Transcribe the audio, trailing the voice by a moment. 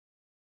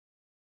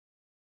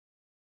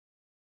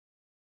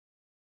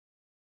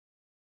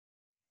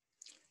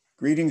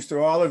Greetings to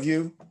all of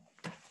you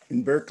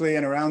in Berkeley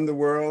and around the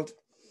world,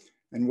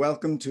 and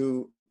welcome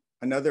to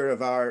another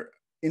of our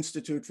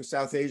Institute for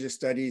South Asia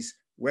Studies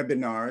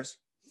webinars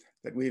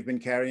that we've been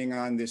carrying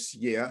on this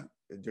year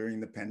during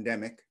the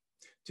pandemic.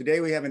 Today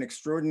we have an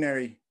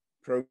extraordinary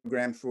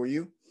program for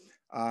you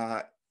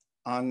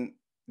on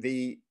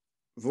the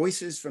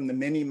Voices from the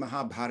Many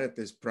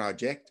Mahābhāratas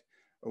project,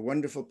 a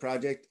wonderful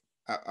project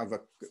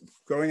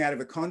growing out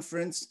of a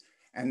conference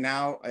and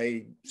now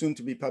a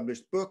soon-to-be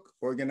published book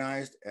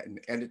organized and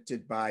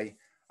edited by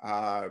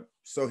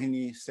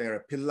Sohini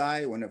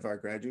Pillai, one of our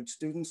graduate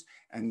students,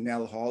 and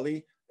Nell,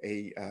 Hawley,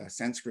 a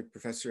Sanskrit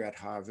professor at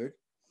Harvard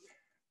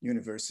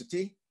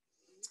University.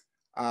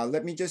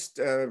 Let me just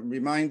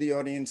remind the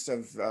audience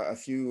of a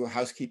few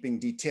housekeeping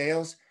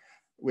details.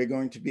 We're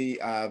going to be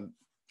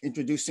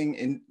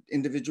introducing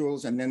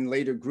individuals and then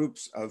later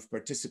groups of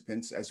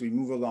participants as we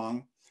move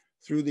along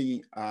through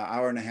the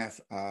hour and a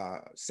half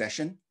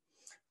session.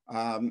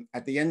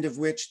 At the end of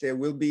which there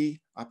will be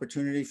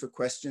opportunity for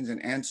questions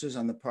and answers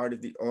on the part of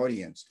the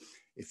audience.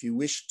 If you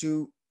wish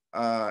to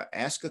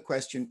ask a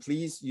question,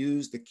 please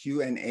use the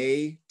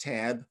Q&A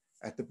tab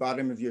at the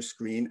bottom of your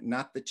screen,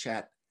 not the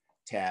chat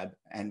tab,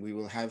 and we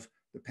will have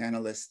the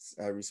panelists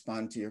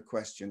respond to your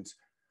questions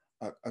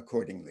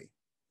accordingly.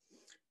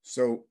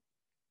 So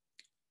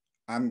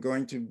I'm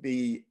going to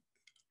be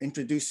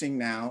introducing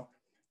now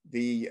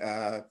the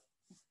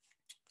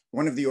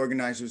one of the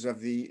organizers of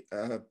the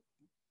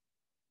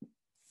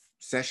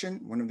session,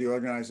 one of the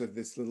organizers of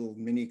this little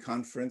mini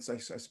conference, I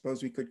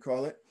suppose we could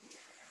call it,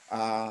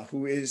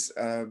 who is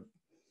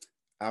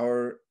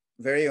our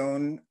very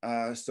own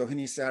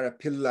Sohini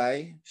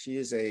Pillai. She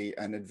is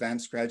an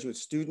advanced graduate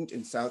student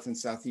in South and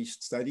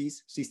Southeast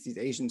Studies, Southeast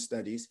Asian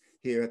Studies,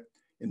 here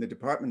in the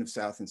Department of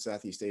South and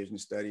Southeast Asian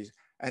Studies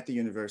at the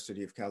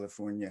University of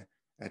California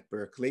at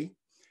Berkeley.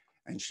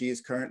 And she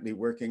is currently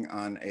working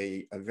on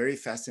a very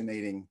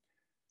fascinating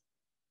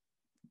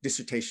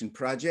dissertation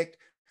project,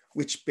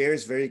 which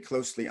bears very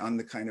closely on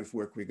the kind of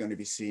work we're going to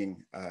be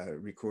seeing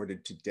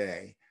recorded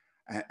today.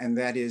 And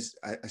that is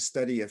a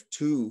study of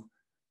two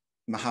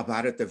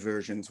Mahābhārata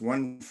versions,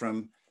 one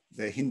from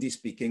the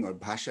Hindi-speaking or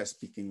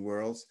Bhasha-speaking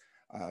worlds,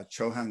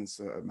 Chauhan's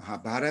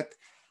Mahābhārata,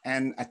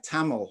 and a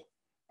Tamil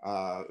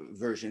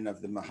version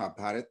of the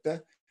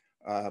Mahābhārata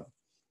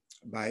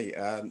by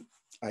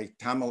a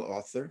Tamil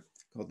author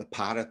called the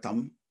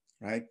Paratam,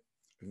 right?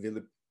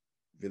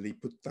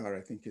 Viliputtar,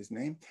 I think his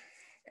name.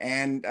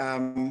 And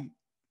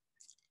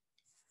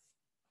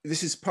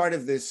this is part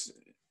of this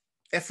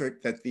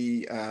effort that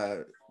the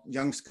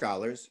young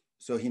scholars,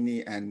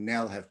 Sohini and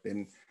Nell, have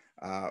been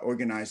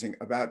organizing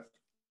about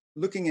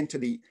looking into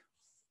the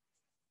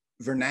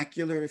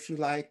vernacular, if you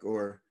like,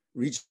 or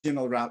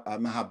regional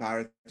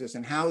Mahābhāratas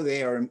and how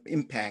they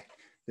impact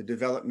the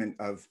development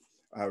of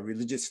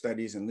religious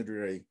studies and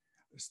literary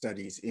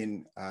studies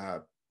in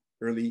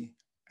early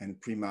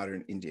and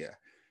pre-modern India.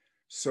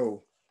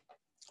 So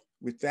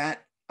with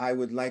that, I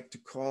would like to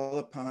call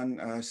upon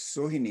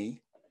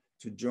Sohini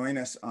to join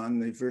us on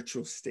the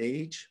virtual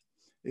stage,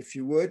 if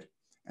you would,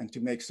 and to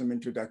make some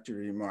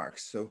introductory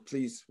remarks. So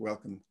please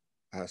welcome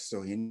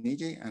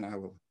Sohini, and I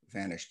will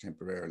vanish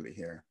temporarily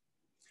here.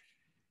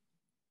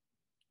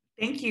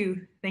 Thank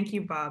you,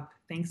 Bob.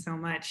 Thanks so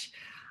much.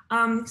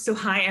 So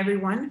hi,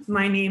 everyone.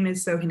 My name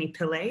is Sohini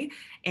Pillai,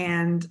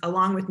 and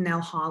along with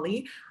Nell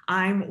Hawley,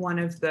 I'm one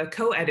of the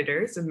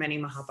co-editors of Many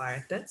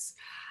Mahābhāratas.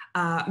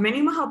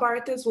 Many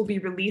Mahābhāratas will be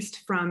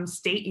released from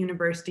State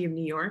University of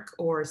New York,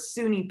 or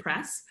SUNY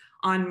Press,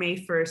 on May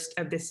 1st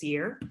of this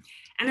year.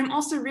 And I'm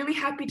also really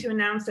happy to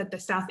announce that the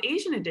South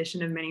Asian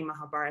edition of Many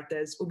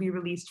Mahābhāratas will be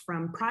released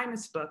from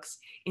Primus Books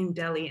in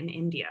Delhi in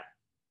India.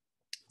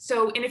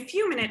 So in a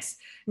few minutes,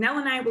 Nell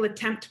and I will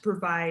attempt to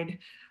provide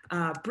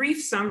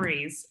brief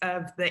summaries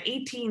of the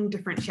 18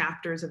 different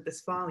chapters of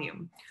this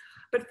volume.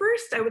 But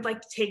first, I would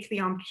like to take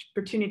the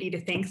opportunity to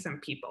thank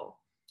some people.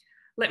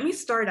 Let me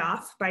start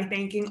off by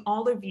thanking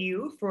all of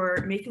you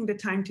for making the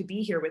time to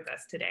be here with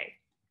us today.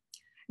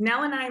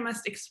 Nell and I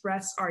must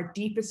express our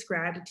deepest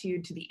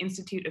gratitude to the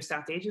Institute of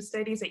South Asia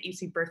Studies at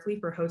UC Berkeley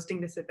for hosting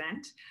this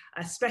event,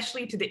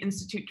 especially to the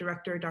Institute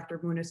Director,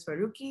 Dr. Munis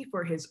Faruqi,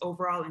 for his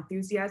overall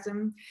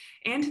enthusiasm,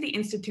 and to the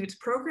Institute's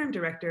Program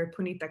Director,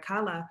 Punita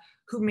Kala,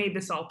 who made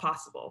this all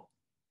possible.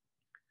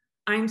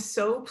 I'm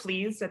so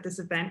pleased that this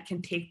event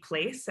can take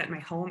place at my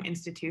home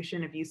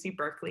institution of UC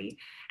Berkeley,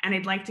 and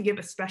I'd like to give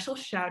a special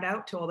shout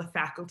out to all the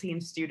faculty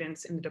and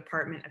students in the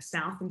Department of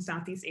South and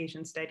Southeast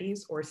Asian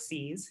Studies, or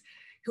SEAS,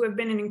 who have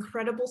been an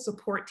incredible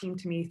support team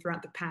to me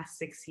throughout the past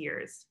 6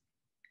 years.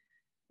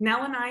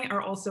 Nell and I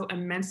are also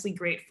immensely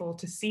grateful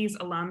to SEAS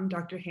alum,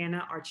 Dr.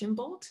 Hannah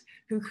Archambault,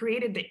 who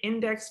created the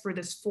index for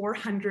this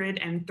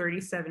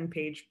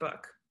 437-page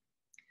book.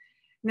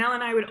 Nell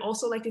and I would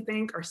also like to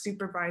thank our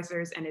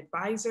supervisors and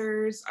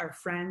advisors, our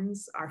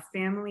friends, our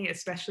family,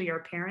 especially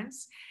our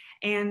parents,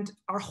 and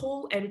our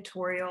whole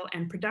editorial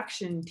and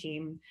production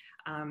team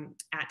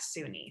at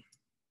SUNY.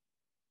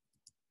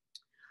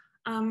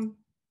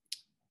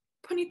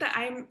 Punita,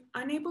 I'm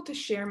unable to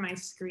share my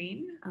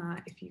screen.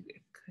 If you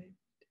could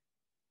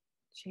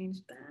change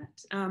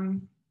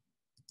that.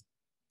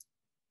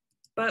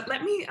 But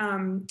let me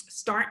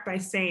start by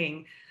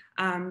saying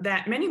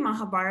that Many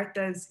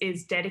Mahābhāratas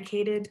is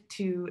dedicated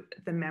to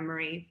the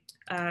memory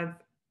of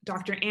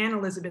Dr. Anne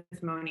Elizabeth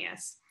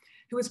Monius,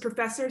 who was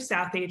professor of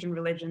South Asian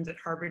religions at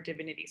Harvard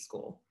Divinity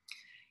School.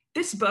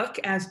 This book,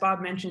 as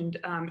Bob mentioned,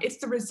 it's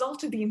the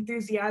result of the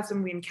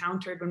enthusiasm we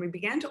encountered when we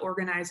began to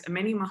organize a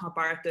Many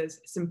Mahābhāratas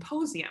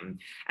symposium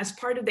as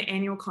part of the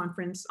annual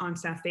conference on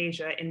South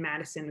Asia in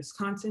Madison,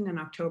 Wisconsin in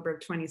October of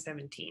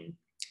 2017.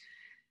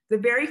 The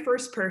very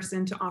first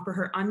person to offer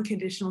her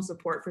unconditional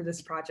support for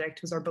this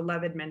project was our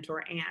beloved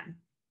mentor, Anne.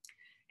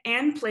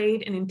 Anne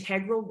played an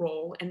integral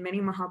role in Many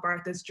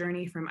Mahābhāratas'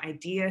 journey from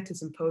idea to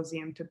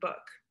symposium to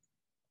book.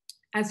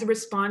 As a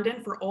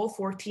respondent for all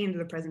 14 of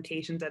the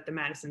presentations at the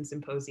Madison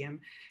Symposium,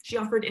 she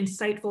offered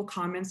insightful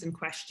comments and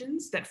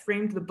questions that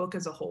framed the book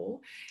as a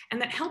whole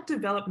and that helped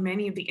develop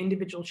many of the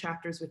individual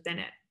chapters within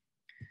it.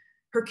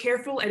 Her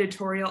careful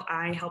editorial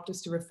eye helped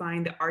us to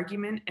refine the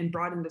argument and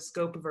broaden the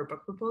scope of our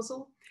book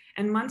proposal,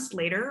 and months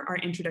later, our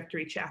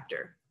introductory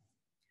chapter.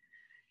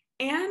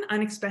 Anne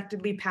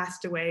unexpectedly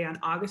passed away on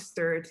August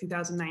 3rd,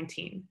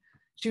 2019.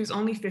 She was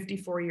only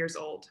 54 years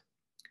old.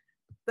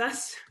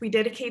 Thus, we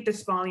dedicate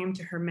this volume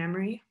to her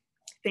memory.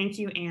 Thank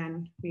you,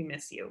 Anne, we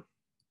miss you.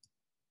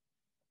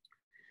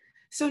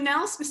 So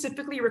Nell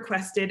specifically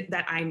requested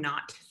that I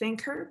not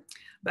thank her,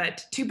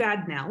 but too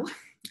bad, Nell.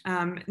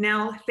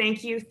 Nell,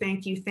 thank you,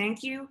 thank you,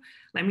 thank you.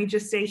 Let me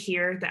just say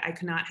here that I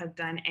could not have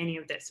done any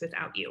of this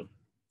without you.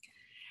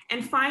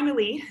 And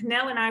finally,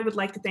 Nell and I would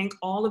like to thank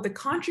all of the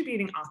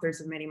contributing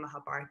authors of Many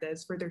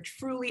Mahābhāratas for their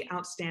truly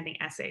outstanding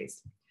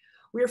essays.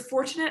 We are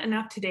fortunate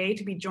enough today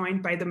to be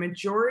joined by the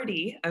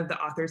majority of the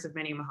authors of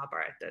Many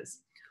Mahābhāratas.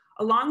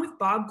 Along with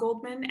Bob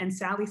Goldman and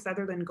Sally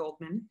Sutherland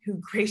Goldman,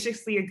 who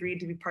graciously agreed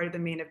to be part of the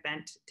main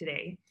event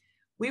today,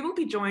 we will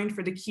be joined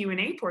for the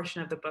Q&A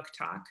portion of the book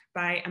talk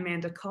by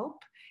Amanda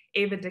Culp,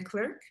 Ava de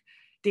Klerk,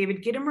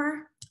 David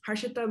Gittimer,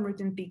 Harshita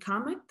Murthy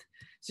Kamath,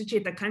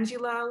 Sucheta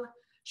Kanjilal,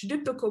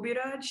 Shudipto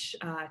Kobiraj,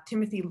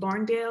 Timothy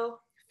Lorndale,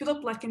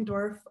 Philip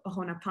Leckendorf,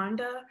 Ahona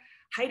Panda,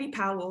 Heidi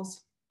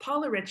Powells,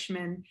 Paula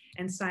Richmond,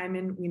 and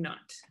Simon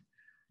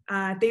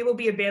Winont. They will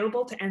be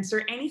available to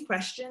answer any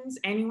questions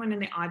anyone in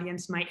the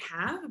audience might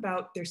have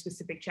about their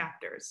specific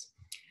chapters.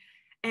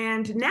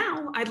 And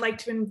now I'd like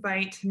to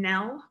invite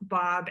Nell,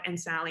 Bob, and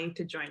Sally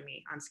to join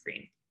me on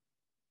screen.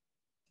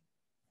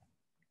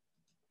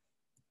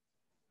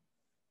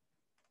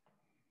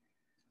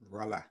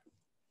 Voila.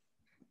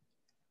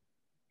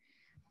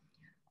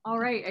 All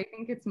right, I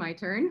think it's my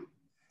turn.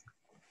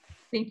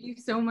 Thank you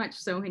so much,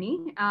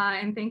 Sohini,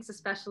 and thanks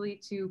especially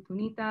to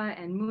Punita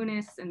and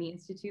Munis and the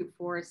Institute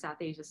for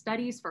South Asia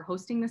Studies for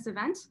hosting this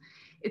event.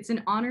 It's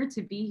an honor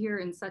to be here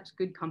in such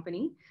good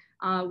company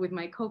with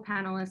my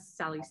co-panelists,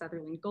 Sally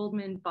Sutherland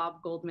Goldman,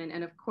 Bob Goldman,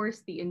 and of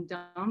course, the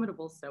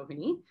indomitable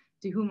Sohini,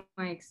 to whom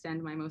I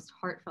extend my most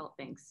heartfelt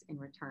thanks in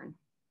return.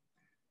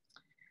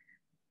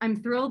 I'm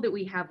thrilled that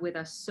we have with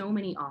us so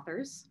many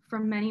authors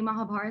from Many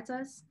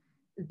Mahābhāratas.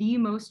 The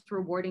most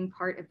rewarding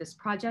part of this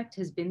project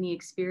has been the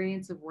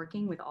experience of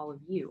working with all of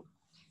you.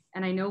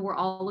 And I know we're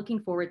all looking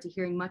forward to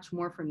hearing much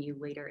more from you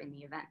later in the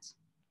event.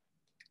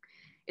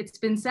 It's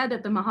been said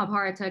that the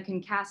Mahābhārata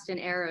can cast an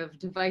air of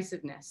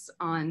divisiveness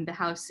on the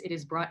house it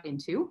is brought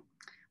into,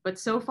 but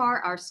so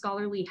far our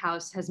scholarly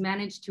house has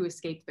managed to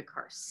escape the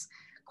curse.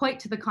 Quite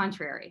to the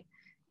contrary,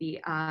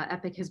 the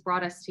epic has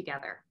brought us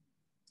together.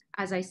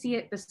 As I see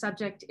it, the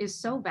subject is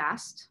so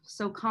vast,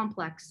 so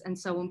complex, and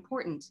so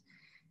important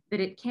that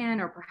it can,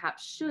 or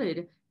perhaps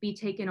should, be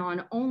taken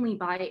on only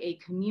by a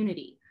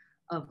community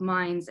of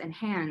minds and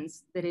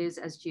hands that is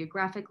as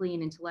geographically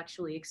and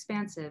intellectually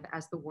expansive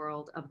as the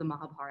world of the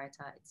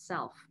Mahābhārata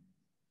itself.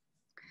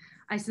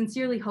 I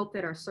sincerely hope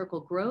that our circle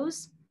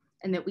grows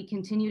and that we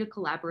continue to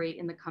collaborate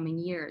in the coming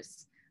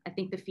years. I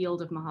think the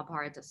field of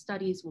Mahābhārata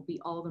studies will be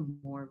all the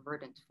more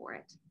verdant for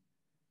it.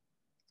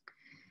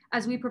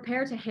 As we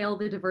prepare to hail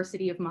the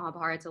diversity of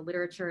Mahābhārata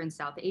literature in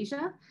South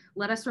Asia,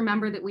 let us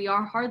remember that we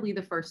are hardly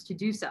the first to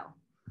do so.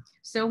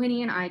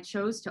 Sohini and I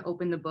chose to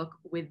open the book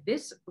with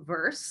this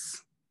verse,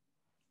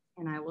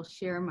 and I will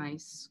share my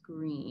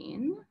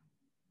screen.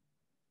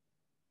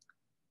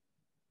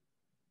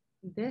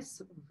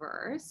 This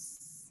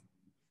verse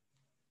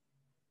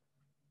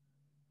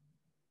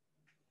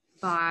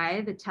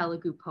by the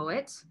Telugu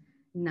poet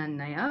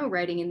Nannaya,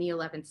 writing in the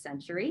 11th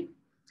century.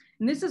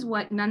 And this is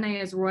what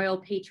Nannaya's royal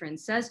patron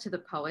says to the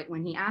poet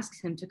when he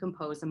asks him to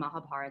compose a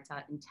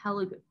Mahābhārata in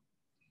Telugu.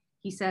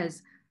 He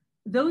says,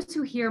 "Those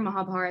who hear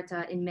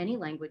Mahābhārata in many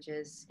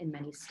languages, in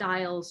many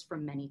styles,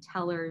 from many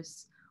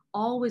tellers,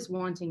 always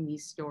wanting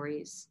these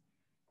stories,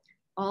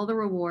 all the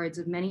rewards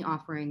of many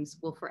offerings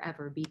will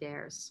forever be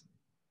theirs."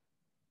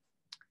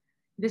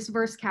 This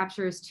verse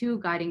captures two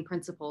guiding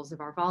principles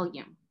of our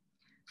volume.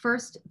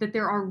 First, that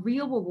there are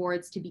real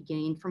rewards to be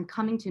gained from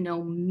coming to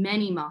know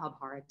many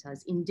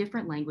Mahābhāratas in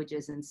different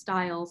languages and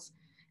styles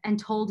and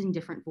told in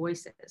different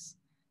voices.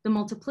 The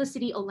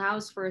multiplicity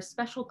allows for a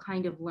special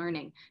kind of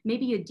learning,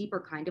 maybe a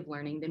deeper kind of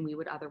learning than we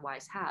would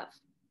otherwise have.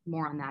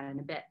 More on that in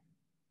a bit.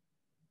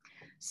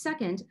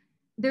 Second,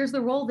 there's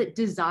the role that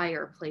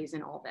desire plays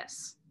in all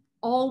this,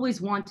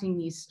 always wanting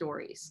these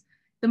stories.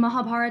 The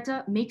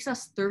Mahābhārata makes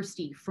us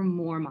thirsty for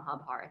more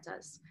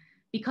Mahābhāratas.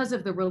 Because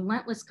of the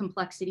relentless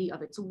complexity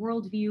of its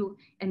worldview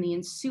and the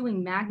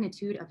ensuing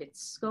magnitude of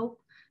its scope,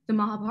 the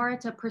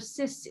Mahābhārata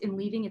persists in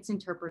leaving its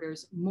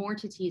interpreters more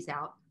to tease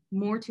out,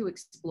 more to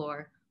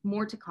explore,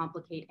 more to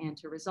complicate and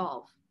to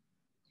resolve.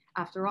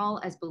 After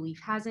all, as belief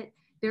has it,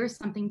 there is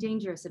something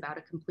dangerous about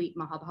a complete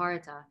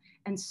Mahābhārata,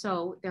 and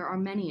so there are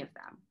many of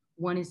them.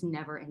 One is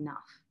never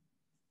enough.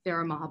 There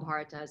are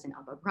Mahābhāratas in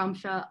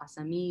Abhapramsha,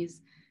 Assamese,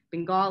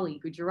 Bengali,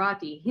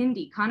 Gujarati,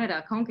 Hindi,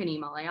 Kannada, Konkani,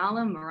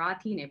 Malayalam,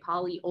 Marathi,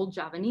 Nepali, Old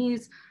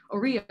Javanese,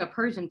 Oriya,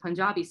 Persian,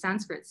 Punjabi,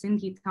 Sanskrit,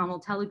 Sindhi, Tamil,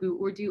 Telugu,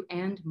 Urdu,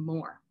 and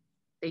more.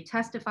 They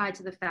testify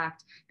to the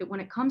fact that when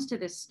it comes to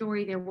this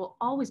story, there will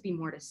always be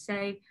more to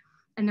say,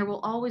 and there will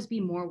always be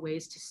more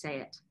ways to say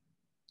it.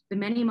 The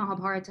many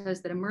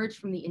Mahābhāratas that emerged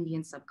from the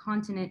Indian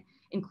subcontinent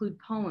include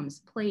poems,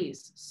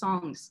 plays,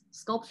 songs,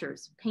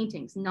 sculptures,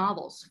 paintings,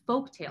 novels,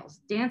 folk tales,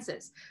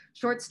 dances,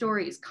 short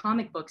stories,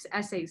 comic books,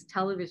 essays,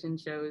 television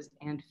shows,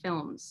 and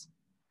films.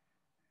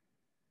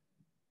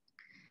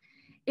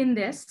 In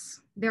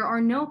this, there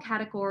are no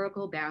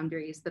categorical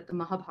boundaries that the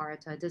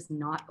Mahābhārata does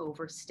not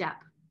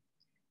overstep.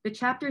 The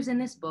chapters in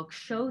this book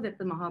show that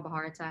the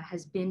Mahābhārata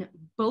has been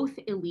both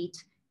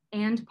elite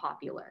and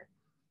popular,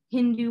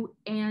 Hindu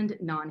and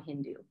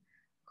non-Hindu,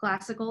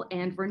 classical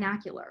and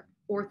vernacular,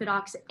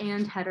 orthodox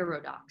and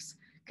heterodox,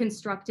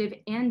 constructive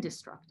and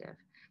destructive,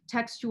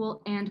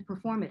 textual and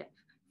performative,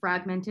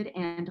 fragmented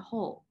and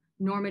whole,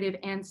 normative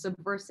and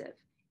subversive,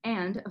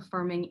 and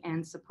affirming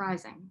and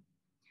surprising.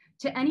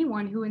 To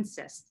anyone who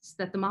insists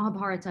that the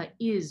Mahābhārata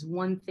is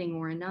one thing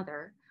or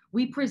another,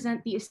 we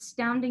present the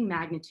astounding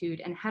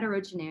magnitude and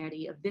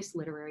heterogeneity of this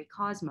literary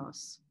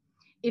cosmos.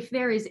 If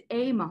there is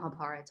a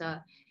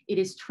Mahābhārata, it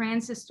is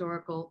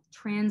transhistorical,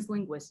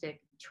 translinguistic,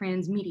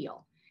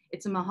 transmedial.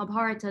 It's a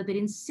Mahābhārata that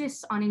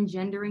insists on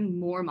engendering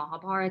more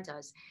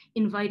Mahābhāratas,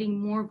 inviting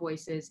more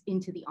voices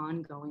into the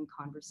ongoing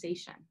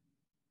conversation.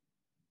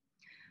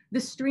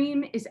 The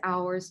stream is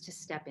ours to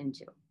step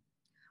into.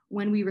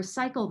 When we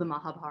recycle the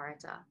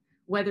Mahābhārata,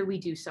 whether we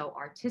do so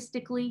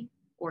artistically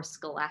or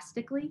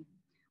scholastically,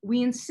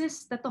 we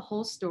insist that the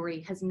whole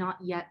story has not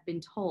yet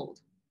been told.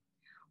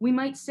 We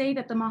might say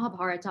that the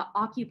Mahābhārata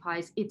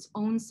occupies its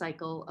own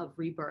cycle of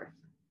rebirth.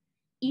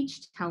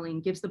 Each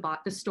telling gives the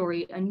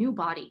story a new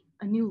body,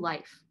 a new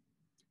life.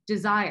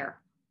 Desire,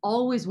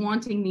 always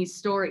wanting these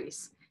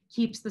stories,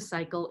 keeps the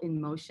cycle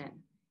in motion.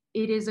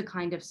 It is a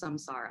kind of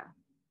samsara.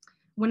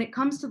 When it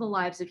comes to the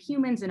lives of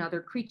humans and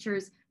other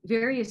creatures,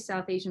 various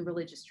South Asian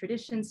religious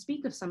traditions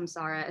speak of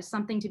samsara as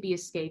something to be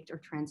escaped or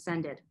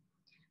transcended.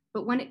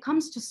 But when it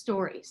comes to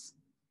stories,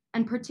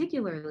 and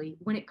particularly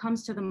when it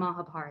comes to the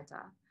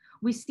Mahābhārata,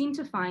 we seem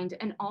to find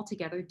an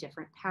altogether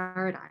different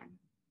paradigm.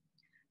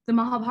 The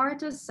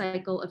Mahābhārata's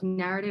cycle of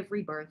narrative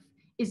rebirth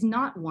is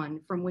not one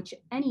from which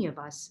any of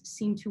us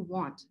seem to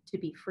want to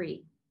be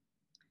free.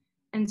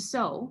 And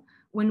so,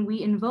 when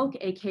we invoke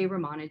A.K.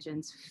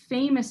 Ramanujan's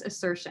famous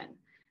assertion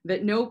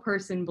that no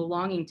person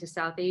belonging to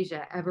South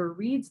Asia ever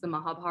reads the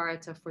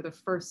Mahābhārata for the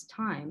first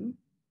time,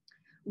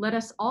 let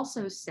us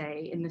also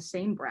say in the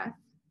same breath,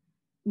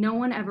 no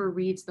one ever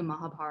reads the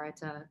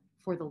Mahābhārata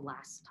for the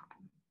last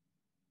time.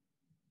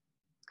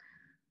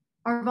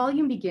 Our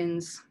volume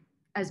begins,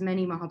 as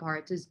many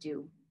Mahābhāratas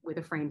do, with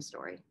a frame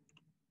story.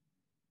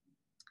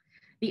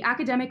 The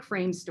academic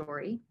frame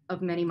story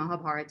of Many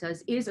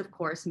Mahābhāratas is, of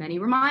course, Many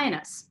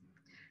Ramayanas,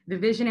 the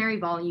visionary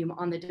volume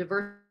on the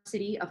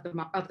diversity of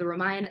the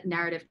Ramayana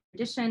narrative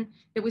tradition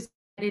that was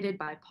edited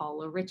by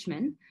Paula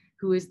Richman,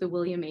 who is the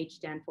William H.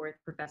 Danforth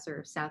Professor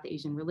of South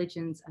Asian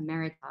Religions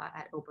Emerita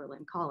at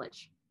Oberlin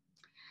College.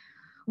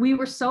 We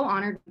were so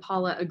honored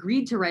Paula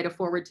agreed to write a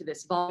foreword to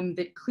this volume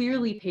that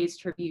clearly pays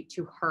tribute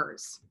to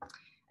hers.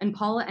 And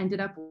Paula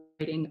ended up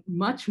writing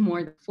much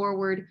more than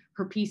foreword.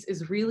 Her piece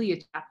is really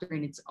a chapter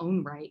in its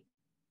own right.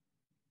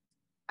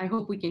 I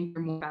hope we can hear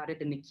more about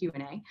it in the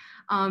Q&A.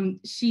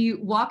 She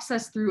walks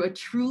us through a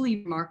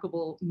truly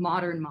remarkable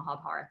modern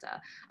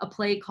Mahābhārata, a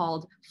play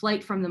called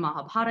Flight from the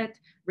Mahābhārat,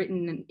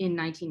 written in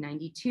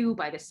 1992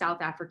 by the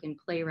South African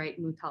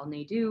playwright Muthal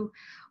Naidu,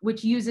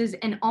 which uses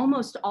an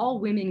almost all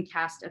women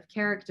cast of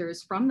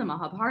characters from the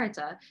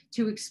Mahābhārata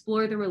to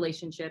explore the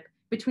relationship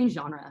between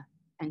genre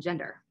and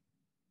gender.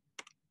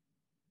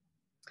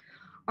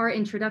 Our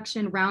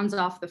introduction rounds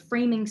off the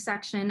framing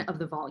section of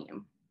the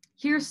volume.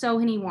 Here,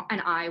 Sohini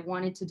and I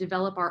wanted to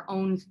develop our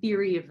own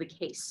theory of the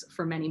case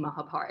for Many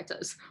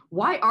Mahābhāratas.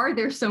 Why are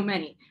there so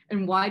many?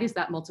 And why does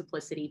that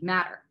multiplicity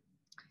matter?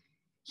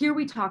 Here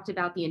we talked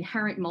about the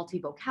inherent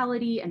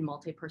multivocality and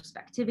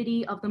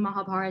multi-perspectivity of the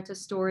Mahābhārata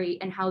story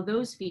and how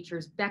those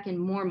features beckon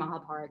more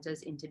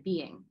Mahābhāratas into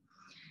being.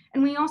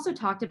 And we also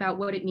talked about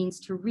what it means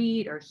to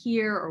read or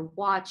hear or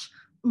watch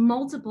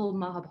multiple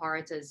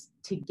Mahābhāratas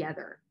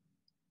together.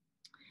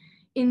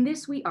 In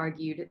this, we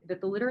argued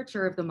that the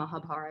literature of the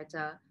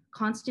Mahābhārata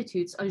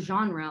constitutes a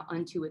genre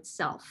unto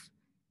itself,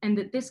 and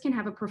that this can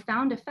have a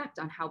profound effect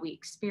on how we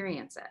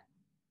experience it.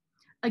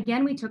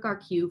 Again, we took our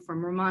cue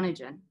from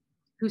Ramanujan,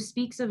 who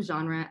speaks of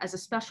genre as a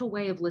special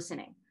way of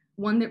listening,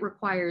 one that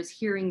requires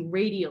hearing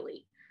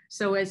radially,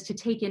 so as to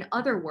take in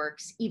other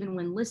works even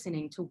when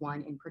listening to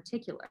one in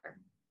particular.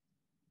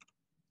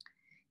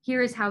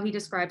 Here is how he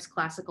describes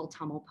classical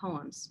Tamil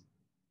poems.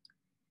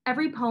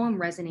 Every poem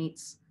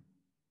resonates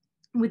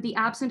with the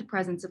absent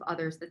presence of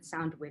others that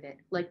sound with it,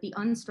 like the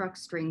unstruck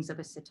strings of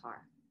a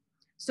sitar.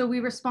 So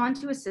we respond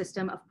to a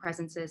system of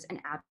presences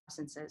and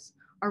absences.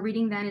 Our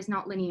reading then is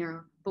not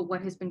linear, but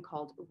what has been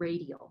called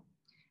radial.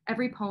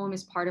 Every poem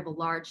is part of a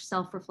large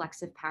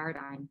self-reflexive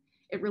paradigm.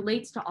 It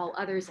relates to all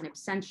others in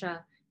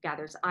absentia,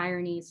 gathers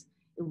ironies,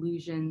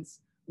 illusions.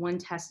 One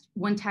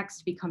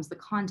text becomes the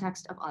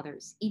context of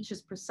others. Each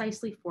is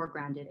precisely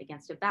foregrounded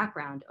against a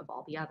background of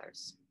all the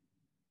others.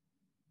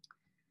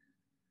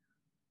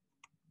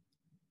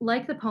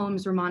 Like the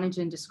poems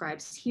Ramanujan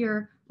describes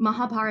here,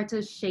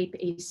 Mahābhāratas shape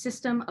a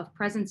system of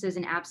presences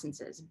and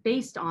absences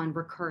based on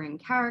recurring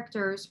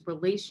characters,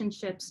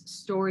 relationships,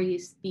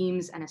 stories,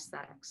 themes, and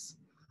aesthetics.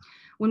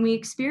 When we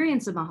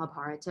experience a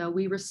Mahābhārata,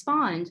 we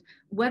respond,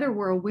 whether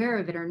we're aware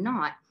of it or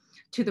not,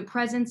 to the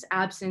presence,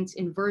 absence,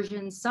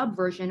 inversion,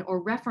 subversion, or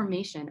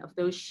reformation of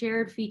those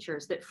shared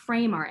features that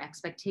frame our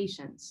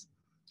expectations.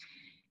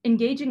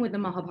 Engaging with the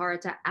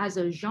Mahābhārata as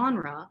a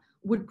genre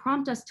would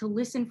prompt us to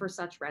listen for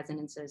such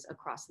resonances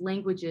across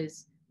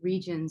languages,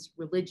 regions,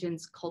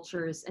 religions,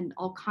 cultures, and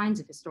all kinds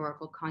of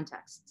historical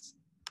contexts.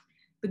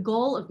 The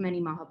goal of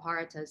Many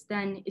Mahābhāratas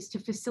then is to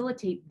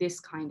facilitate this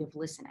kind of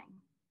listening.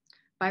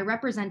 By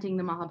representing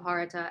the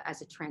Mahābhārata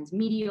as a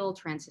transmedial,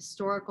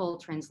 transhistorical,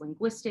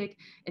 translinguistic,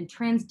 and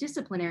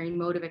transdisciplinary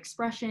mode of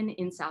expression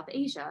in South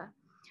Asia,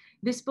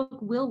 this book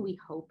will, we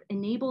hope,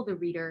 enable the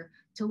reader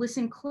to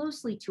listen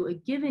closely to a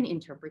given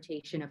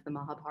interpretation of the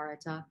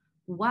Mahābhārata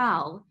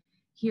while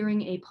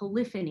hearing a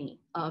polyphony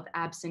of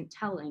absent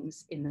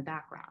tellings in the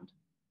background.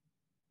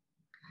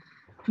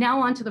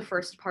 Now on to the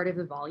first part of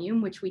the volume,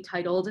 which we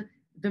titled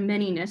The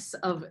Manyness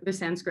of the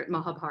Sanskrit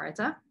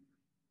Mahābhārata.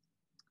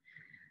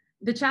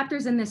 The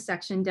chapters in this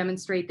section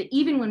demonstrate that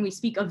even when we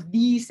speak of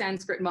the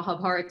Sanskrit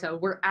Mahābhārata,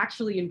 we're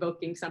actually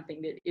invoking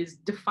something that is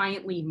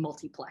defiantly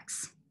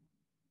multiplex.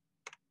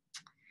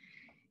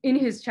 In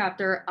his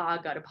chapter,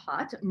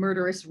 Agadapat,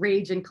 Murderous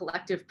Rage and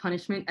Collective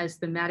Punishment as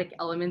Thematic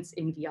Elements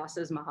in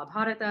Vyasa's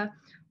Mahābhārata,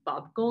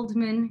 Bob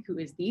Goldman, who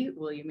is the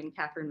William and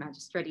Catherine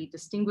Magistretti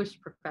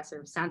Distinguished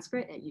Professor of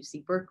Sanskrit at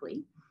UC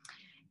Berkeley,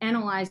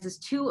 analyzes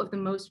two of the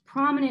most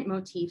prominent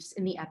motifs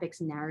in the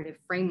epic's narrative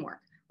framework: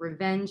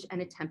 revenge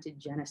and attempted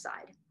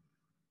genocide.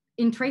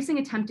 In tracing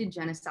attempted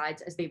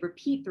genocides as they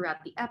repeat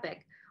throughout the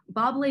epic,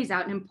 Bob lays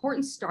out an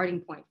important starting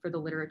point for the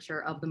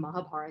literature of the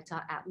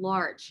Mahābhārata at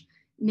large,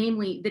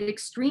 namely that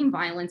extreme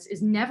violence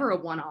is never a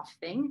one-off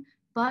thing,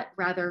 but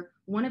rather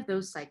one of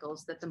those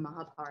cycles that the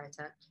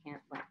Mahābhārata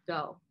can't let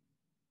go.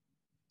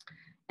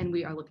 And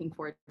we are looking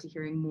forward to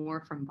hearing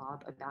more from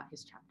Bob about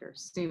his chapter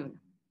soon.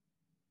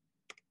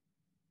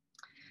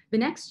 The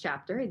next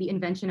chapter, The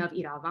Invention of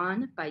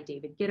Iravan by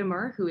David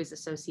Gitomer, who is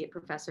Associate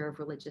Professor of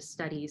Religious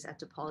Studies at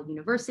DePaul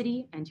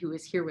University and who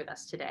is here with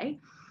us today,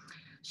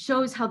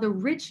 shows how the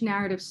rich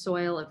narrative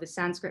soil of the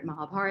Sanskrit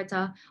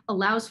Mahābhārata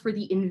allows for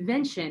the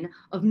invention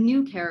of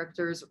new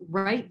characters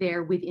right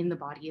there within the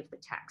body of the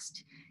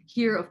text.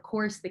 Here, of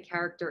course, the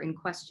character in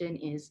question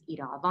is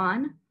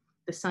Iravan,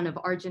 the son of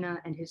Arjuna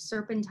and his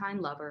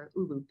serpentine lover,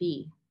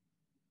 Ulupi.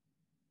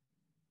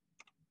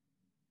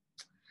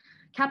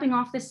 Capping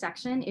off this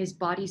section is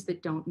Bodies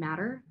That Don't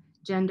Matter,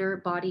 Gender,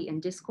 Body,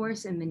 and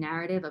Discourse in the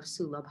Narrative of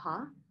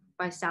Sulabha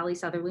by Sally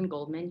Sutherland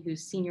Goldman,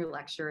 who's senior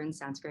lecturer in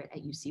Sanskrit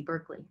at UC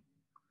Berkeley.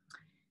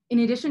 In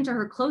addition to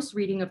her close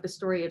reading of the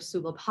story of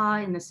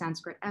Sulabha in the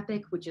Sanskrit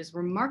epic, which is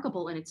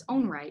remarkable in its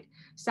own right,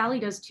 Sally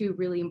does two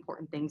really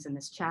important things in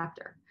this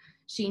chapter.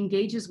 She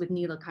engages with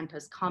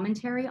Nilakanta's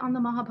commentary on the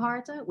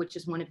Mahābhārata, which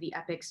is one of the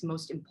epic's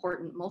most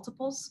important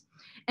multiples,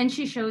 and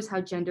she shows how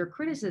gender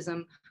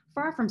criticism,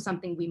 far from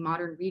something we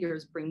modern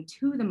readers bring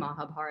to the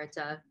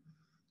Mahābhārata,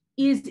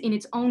 is in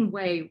its own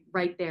way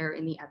right there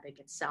in the epic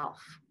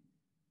itself.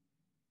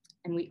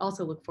 And we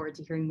also look forward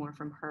to hearing more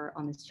from her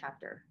on this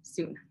chapter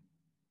soon.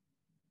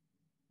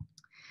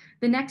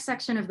 The next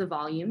section of the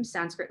volume,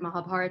 Sanskrit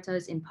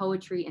Mahābhāratas in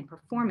Poetry and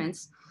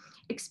Performance,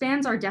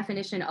 expands our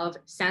definition of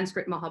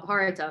Sanskrit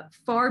Mahābhārata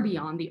far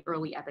beyond the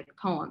early epic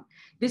poem.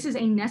 This is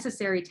a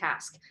necessary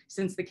task,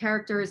 since the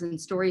characters and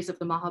stories of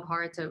the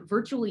Mahābhārata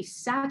virtually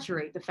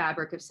saturate the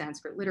fabric of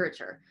Sanskrit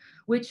literature,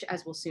 which,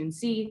 as we'll soon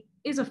see,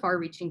 is a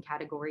far-reaching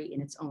category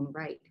in its own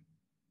right.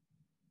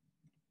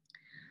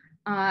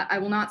 I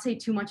will not say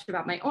too much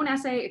about my own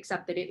essay,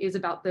 except that it is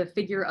about the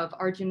figure of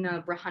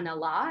Arjuna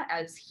Brahmanala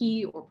as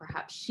he, or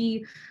perhaps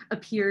she,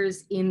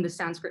 appears in the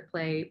Sanskrit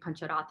play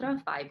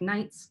Pancharatra, 5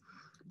 Nights.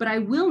 But I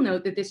will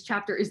note that this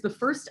chapter is the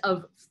first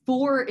of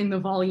 4 in the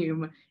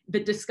volume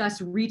that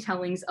discuss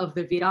retellings of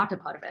the Virata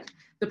Parvan,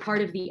 the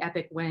part of the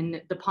epic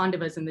when the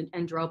Pandavas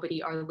and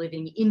Draupadi are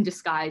living in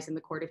disguise in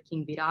the court of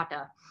King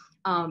Virata.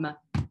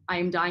 I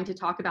am dying to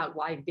talk about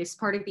why this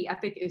part of the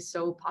epic is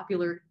so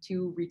popular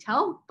to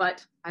retell,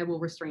 but I will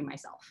restrain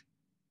myself.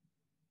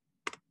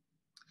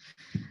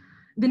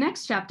 The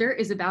next chapter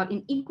is about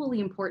an equally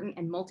important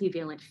and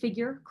multivalent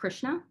figure,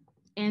 Krishna,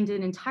 and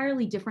an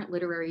entirely different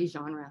literary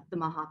genre, the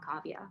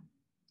Mahakavya.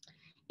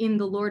 In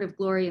The Lord of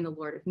Glory and the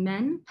Lord of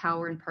Men,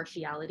 Power and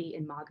Partiality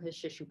in Magha's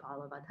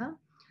Shishupala,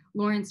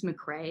 Lawrence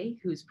McCrae,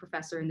 who's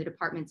professor in the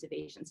Departments of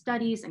Asian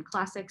Studies and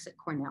Classics at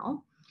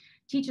Cornell,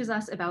 teaches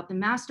us about the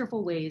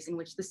masterful ways in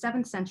which the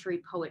 7th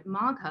century poet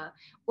Magha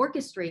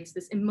orchestrates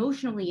this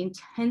emotionally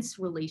intense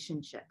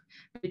relationship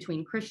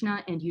between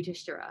Krishna and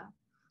Yudhishthira,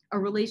 a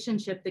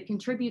relationship that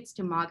contributes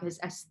to Magha's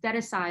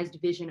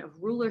aestheticized vision of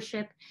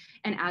rulership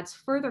and adds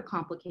further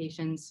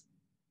complications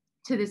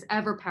to this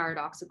ever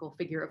paradoxical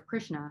figure of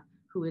Krishna,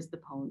 who is the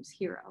poem's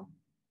hero.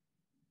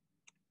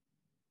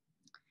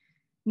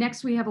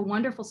 Next, we have a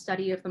wonderful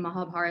study of the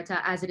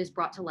Mahābhārata as it is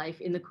brought to life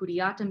in the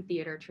Kudiyattam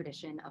theater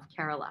tradition of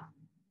Kerala.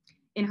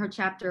 In her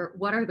chapter,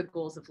 What Are the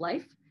Goals of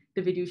Life?,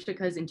 the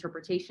Vidushaka's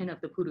interpretation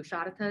of the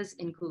Purusharthas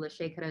in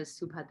Kulashekara's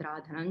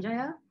Subhadra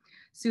Dhananjaya,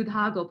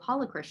 Sudha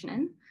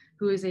Gopalakrishnan,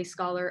 who is a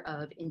scholar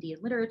of Indian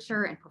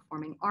literature and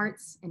performing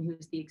arts, and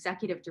who's the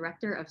executive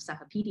director of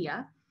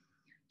Sahapedia,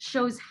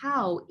 shows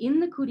how in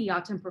the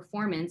Kudiyattam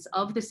performance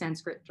of the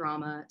Sanskrit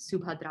drama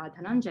Subhadra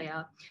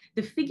Dhananjaya,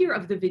 the figure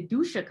of the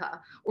Vidushaka,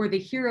 or the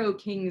hero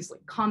king's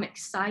comic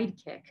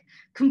sidekick,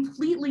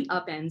 completely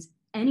upends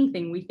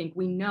anything we think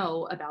we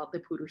know about the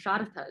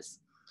Purusharthas.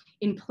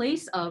 In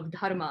place of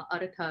dharma,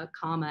 artha,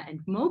 kama, and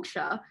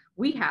moksha,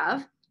 we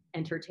have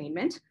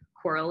entertainment,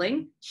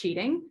 quarreling,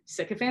 cheating,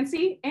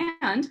 sycophancy,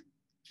 and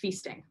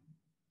feasting.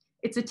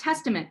 It's a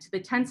testament to the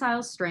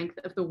tensile strength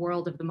of the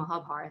world of the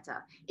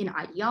Mahābhārata in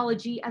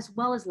ideology as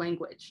well as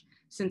language,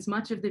 since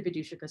much of the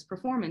Vidushaka's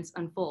performance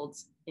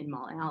unfolds in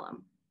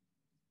Malayalam.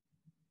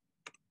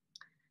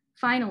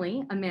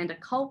 Finally, Amanda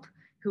Culp,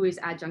 who is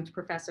adjunct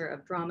professor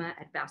of drama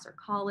at Vassar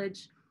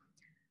College,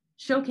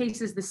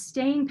 showcases the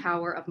staying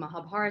power of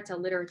Mahābhārata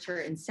literature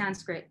in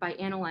Sanskrit by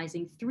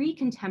analyzing 3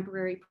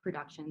 contemporary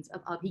productions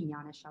of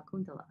Abhignana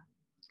Shakuntala.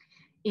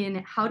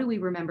 In How Do We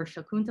Remember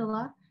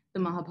Shakuntala?, the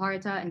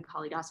Mahābhārata and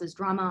Kalidasa's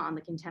drama on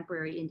the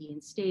contemporary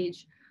Indian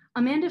stage,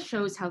 Amanda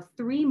shows how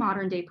 3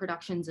 modern-day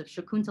productions of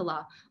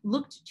Shakuntala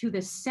looked to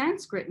the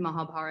Sanskrit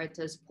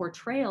Mahābhārata's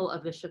portrayal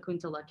of the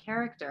Shakuntala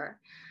character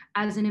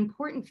as an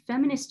important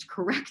feminist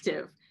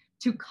corrective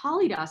to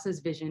Kalidasa's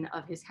vision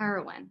of his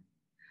heroine.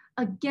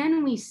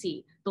 Again, we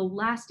see the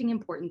lasting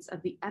importance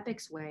of the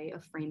epic's way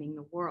of framing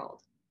the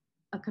world,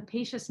 a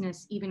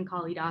capaciousness even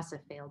Kalidasa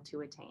failed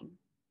to attain.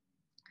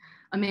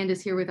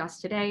 Amanda's here with us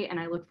today, and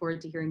I look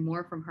forward to hearing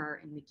more from her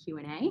in the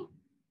Q&A.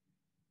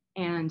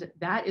 And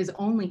that is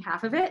only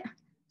half of it.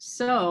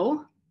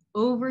 So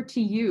over to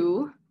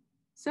you,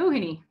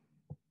 Sohini.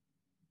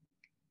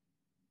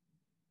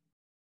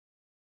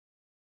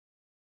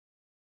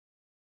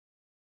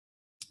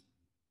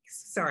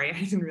 Sorry, I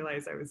didn't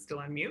realize I was still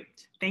on mute.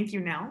 Thank you,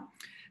 Nell.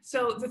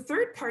 So the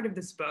third part of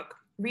this book,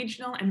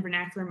 Regional and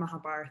Vernacular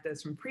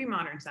Mahābhāratas from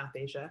Pre-Modern South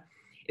Asia,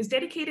 is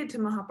dedicated to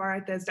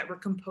Mahābhāratas that were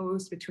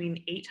composed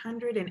between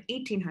 800 and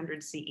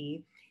 1800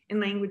 CE in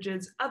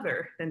languages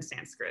other than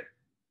Sanskrit.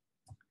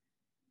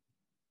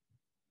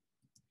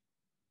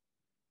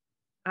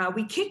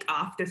 We kick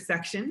off this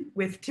section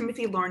with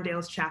Timothy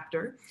Lorndale's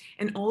chapter,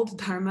 An Old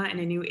Dharma in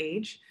a New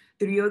Age,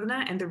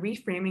 Duryodhana and the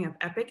Reframing of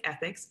Epic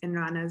Ethics in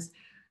Rana's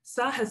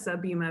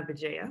Sahasa Bhima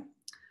Vijaya.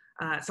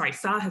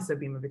 Sahasa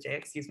Bhima Vijaya,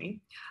 excuse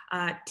me.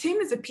 Tim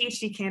is a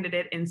PhD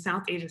candidate in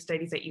South Asia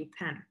Studies at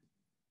UPenn.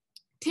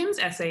 Tim's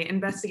essay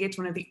investigates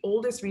one of the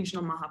oldest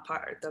regional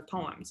Mahābhārata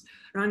poems,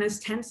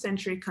 Rana's 10th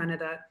century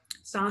Kannada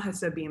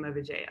Sahasa Bhima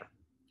Vijaya.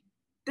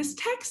 This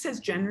text has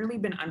generally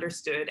been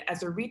understood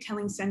as a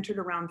retelling centered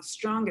around the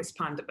strongest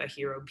Pandava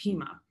hero,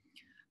 Bhima.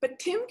 But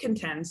Tim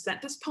contends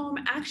that this poem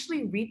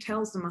actually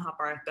retells the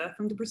Mahābhārata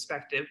from the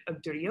perspective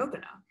of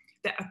Duryodhana,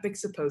 the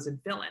epic's supposed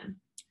villain.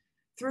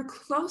 Through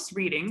close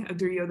reading of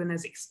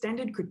Duryodhana's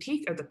extended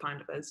critique of the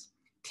Pandavas,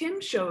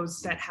 Tim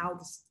shows that how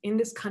in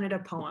this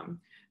Kannada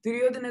poem,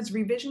 Duryodhana's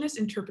revisionist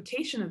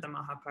interpretation of the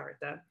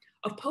Mahābhārata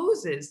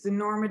opposes the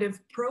normative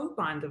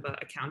pro-Pandava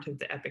account of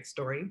the epic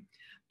story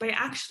by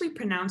actually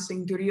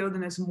pronouncing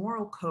Duryodhana's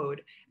moral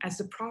code as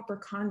the proper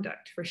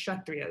conduct for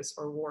Kshatriyas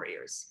or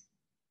warriors.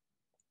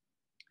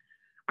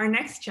 Our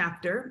next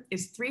chapter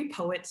is 3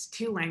 poets,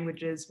 2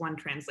 languages, 1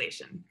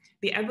 translation,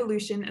 The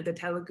Evolution of the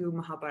Telugu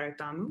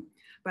Mahābhāratamu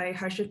by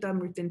Harshita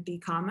Murthy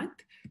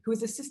Kamath, who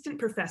is assistant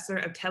professor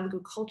of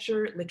Telugu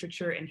culture,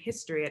 literature, and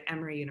history at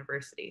Emory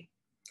University.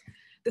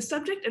 The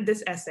subject of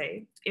this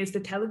essay is the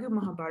Telugu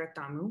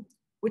Mahābhāratamu,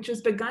 which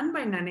was begun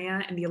by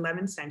Nannaya in the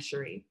 11th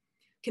century,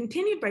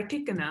 continued by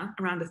Tikkana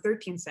around the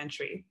 13th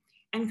century,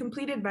 and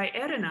completed by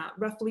Erana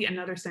roughly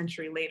another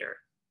century later.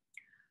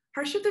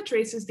 Harshita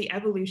traces the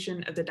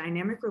evolution of the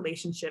dynamic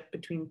relationship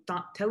between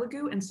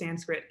Telugu and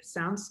Sanskrit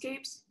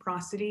soundscapes,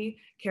 prosody,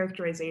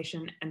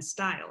 characterization, and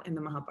style in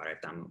the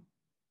Mahābhāratamu.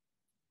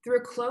 Through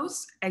a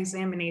close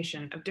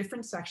examination of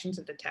different sections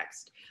of the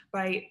text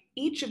by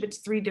each of its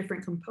 3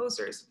 different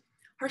composers,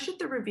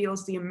 Harshita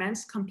reveals the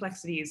immense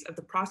complexities of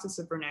the process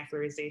of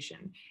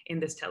vernacularization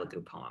in this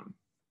Telugu poem.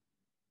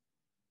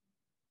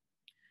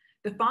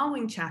 The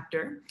following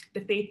chapter,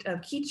 The Fate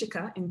of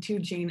Kichika in Two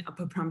Jain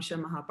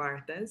Apabhramsha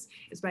Mahābhāratas,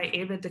 is by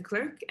Eva de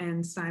Klerk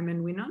and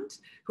Simon Winont,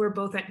 who are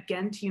both at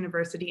Ghent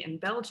University in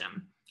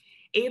Belgium.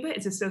 Eva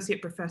is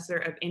Associate Professor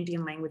of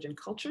Indian Language and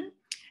Culture,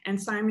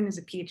 and Simon is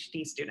a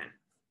PhD student.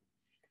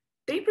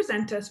 They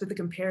present us with a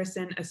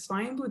comparison of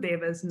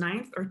Swayambhudeva's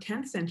 9th or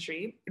 10th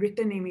century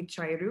Ritanemi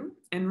Chairu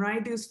and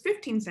Raidu's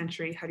 15th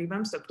century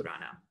Harivamsa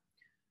Purana.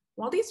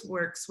 While these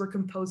works were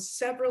composed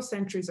several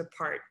centuries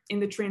apart in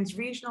the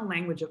trans-regional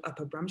language of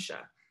Apabhramsha,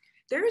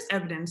 there is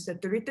evidence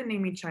that the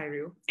Ritanemi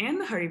Chairu and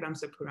the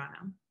Harivamsa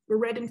Purana were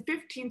read in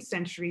 15th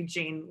century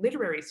Jain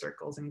literary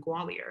circles in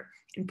Gwalior,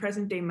 in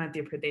present-day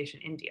Madhya Pradesh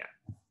in India.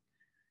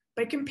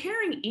 By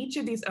comparing each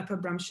of these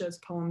Apabhramsha's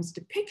poems'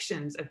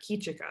 depictions of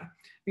Kichika,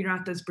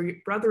 Virata's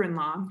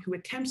brother-in-law who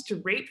attempts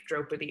to rape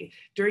Draupadi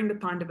during the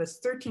Pandava's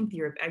 13th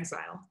year of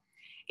exile,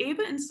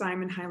 Eva and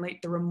Simon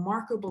highlight the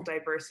remarkable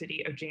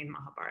diversity of Jain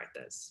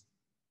Mahābhāratas.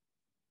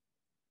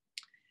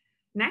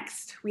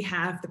 Next, we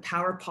have The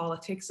Power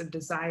Politics of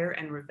Desire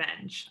and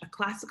Revenge, a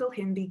classical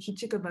Hindi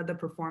Kichikavada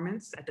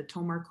performance at the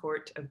Tomar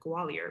Court of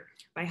Gwalior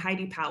by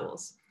Heidi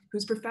Powells,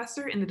 who's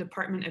professor in the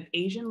Department of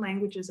Asian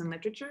Languages and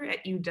Literature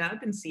at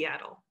UW in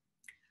Seattle.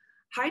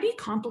 Heidi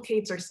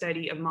complicates our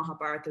study of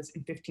Mahābhāratas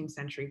in 15th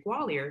century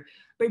Gwalior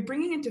by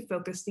bringing into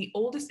focus the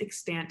oldest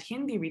extant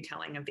Hindi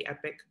retelling of the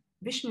epic,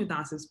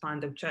 Vishnudasa's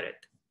Pandav Charit.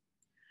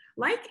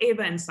 Like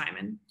Eva and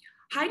Simon,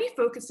 Heidi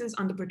focuses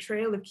on the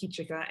portrayal of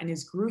Kichika and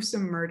his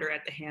gruesome murder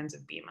at the hands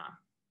of Bhima.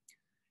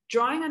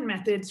 Drawing on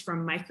methods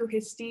from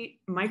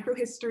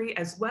microhistory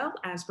as well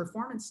as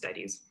performance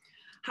studies,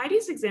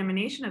 Heidi's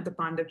examination of the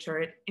Pandav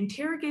Charit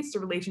interrogates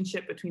the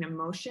relationship between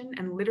emotion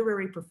and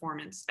literary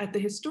performance at the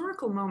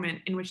historical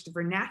moment in which the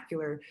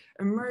vernacular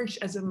emerged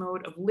as a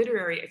mode of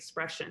literary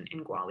expression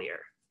in Gwalior.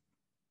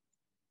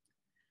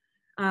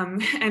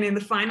 And in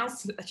the final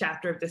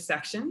chapter of this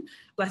section,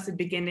 Blessed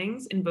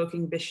Beginnings,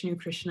 invoking Vishnu,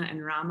 Krishna,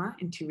 and Rama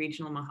in two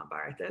regional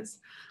Mahābhāratas,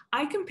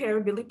 I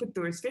compare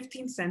Viliputur's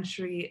 15th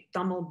century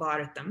Tamil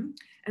Bharatam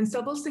and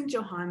Sabal Singh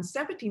Chauhan's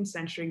 17th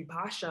century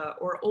Bhasha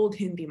or Old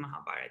Hindi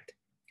Mahābhārata.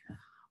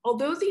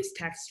 Although these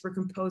texts were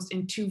composed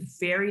in two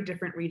very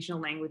different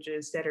regional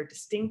languages that are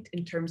distinct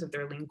in terms of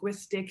their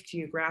linguistic,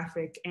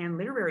 geographic, and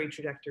literary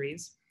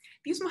trajectories,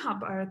 these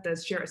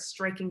Mahābhāratas share a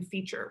striking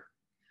feature.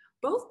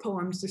 Both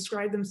poems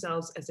describe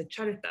themselves as a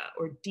charita,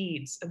 or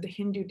deeds, of the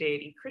Hindu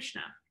deity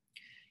Krishna.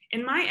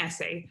 In my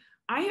essay,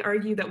 I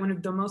argue that one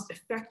of the most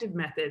effective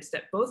methods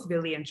that both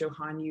Vili and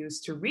Chauhan use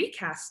to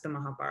recast the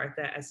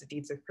Mahābhārata as the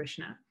deeds of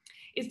Krishna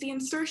is the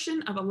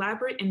insertion of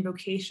elaborate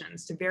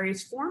invocations to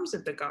various forms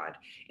of the god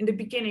in the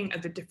beginning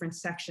of the different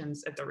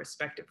sections of their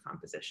respective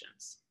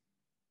compositions.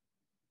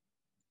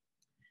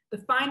 The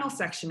final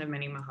section of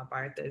Many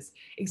Mahābhāratas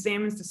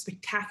examines the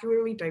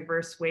spectacularly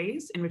diverse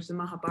ways in which the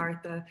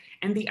Mahābhārata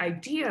and the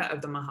idea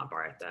of the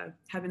Mahābhārata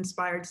have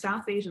inspired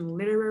South Asian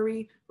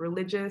literary,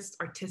 religious,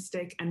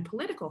 artistic, and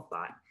political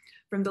thought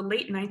from the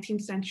late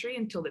 19th century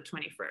until the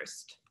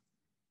 21st.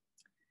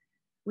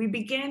 We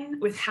begin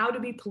with how to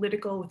be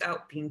political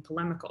without being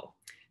polemical.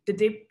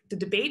 The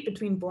debate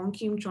between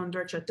Bankim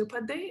Chandra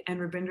Chattopadhyay and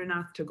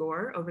Rabindranath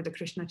Tagore over the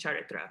Krishna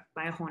Charitra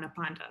by Ahona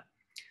Panda.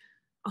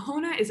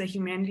 Ahona is a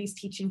humanities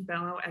teaching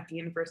fellow at the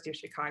University of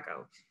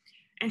Chicago,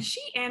 and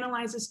she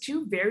analyzes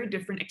two very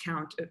different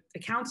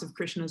accounts of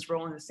Krishna's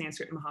role in the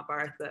Sanskrit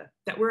Mahābhārata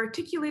that were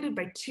articulated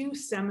by two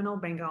seminal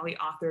Bengali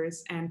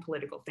authors and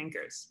political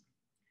thinkers.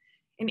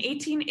 In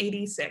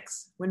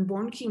 1886, when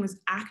Bankim was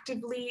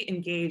actively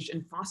engaged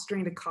in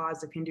fostering the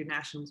cause of Hindu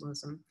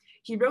nationalism,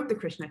 he wrote the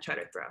Krishna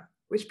Charitra,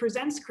 which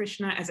presents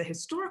Krishna as a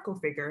historical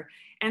figure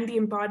and the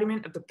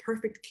embodiment of the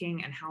perfect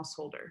king and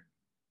householder.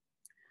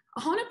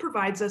 Ahona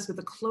provides us with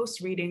a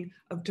close reading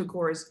of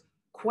Tagore's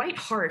quite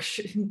harsh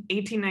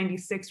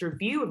 1896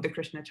 review of the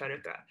Krishna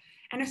Charitra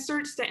and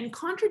asserts that in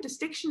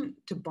contradistinction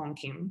to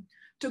Bankim,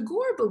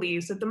 Tagore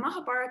believes that the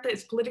Mahābhārata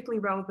is politically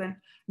relevant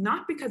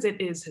not because it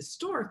is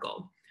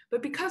historical,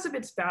 but because of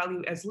its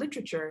value as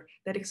literature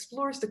that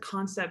explores the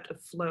concept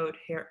of flawed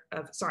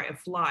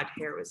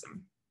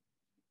heroism.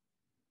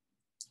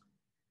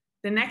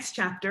 The next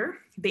chapter,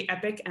 The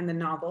Epic and the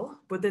Novel,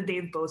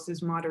 Buddhadev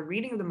Bose's modern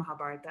reading of the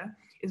Mahābhārata,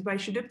 is by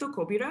Sudipto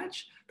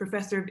Kobiraj,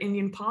 professor of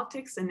Indian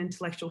politics and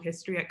intellectual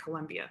history at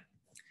Columbia.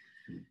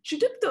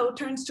 Sudipto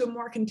turns to a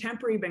more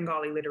contemporary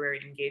Bengali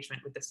literary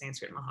engagement with the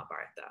Sanskrit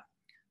Mahābhārata,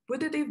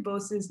 Buddhadev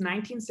Bose's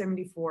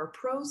 1974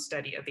 prose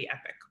study of the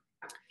epic.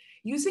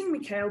 Using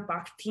Mikhail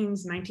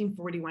Bakhtin's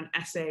 1941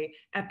 essay,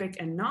 Epic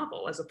and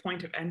Novel, as a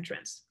point of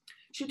entrance,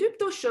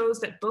 Sudipto shows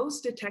that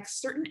Bose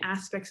detects certain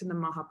aspects in the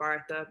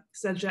Mahābhārata,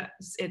 such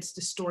as its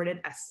distorted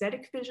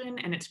aesthetic vision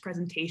and its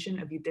presentation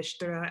of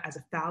Yudhishthira as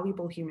a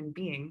fallible human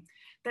being,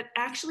 that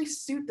actually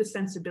suit the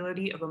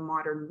sensibility of a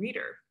modern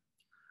reader.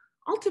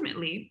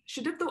 Ultimately,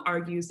 Sudipto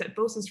argues that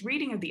Bose's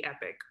reading of the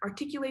epic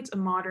articulates a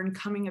modern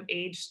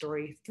coming-of-age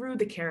story through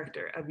the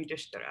character of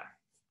Yudhishthira.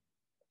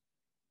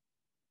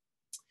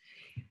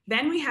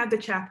 Then we have the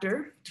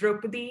chapter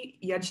Draupadi,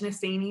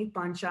 Yajnaseni,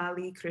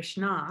 Panchali,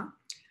 Krishna,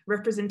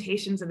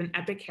 representations of an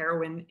epic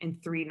heroine in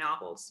 3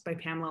 novels by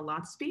Pamela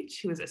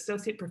Lotspeech, who is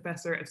Associate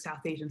Professor of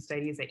South Asian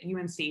Studies at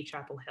UNC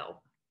Chapel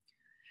Hill.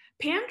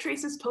 Pam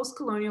traces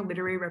post-colonial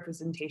literary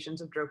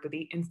representations of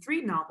Draupadi in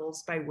 3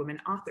 novels by women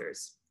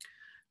authors.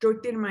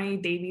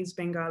 Jyotirmayi Devi's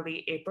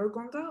Bengali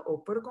Epargonga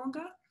or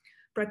Purgonga,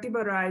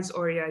 Pratibha Rai's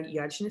Oriya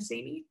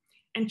Yajnasevi,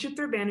 and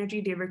Chitra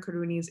Banerjee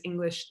Devakaruni's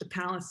English The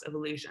Palace of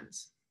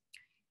Illusions.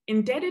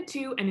 Indebted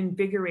to and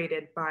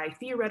invigorated by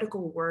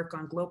theoretical work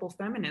on global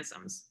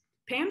feminisms,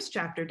 Pam's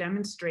chapter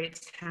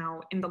demonstrates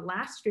how, in the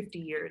last 50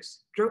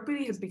 years,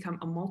 Draupadi has become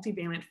a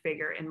multivalent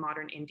figure in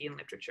modern Indian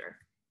literature.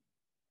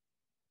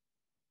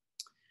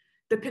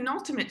 The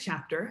penultimate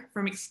chapter,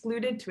 From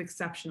Excluded to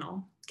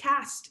Exceptional,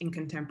 Caste in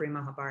Contemporary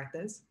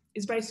Mahābhāratas,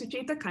 is by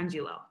Sucheta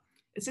Kanjilal,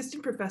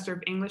 Assistant Professor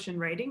of English and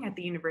Writing at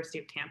the University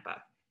of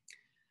Tampa.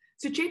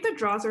 Sucheta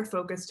draws our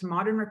focus to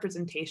modern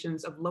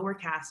representations of lower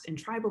caste and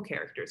tribal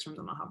characters from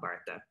the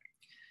Mahābhārata.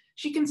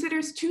 She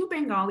considers 2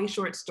 Bengali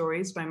short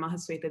stories by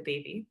Mahasweta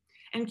Devi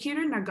and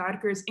Kiran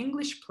Nagarkar's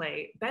English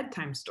play,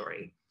 Bedtime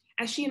Story,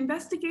 as she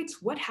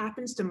investigates what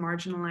happens to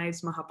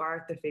marginalized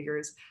Mahābhārata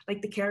figures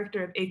like the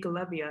character of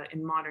Ekalavya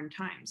in modern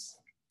times.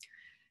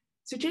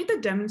 Sucheta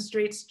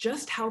demonstrates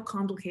just how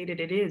complicated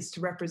it is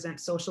to represent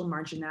social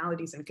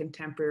marginalities in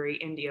contemporary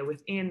India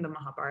within the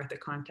Mahābhārata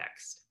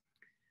context.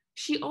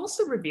 She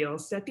also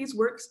reveals that these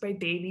works by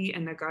Devi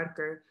and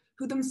Nagarkar,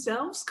 who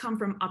themselves come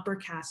from upper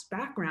caste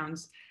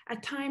backgrounds,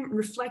 at times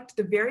reflect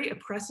the very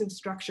oppressive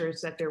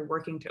structures that they're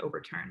working to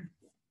overturn.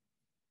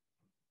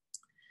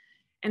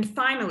 And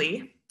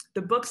finally,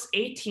 the book's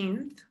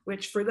 18th,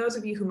 which for those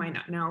of you who might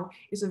not know,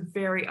 is a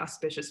very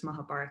auspicious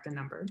Mahābhārata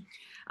number.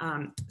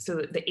 So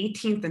the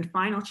 18th and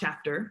final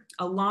chapter,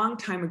 A Long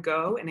Time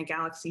Ago in a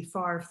Galaxy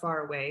Far,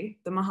 Far Away,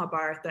 the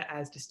Mahābhārata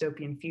as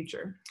Dystopian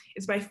Future,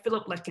 is by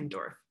Philip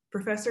Leckendorf,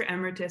 Professor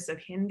Emeritus of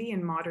Hindi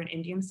and Modern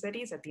Indian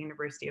Studies at the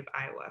University of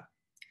Iowa.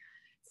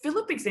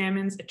 Philip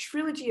examines a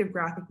trilogy of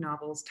graphic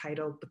novels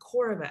titled The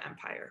Kaurava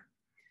Empire.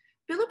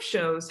 Philip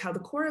shows how the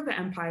Kaurava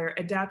Empire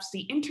adapts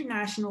the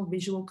international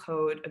visual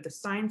code of the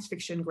science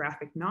fiction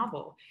graphic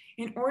novel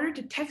in order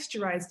to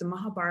texturize the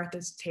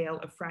Mahābhārata's tale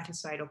of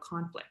fratricidal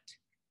conflict.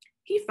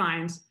 He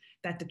finds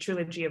that the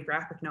trilogy of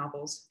graphic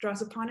novels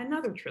draws upon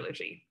another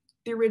trilogy,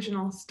 the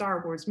original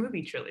Star Wars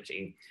movie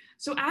trilogy,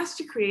 so as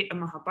to create a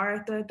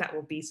Mahābhārata that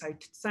will be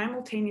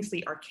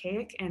simultaneously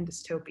archaic and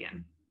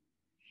dystopian.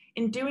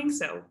 In doing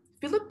so,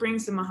 Philip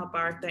brings the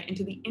Mahābhārata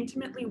into the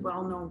intimately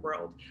well-known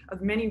world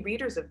of many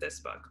readers of this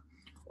book,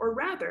 or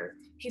rather,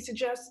 he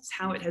suggests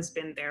how it has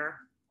been there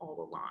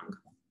all along.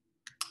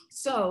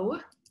 So,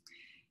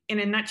 in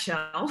a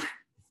nutshell,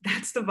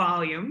 that's the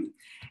volume,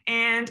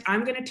 and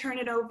I'm going to turn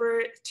it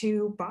over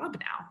to Bob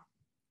now.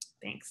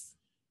 Thanks.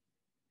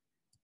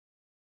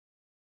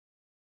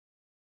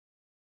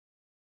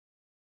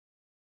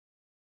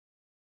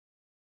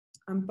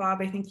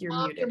 Bob, I think you're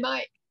muted. Your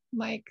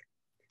mic.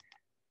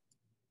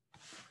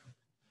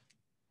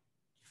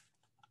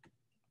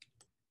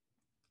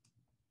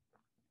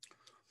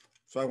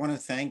 So I want to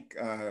thank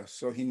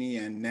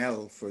Sohini and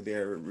Nell for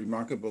their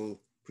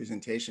remarkable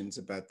presentations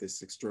about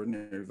this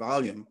extraordinary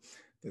volume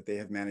that they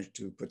have managed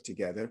to put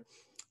together,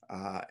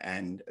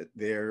 and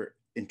their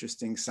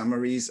interesting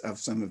summaries of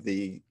some of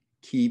the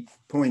key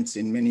points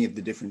in many of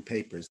the different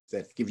papers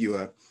that give you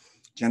a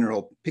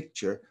general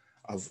picture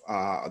of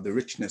the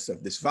richness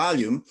of this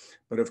volume,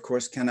 but of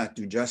course cannot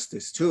do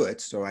justice to it.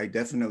 So I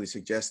definitely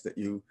suggest that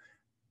you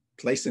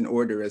place an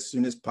order as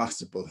soon as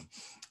possible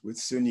with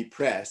SUNY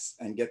Press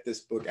and get this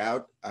book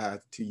out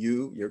to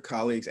you, your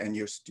colleagues, and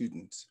your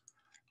students.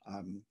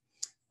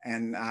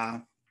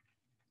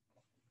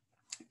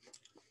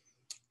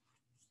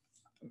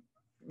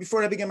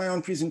 Before I begin my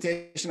own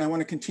presentation, I want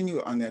to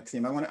continue on that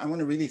theme. I want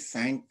to really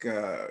thank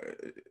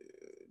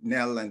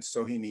Nell and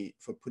Sohini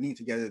for putting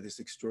together this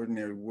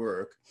extraordinary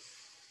work,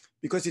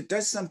 because it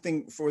does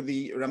something for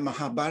the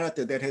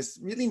Mahābhārata that has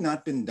really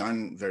not been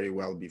done very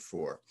well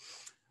before.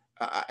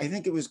 I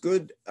think it was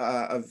good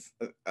of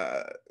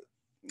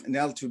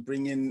Nell to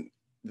bring in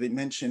the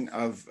mention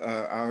of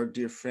our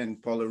dear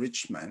friend Paula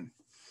Richman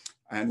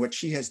and what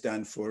she has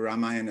done for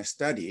Ramayana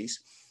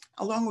studies,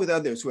 along with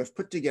others who have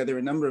put together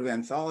a number of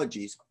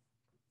anthologies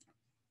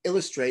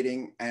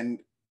illustrating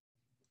and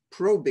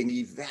probing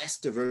the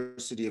vast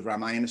diversity of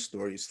Ramayana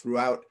stories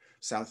throughout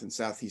South and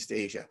Southeast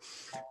Asia.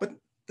 But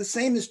the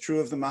same is true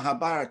of the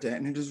Mahābhārata,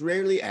 and it has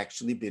rarely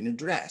actually been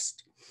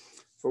addressed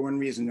for one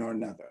reason or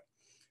another.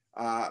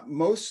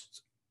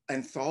 Most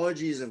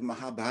anthologies of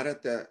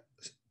Mahābhārata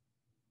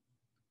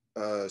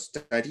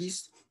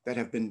studies that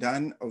have been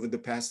done over the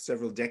past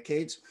several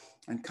decades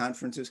and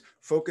conferences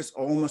focus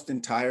almost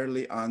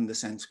entirely on the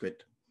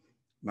Sanskrit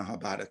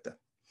Mahābhārata.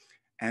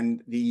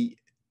 And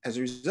as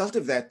a result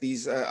of that,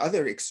 these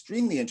other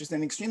extremely interesting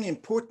and extremely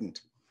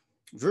important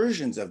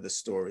versions of the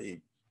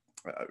story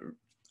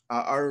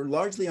are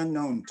largely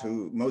unknown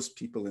to most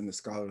people in the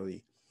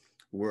scholarly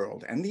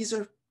world. And these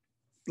are,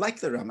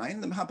 like the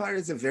Ramayana, the Mahābhārata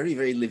is a very,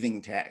 very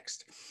living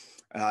text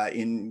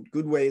in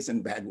good ways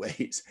and bad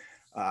ways,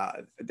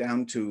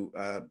 down to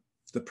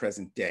the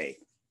present day.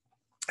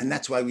 And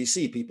that's why we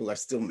see people are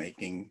still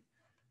making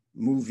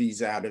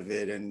movies out of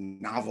it and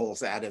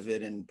novels out of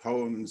it and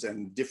poems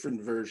and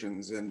different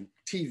versions and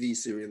TV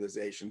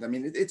serializations. I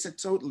mean, it's a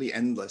totally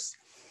endless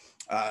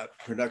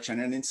production,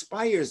 and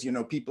inspires, you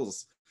know,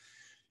 people's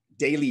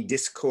daily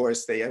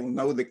discourse. They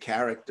know the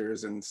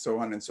characters and so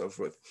on and so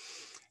forth.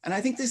 And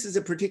I think this is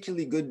a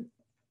particularly good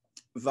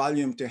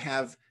volume to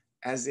have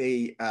as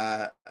an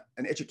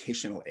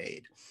educational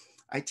aid.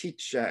 I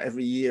teach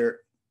every year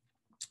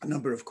a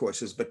number of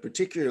courses, but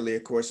particularly a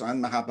course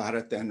on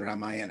Mahābhārata and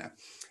Ramayana.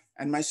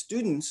 And my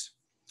students,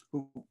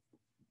 who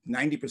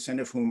 90%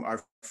 of whom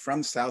are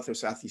from South or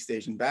Southeast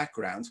Asian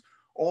backgrounds,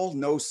 all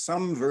know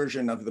some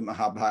version of the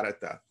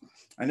Mahābhārata.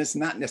 And it's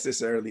not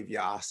necessarily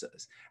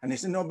Vyasa's. And they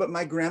said, no, but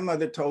my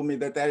grandmother told me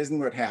that that isn't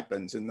what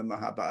happens in the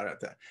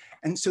Mahābhārata.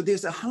 And so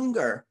there's a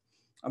hunger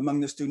among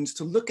the students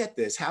to look at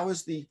this. How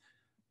is the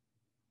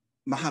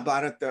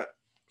Mahābhārata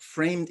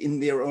framed in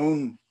their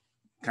own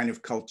kind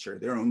of culture,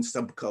 their own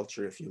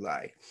subculture, if you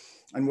like?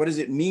 And what does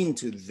it mean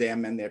to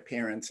them and their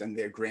parents and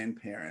their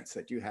grandparents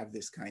that you have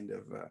this kind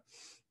of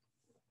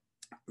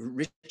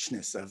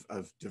richness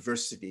of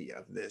diversity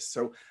of this?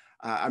 So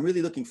I'm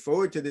really looking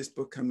forward to this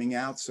book coming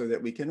out so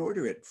that we can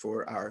order it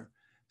for our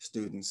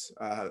students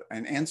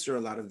and answer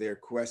a lot of their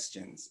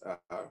questions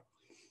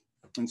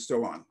and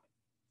so on.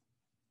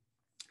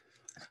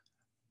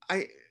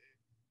 I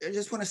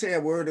just want to say a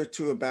word or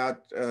two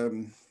about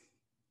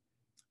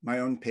my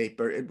own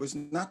paper. It was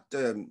not,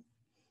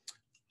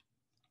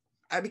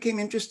 I became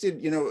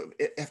interested, you know,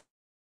 after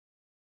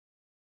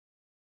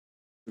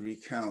the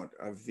recount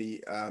of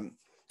the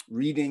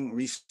reading,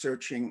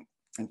 researching,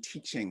 and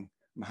teaching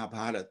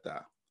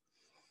Mahābhārata.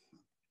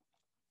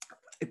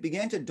 It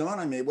began to dawn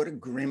on me what a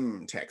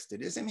grim text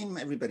it is. I mean,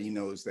 everybody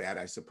knows that,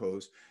 I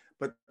suppose,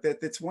 but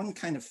that it's one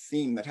kind of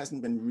theme that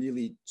hasn't been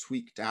really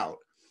tweaked out,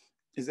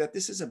 is that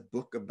this is a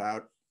book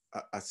about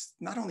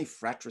not only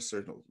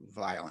fratricidal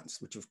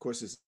violence, which of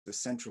course is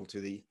central to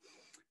the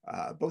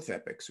both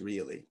epics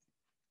really,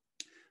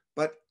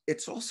 but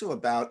it's also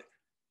about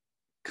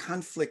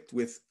conflict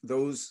with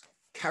those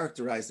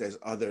characterized as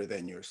other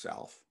than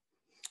yourself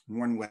in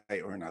one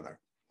way or another.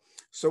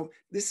 So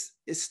this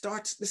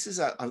is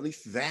a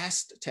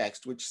vast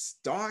text which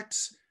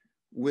starts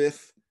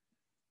with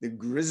the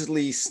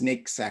grisly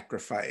snake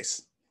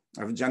sacrifice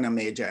of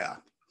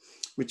Janamejaya,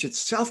 which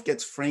itself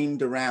gets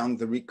framed around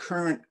the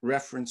recurrent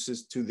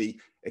references to the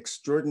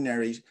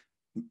extraordinary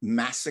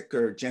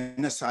massacre,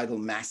 genocidal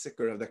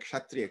massacre of the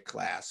Kshatriya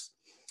class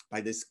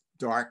by this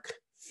dark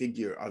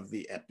figure of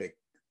the epic,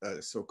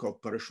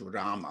 so-called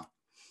Parashurama,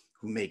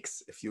 who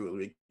makes, if you will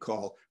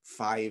recall,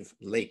 5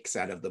 lakes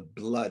out of the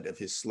blood of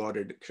his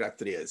slaughtered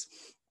Kshatriyas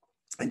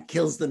and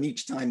kills them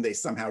each time they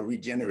somehow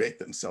regenerate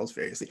themselves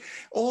variously.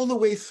 All the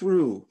way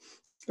through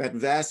that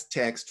vast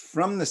text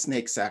from the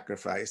snake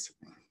sacrifice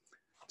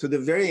to the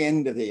very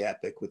end of the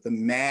epic with the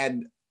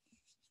mad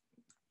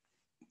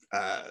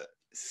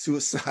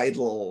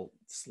suicidal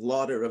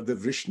slaughter of the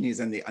Vrishnis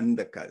and the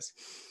Andakas.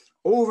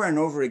 Over and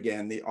over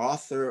again, the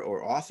author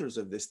or authors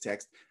of this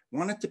text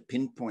wanted to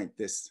pinpoint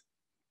this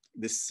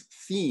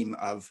theme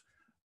of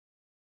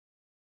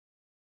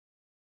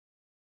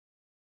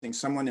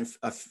someone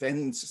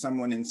offends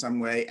someone in some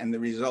way, and the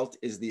result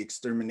is the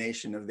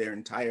extermination of their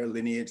entire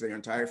lineage, their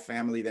entire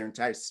family, their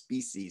entire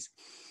species,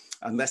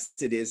 unless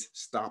it is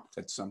stopped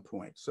at some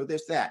point. So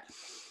there's that.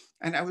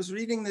 And I was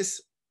reading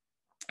this,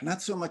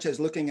 not so much as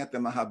looking at the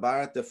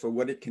Mahābhārata for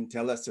what it can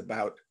tell us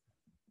about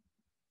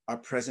our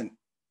present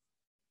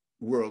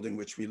world in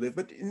which we live,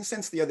 but in a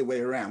sense the other way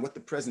around, what the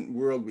present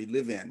world we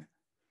live in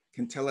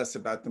can tell us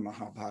about the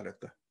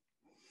Mahābhārata.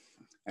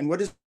 And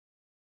what is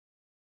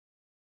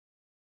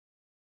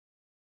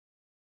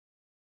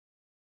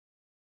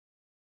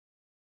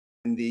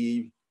in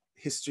the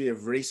history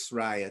of race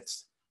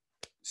riots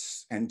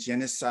and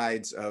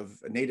genocides of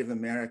Native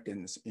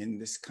Americans in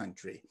this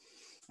country.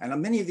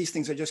 And many of these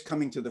things are just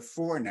coming to the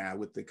fore now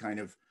with the kind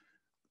of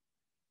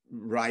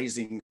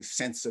rising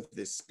sense of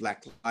this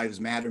Black Lives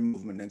Matter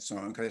movement and so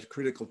on, kind of a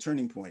critical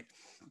turning point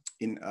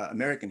in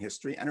American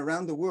history and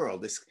around the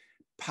world, this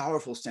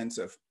powerful sense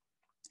of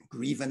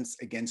grievance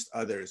against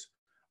others,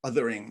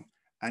 othering.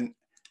 And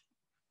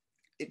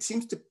it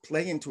seems to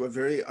play into a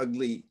very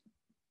ugly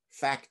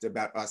fact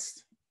about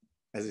us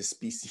as a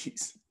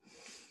species.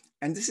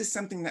 And this is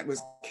something that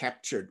was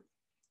captured,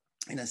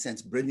 in a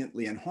sense,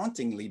 brilliantly and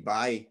hauntingly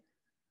by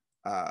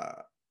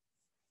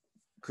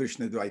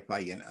Krishna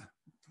Dvaipayana,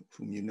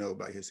 whom you know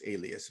by his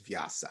alias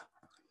Vyasa,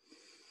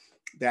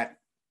 that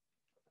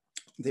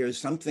there is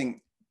something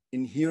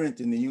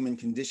inherent in the human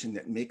condition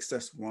that makes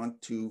us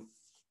want to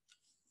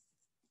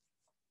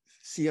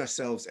see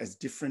ourselves as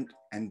different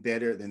and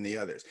better than the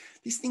others.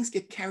 These things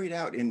get carried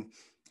out in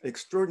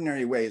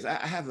extraordinary ways. I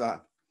have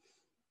a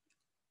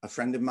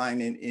friend of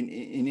mine in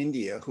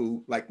India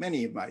who, like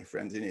many of my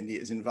friends in India,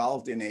 is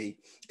involved in a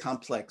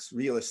complex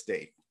real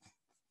estate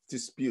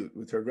dispute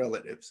with her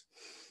relatives.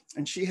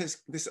 And she has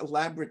this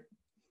elaborate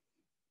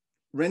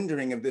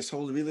rendering of this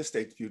whole real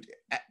estate dispute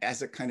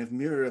as a kind of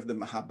mirror of the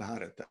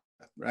Mahābhārata.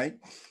 right?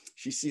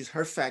 She sees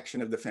her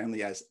faction of the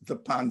family as the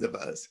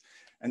Pandavas,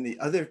 and the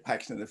other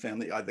faction of the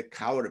family are the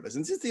Kauravas.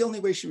 And this is the only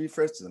way she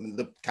refers to them.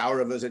 The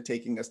Kauravas are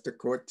taking us to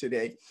court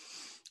today.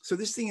 So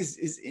this thing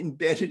is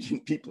embedded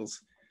in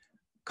people's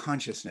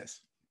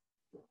consciousness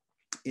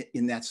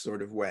in that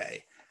sort of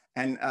way.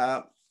 And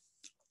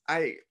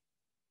I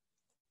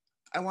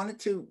wanted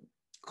to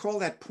call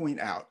that point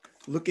out,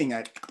 looking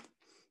at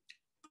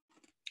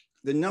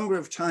the number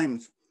of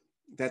times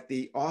that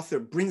the author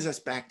brings us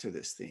back to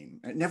this theme.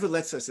 It never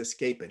lets us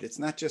escape it. It's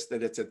not just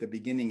that it's at the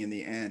beginning and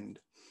the end,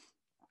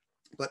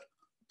 but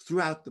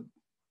throughout the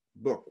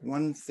book,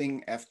 one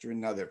thing after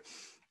another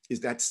is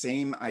that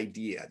same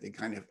idea, the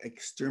kind of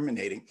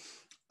exterminating,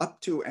 up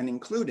to and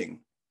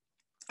including,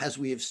 as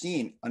we have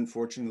seen,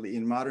 unfortunately,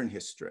 in modern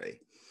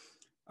history,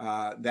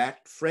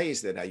 that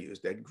phrase that I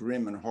used, that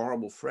grim and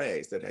horrible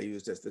phrase that I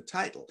used as the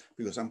title,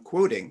 because I'm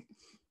quoting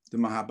the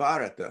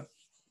Mahābhārata,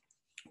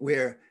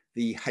 where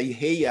the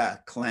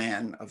Haiheya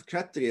clan of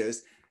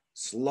Kshatriyas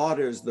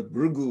slaughters the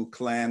Bhrigu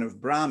clan of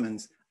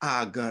Brahmins,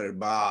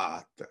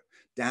 agarbhat,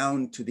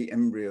 down to the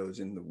embryos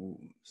in the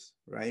wombs,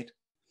 right?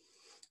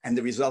 And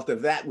the result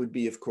of that would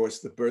be, of course,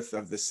 the birth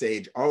of the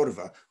sage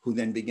Aurva, who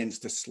then begins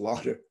to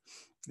slaughter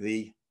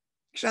the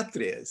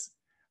Kshatriyas,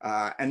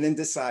 and then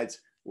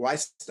decides, why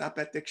stop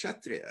at the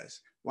Kshatriyas?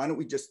 Why don't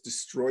we just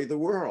destroy the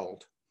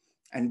world?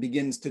 And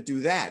begins to do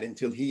that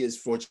until he is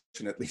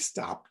fortunately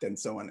stopped, and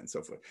so on and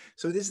so forth.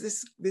 So there's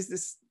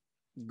this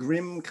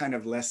grim kind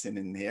of lesson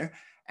in there,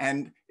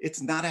 and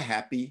it's not a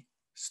happy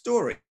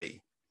story.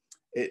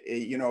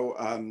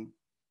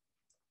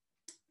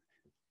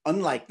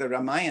 Unlike the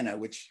Ramayana,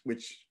 which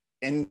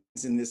ends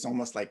in this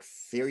almost like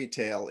fairy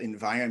tale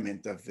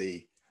environment of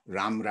the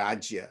Ram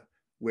Rajya,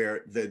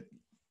 where the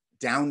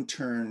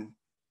downturn,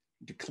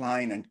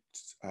 decline, and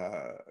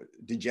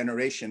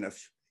degeneration of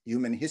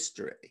human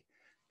history,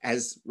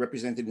 as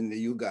represented in the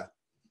Yuga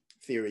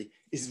theory,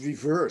 is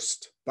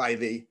reversed by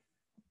the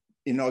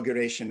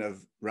inauguration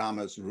of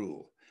Rama's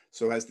rule.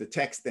 So as the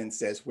text then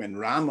says, when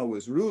Rama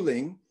was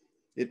ruling,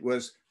 it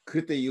was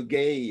Krita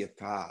Yuge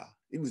Yata.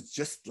 It was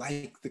just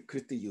like the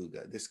Krita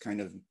Yuga, this kind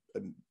of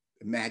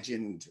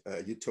imagined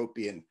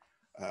utopian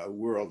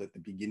world at the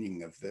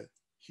beginning of the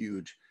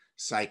huge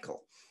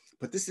cycle.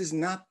 But this is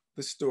not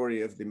the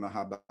story of the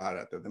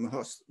Mahābhārata.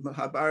 The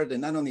Mahābhārata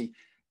not only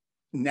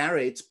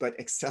narrates, but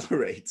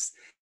accelerates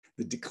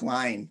the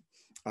decline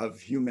of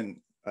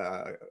human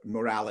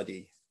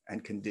morality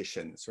and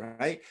conditions,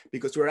 right?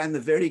 Because we're on the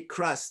very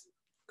crux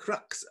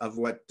of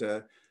what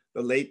the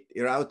late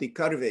Irauti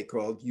Karve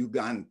called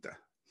Yuganta,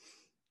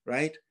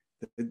 right?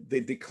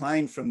 The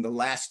decline from the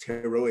last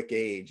heroic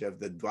age of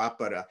the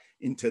Dwapara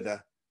into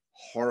the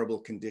horrible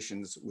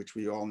conditions which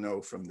we all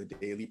know from the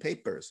daily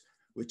papers,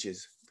 which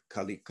is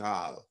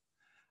Kalikal.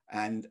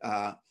 And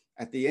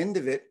at the end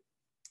of it,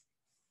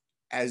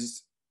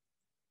 as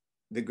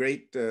the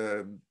great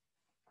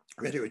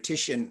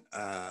rhetorician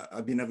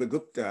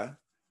Abhinavagupta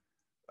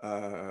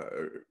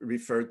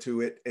referred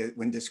to it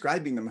when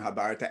describing the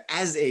Mahābhārata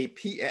as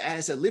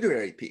a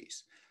literary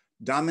piece,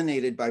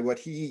 dominated by what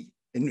he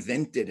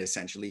invented,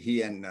 essentially,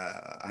 he and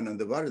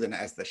Anandavardhana,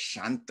 as the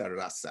Shanta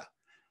Rasa,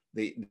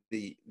 the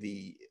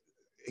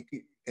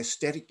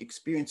aesthetic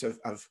experience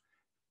of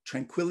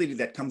tranquility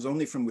that comes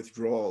only from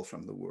withdrawal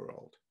from the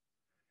world,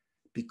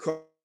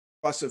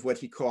 because of what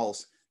he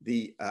calls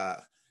the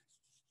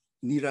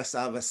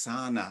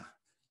Nirasavasana,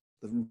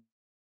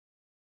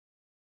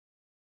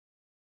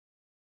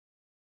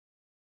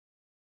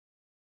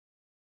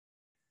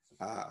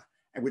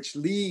 which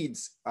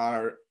leads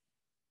our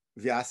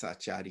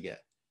Vyasacharya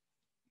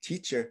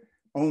teacher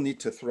only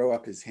to throw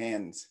up his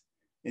hands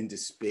in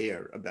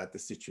despair about the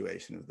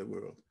situation of the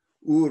world.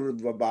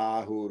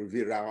 Urdvabahur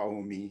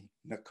viraomi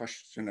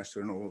nakashana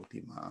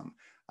sranoti mam.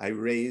 I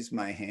raise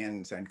my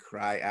hands and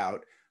cry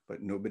out,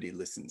 but nobody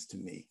listens to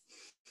me.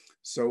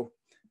 So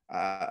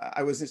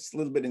I was just a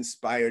little bit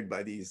inspired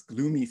by these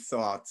gloomy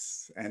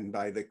thoughts and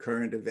by the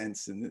current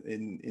events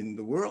in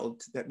the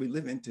world that we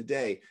live in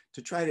today,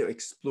 to try to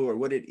explore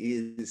what it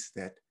is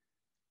that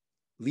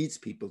leads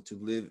people to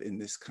live in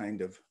this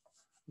kind of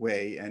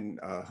way, and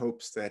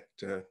hopes that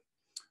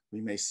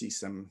we may see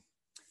some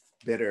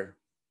better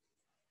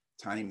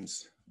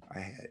times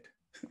ahead.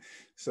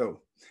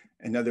 So,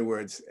 in other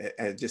words,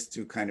 just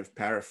to kind of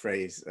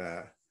paraphrase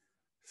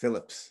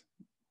Philip's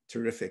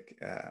terrific,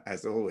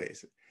 as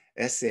always,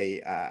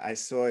 essay, I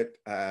saw it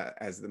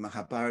as the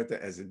Mahābhārata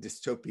as a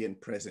dystopian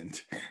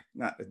present,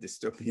 not a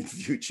dystopian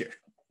future.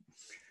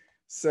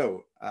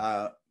 So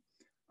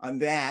on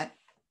that,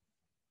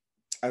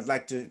 I'd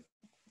like to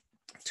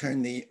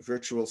turn the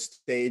virtual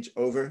stage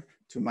over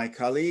to my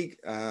colleague,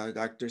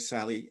 Dr.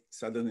 Sally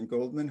Sutherland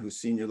Goldman, who's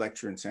senior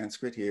lecturer in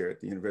Sanskrit here at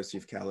the University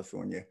of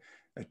California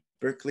at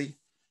Berkeley.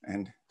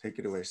 And take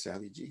it away,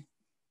 Sally G.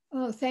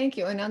 Oh, thank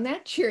you. And on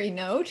that cheery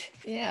note,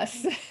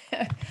 yes.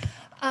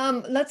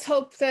 Let's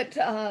hope that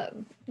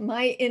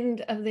my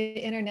end of the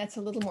internet's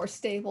a little more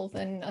stable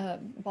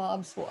than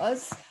Bob's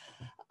was,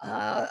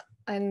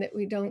 and that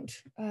we don't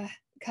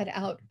cut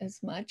out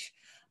as much.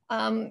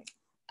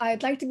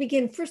 I'd like to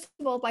begin, first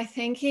of all, by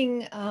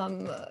thanking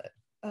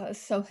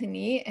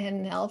Sohini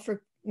and Nell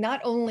for not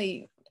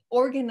only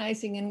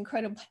organizing an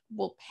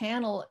incredible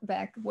panel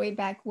way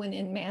back when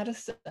in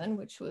Madison,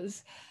 which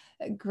was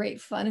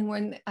great fun, and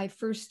when I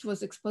first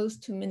was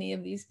exposed to many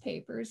of these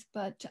papers,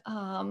 but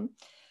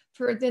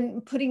for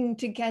then putting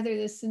together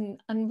this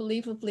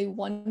unbelievably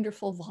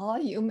wonderful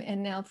volume,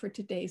 and now for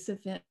today's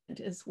event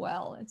as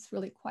well. It's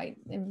really quite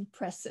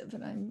impressive,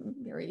 and I'm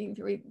very,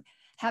 very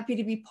happy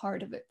to be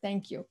part of it.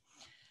 Thank you.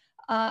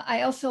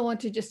 I also want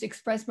to just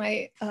express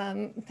my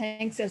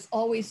thanks, as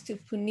always, to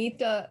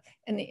Punita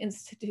and the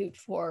Institute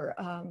for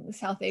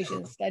South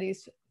Asian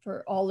Studies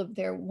for all of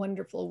their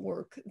wonderful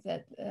work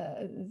that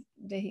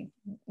they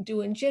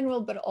do in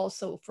general, but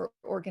also for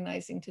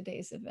organizing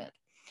today's event.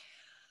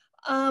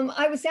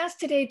 I was asked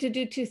today to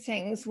do two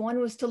things. One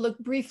was to look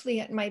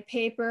briefly at my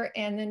paper,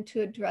 and then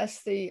to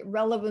address the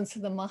relevance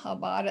of the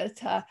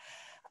Mahābhārata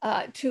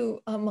to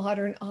a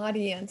modern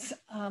audience.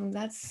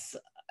 That's,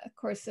 of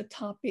course, a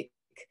topic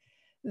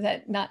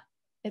that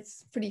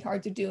it's pretty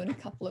hard to do in a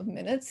couple of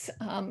minutes.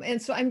 And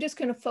so I'm just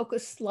going to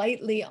focus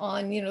slightly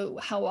on,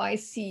 how I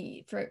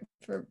see for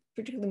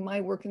particularly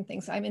my work and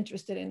things I'm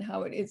interested in,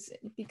 how it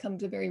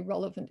becomes a very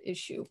relevant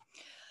issue.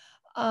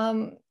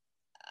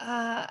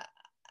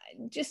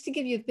 Just to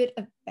give you a bit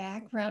of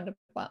background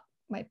about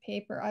my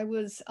paper, I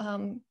was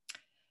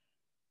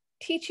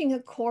teaching a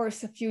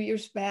course a few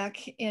years back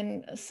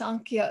in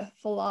Sankhya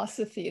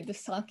philosophy, the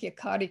Sankhya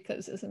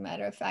Karikas, as a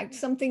matter of fact,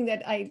 something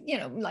that I,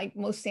 like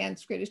most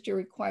Sanskritists, you're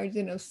required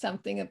to know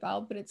something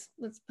about, but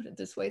let's put it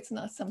this way, it's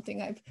not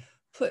something I've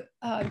put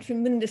a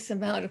tremendous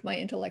amount of my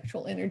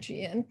intellectual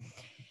energy in.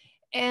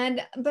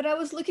 But I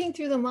was looking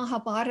through the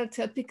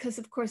Mahābhārata because,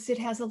 of course, it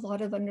has a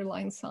lot of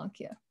underlying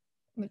Sankhya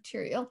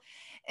material.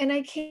 And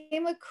I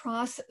came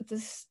across the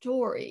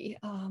story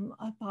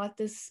about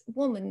this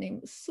woman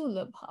named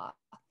Sulabha.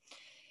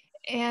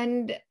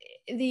 And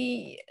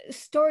the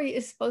story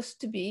is supposed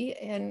to be,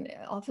 and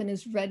often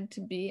is read to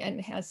be,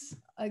 and has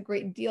a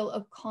great deal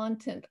of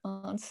content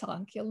on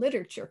Sankhya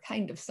literature,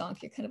 kind of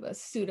a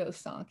pseudo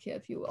Sankhya,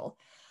 if you will.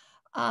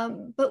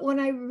 But when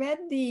I read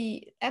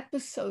the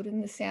episode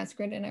in the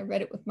Sanskrit, and I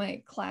read it with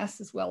my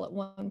class as well at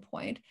one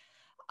point,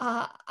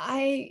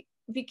 I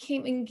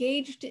became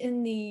engaged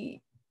in the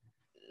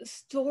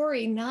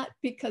story, not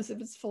because of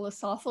its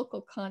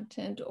philosophical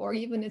content or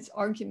even its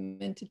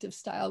argumentative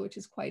style, which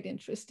is quite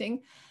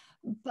interesting,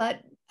 but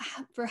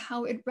for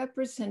how it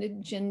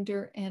represented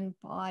gender and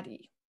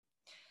body.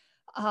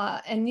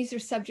 And these are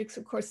subjects,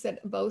 of course,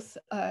 that both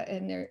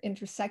in their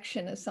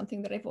intersection is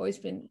something that I've always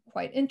been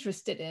quite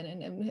interested in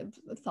and have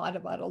thought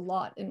about a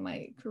lot in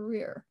my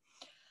career.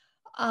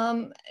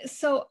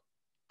 So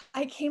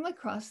I came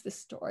across this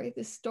story.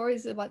 This story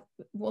is about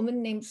a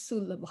woman named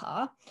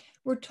Sulabha.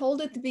 We're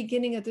told at the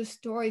beginning of the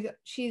story that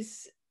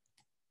she's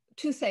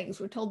two things.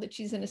 We're told that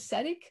she's an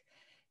ascetic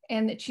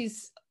and that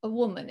she's a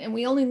woman. And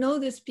we only know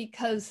this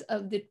because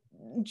of the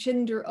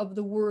gender of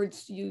the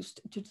words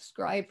used to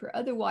describe her.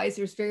 Otherwise,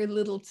 there's very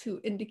little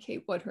to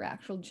indicate what her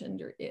actual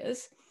gender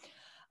is.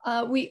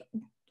 We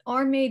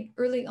are made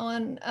early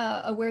on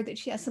aware that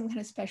she has some kind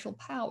of special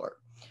power.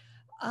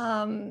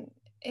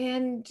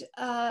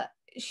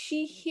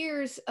 She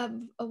hears of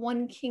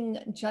one king,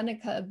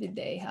 Janaka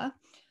Videha,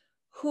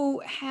 who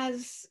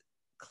has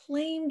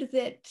claimed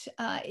that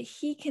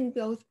he can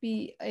both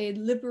be a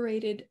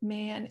liberated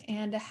man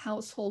and a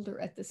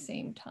householder at the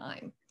same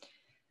time.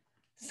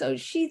 So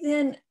she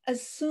then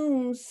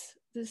assumes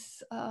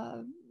this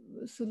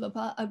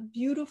Sulabha, a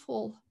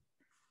beautiful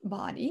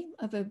body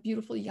of a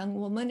beautiful young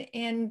woman,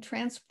 and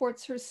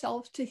transports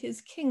herself to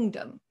his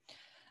kingdom,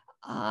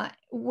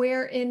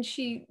 wherein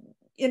she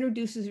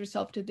introduces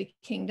herself to the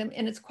kingdom.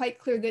 And it's quite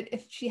clear that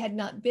if she had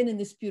not been in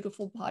this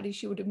beautiful body,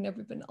 she would have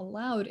never been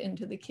allowed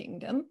into the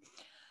kingdom.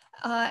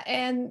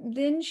 And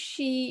then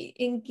she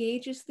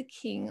engages the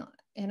king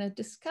in a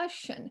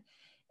discussion.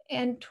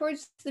 And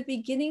towards the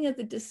beginning of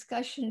the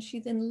discussion, she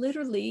then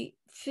literally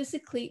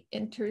physically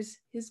enters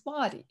his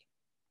body.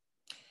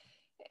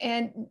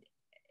 And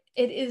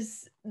it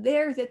is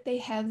there that they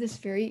have this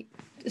very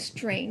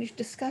strange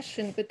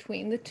discussion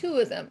between the two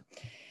of them,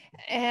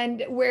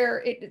 and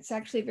where it's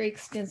actually a very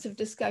extensive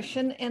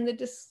discussion, and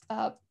it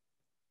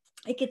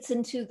gets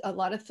into a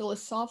lot of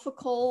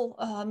philosophical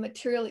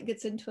material. It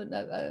gets into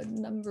a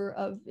number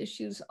of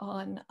issues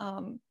on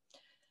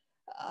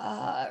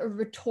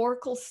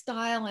rhetorical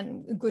style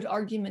and good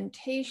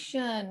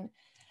argumentation.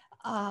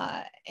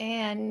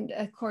 And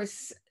of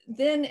course,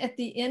 then at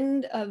the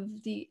end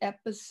of the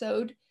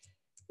episode,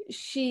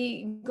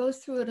 she goes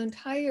through an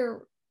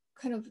entire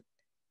kind of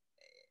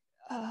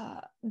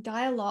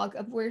dialogue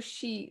of where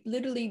she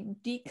literally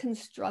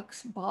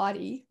deconstructs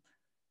body,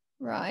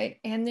 right?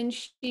 And then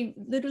she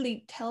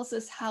literally tells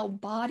us how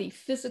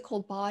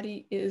physical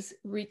body is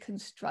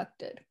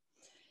reconstructed.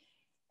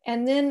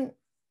 And then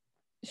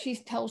she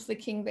tells the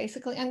king,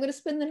 basically, I'm going to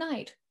spend the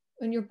night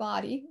in your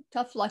body.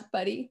 Tough luck,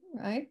 buddy,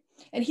 right?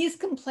 And he's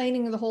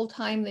complaining the whole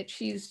time that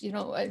she's,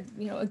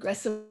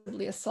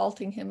 aggressively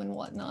assaulting him and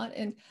whatnot.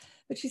 And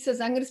but she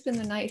says, I'm going to spend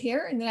the night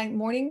here. And the next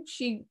morning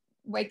she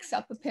wakes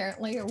up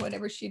apparently, or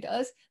whatever she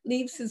does,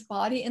 leaves his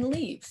body and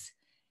leaves.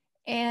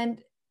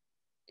 And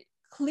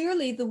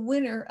clearly the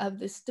winner of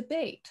this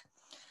debate.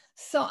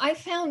 So I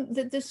found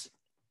that this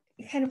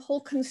kind of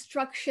whole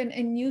construction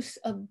and use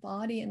of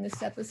body in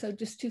this episode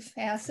just too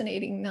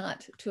fascinating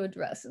not to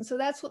address. And so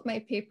that's what my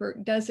paper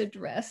does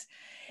address.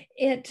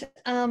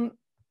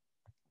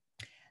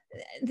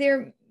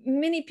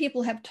 Many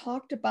people have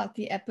talked about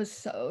the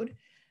episode,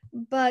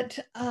 but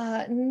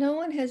no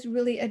one has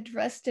really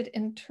addressed it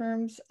in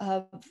terms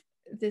of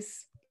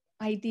this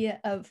idea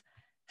of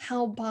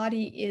how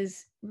body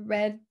is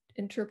read,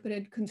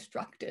 interpreted,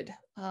 constructed.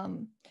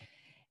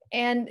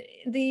 And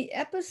the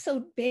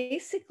episode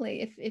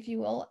basically, if you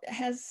will,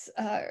 has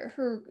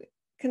her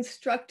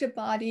construct a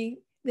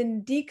body,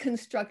 then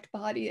deconstruct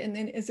body, and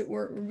then, as it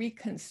were,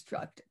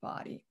 reconstruct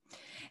body.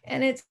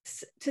 And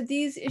it's to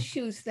these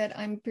issues that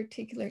I'm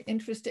particularly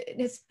interested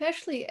in,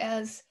 especially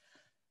as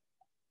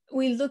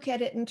we look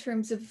at it in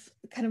terms of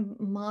kind of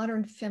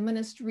modern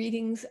feminist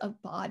readings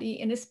of body,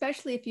 and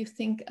especially if you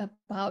think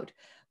about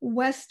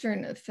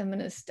Western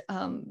feminist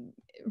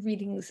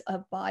readings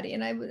of body.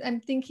 And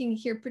I'm thinking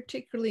here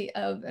particularly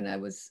of, and I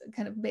was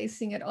kind of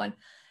basing it on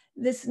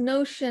this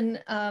notion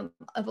of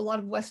a lot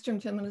of Western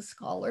feminist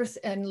scholars,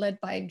 and led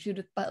by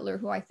Judith Butler,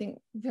 who I think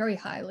very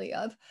highly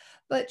of,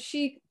 but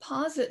she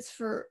posits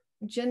for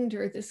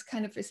gender this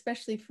kind of,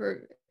 especially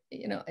for,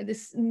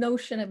 this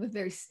notion of a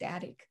very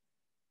static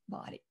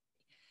body.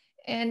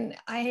 And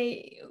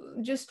I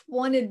just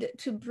wanted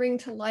to bring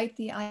to light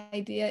the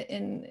idea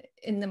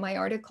in my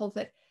article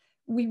that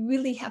we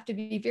really have to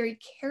be very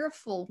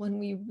careful when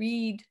we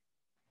read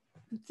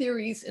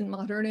theories in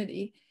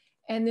modernity,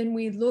 and then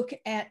we look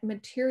at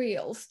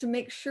materials to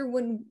make sure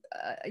when,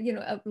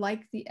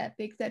 like the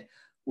epic, that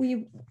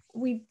we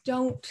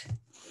don't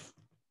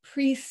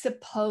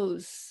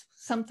presuppose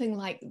something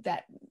like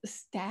that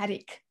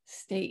static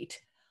state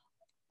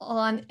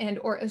on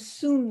or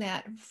assume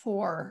that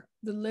for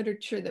the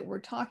literature that we're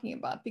talking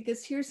about,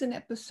 because here's an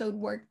episode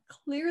where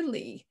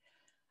clearly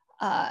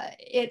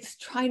it's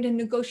trying to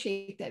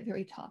negotiate that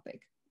very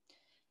topic.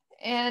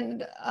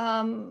 And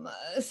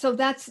so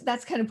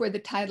that's kind of where the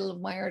title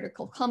of my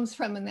article comes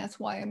from, and that's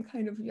why I'm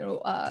kind of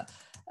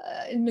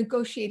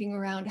negotiating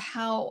around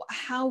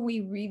how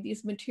we read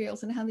these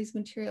materials and how these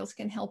materials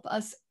can help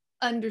us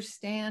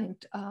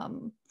understand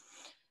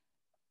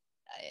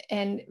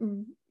and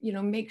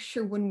make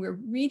sure when we're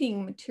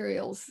reading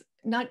materials,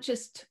 not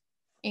just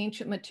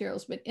ancient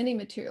materials, but any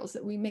materials,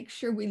 that we make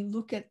sure we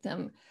look at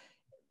them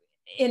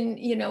in,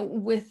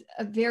 with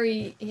a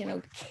very,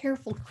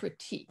 careful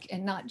critique,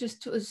 and not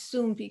just to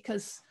assume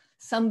because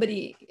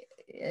somebody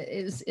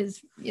is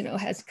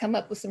has come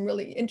up with some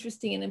really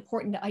interesting and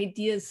important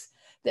ideas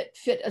that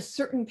fit a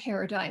certain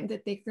paradigm,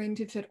 that they're going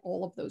to fit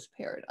all of those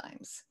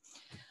paradigms.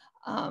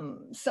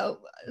 So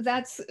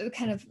that's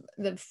kind of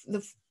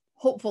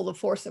the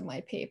force of my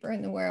paper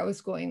and where I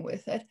was going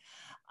with it.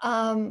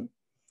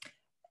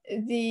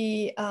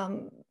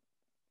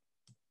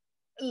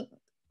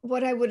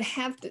 What I would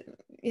have to,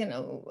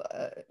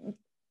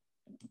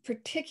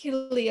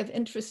 particularly of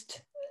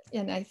interest,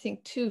 and I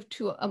think too,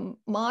 to a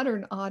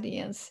modern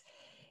audience,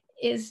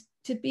 is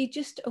to be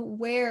just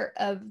aware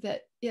of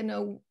that,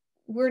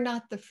 we're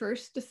not the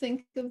first to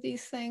think of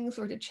these things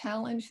or to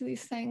challenge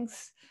these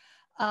things.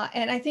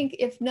 And I think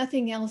if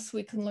nothing else,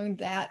 we can learn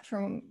that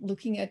from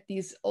looking at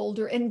these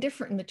older and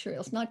different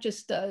materials, not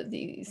just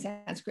the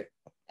Sanskrit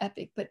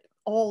epic, but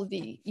all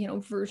the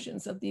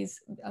versions of these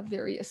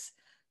various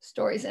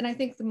stories. And I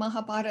think the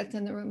Mahābhārata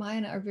and the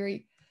Ramayana are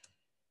very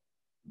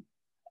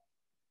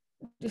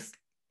just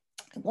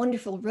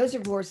wonderful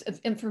reservoirs of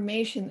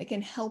information that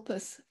can help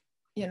us,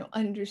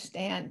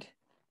 understand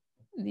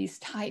these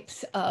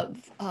types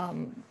of,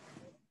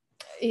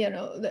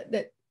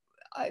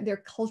 their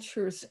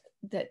cultures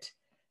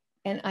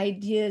and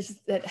ideas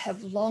that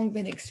have long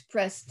been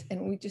expressed,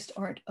 and we just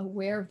aren't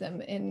aware of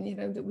them,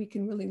 and that we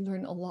can really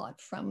learn a lot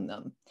from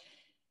them.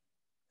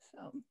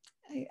 So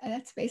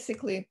that's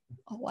basically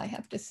all I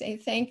have to say.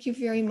 Thank you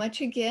very much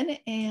again,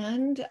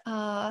 and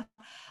I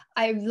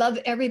love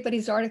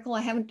everybody's article.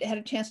 I haven't had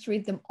a chance to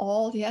read them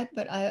all yet,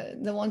 but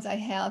the ones I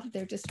have,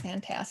 they're just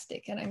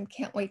fantastic, and I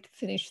can't wait to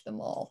finish them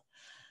all.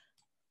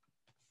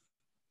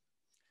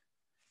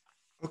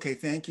 Okay,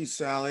 thank you,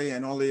 Sally,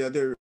 and all the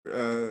other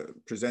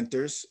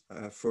presenters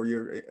for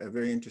your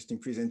very interesting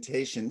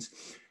presentations.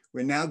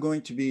 We're now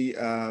going to be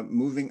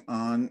moving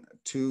on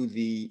to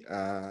the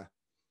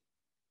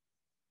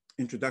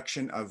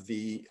introduction of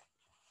the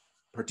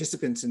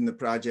participants in the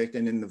project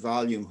and in the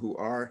volume who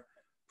are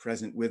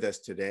present with us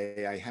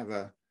today. I have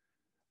a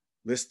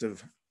list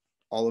of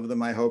all of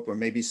them, I hope, or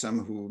maybe some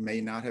who may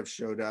not have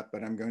showed up,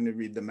 but I'm going to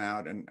read them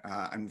out and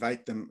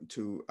invite them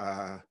to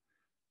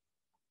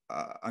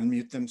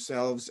unmute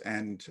themselves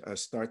and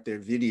start their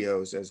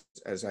videos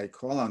as I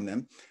call on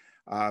them.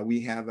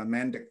 We have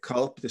Amanda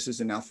Culp. This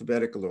is in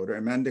alphabetical order.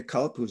 Amanda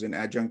Culp, who's an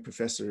adjunct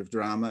professor of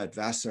drama at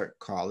Vassar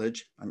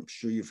College. I'm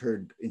sure you've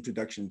heard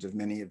introductions of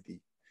many of the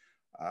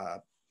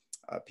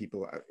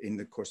people in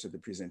the course of the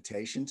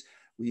presentations.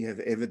 We have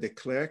Eva de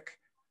Klerk,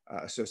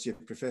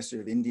 Associate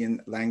Professor of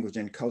Indian Language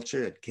and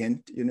Culture at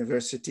Kent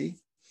University.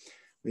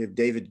 We have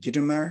David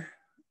Gitomer.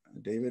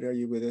 David, are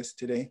you with us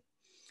today?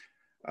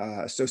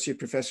 Associate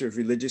Professor of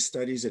Religious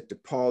Studies at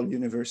DePaul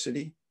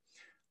University.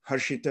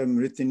 Harshita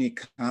Mritini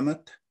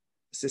Kamath,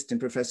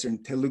 Assistant Professor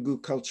in Telugu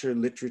Culture,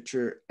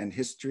 Literature, and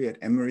History at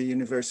Emory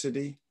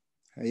University.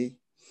 Hi.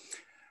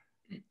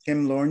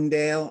 Tim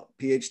Lorndale,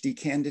 Ph.D.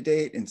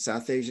 candidate in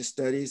South Asia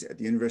Studies at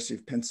the University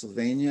of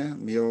Pennsylvania,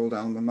 my old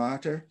alma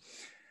mater.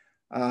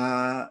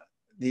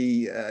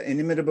 The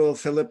inimitable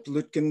Philip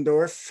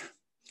Lutgendorf,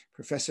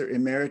 Professor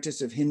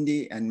Emeritus of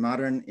Hindi and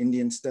Modern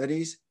Indian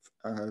Studies,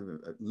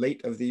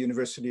 late of the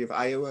University of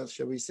Iowa,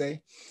 shall we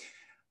say.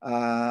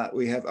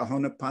 We have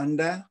Ahona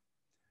Panda,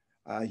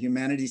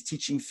 Humanities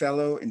Teaching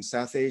Fellow in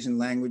South Asian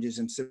Languages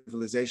and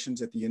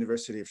Civilizations at the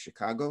University of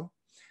Chicago.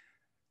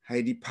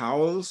 Heidi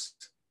Powells,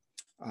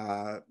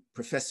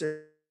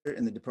 Professor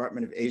in the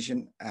Department of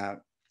Asian,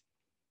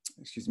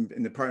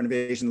 in the Department of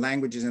Asian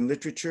Languages and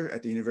Literature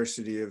at the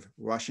University of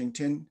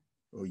Washington,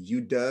 or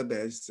UW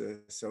as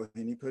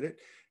Sohini put it,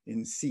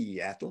 in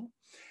Seattle.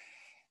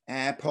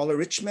 Paula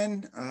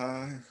Richman,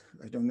 I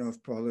don't know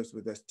if Paula is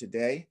with us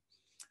today,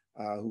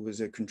 who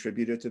was a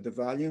contributor to the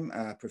volume,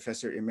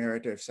 Professor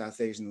Emerita of South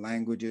Asian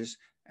Languages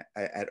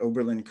at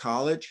Oberlin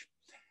College,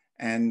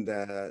 and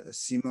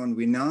Simone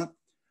Winant,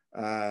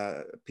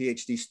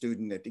 PhD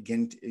student at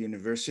Ghent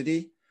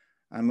University.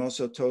 I'm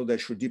also told that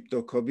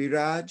Sudipto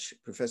Kobiraj,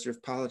 Professor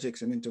of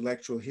Politics and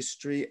Intellectual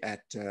History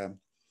at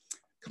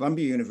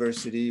Columbia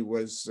University,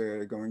 was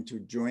going to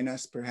join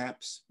us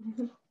perhaps.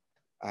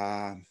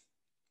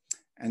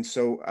 And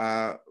so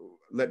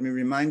let me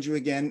remind you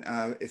again,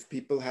 if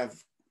people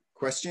have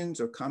questions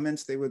or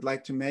comments they would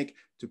like to make,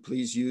 to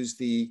please use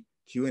the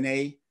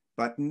Q&A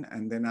button,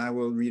 and then I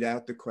will read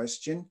out the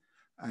question,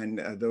 and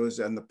those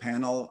on the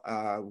panel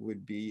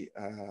would be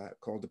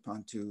called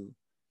upon to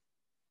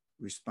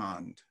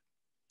respond.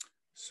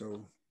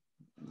 So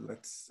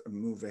let's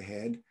move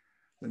ahead.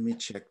 Let me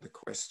check the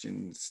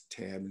questions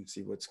tab and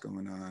see what's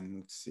going on.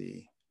 Let's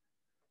see.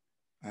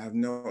 I have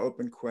no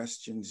open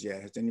questions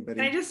yet. Has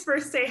anybody? Can I just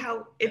first say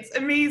how it's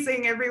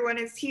amazing everyone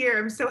is here.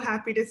 I'm so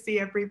happy to see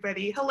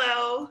everybody.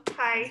 Hello,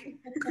 hi.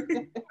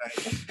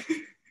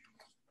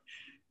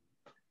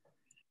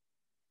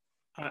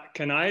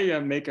 Can I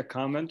make a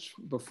comment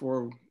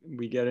before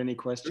we get any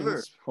questions?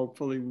 Sure.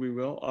 Hopefully we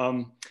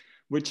will,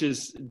 which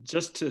is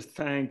just to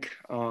thank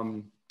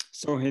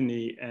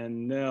Sohini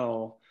and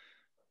Nell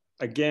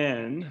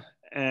again,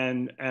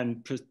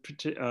 and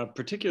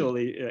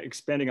particularly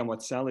expanding on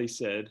what Sally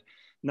said,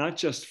 not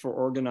just for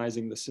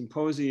organizing the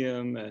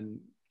symposium and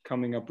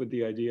coming up with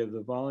the idea of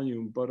the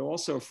volume, but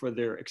also for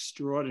their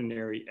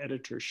extraordinary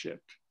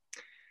editorship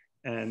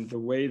and the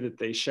way that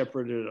they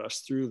shepherded us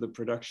through the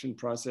production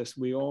process.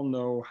 We all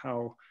know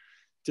how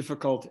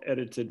difficult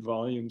edited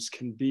volumes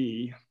can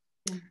be.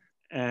 Yeah.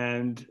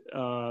 And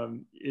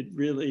it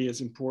really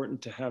is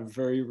important to have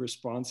very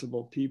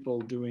responsible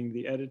people doing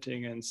the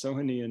editing, and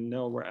Sohini and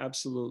Nell were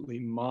absolutely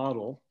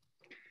model.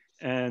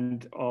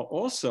 And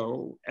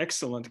also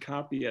excellent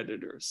copy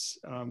editors,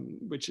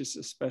 which is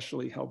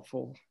especially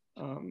helpful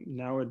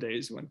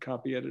nowadays when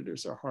copy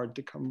editors are hard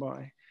to come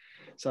by.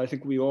 So I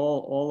think we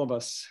all of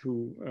us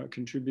who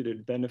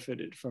contributed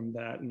benefited from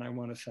that, and I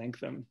want to thank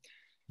them,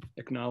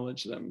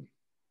 acknowledge them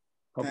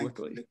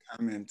publicly. Thanks for the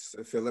comments,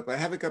 Philip. I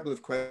have a couple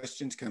of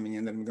questions coming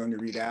in that I'm going to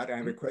read out. I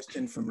have a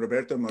question from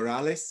Roberto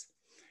Morales.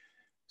 It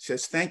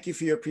says, thank you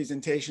for your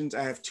presentations.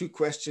 I have two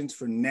questions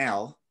for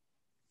Nell.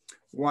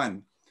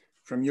 One,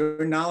 from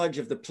your knowledge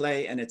of the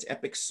play and its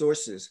epic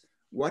sources,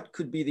 what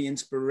could be the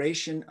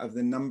inspiration of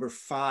the number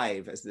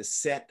 5 as the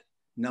set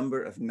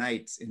number of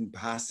nights in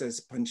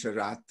Bhasa's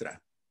Pancharatra?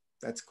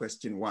 That's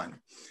question 1.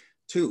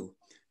 2,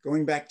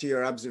 going back to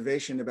your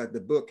observation about the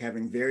book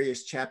having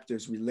various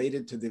chapters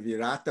related to the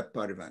Virata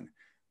Parvan,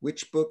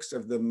 which books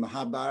of the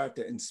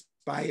Mahābhārata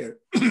inspire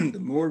the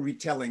more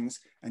retellings,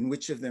 and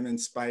which of them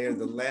inspire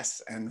the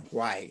less, and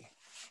why?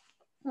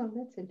 Oh,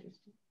 that's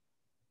interesting.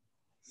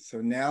 So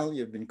Nell,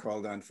 you've been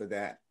called on for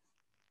that.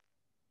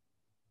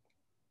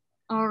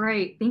 All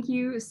right, thank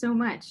you so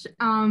much.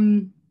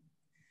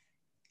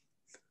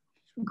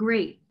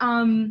 Great.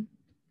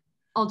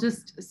 I'll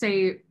just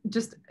say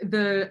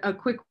a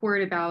quick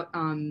word about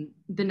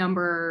the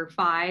number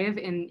 5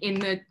 in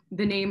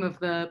the name of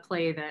the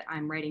play that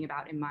I'm writing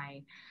about in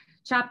my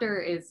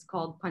chapter is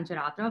called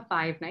Pancharatra,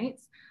 5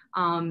 Nights.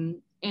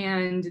 And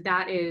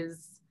that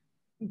is,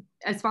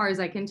 as far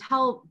as I can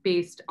tell,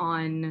 based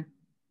on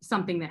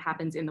something that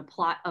happens in the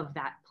plot of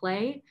that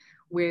play,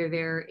 where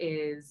there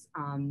is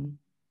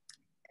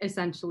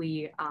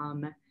essentially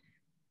an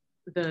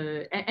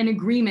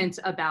agreement,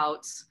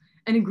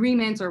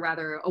 or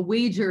rather a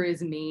wager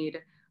is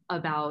made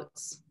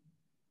about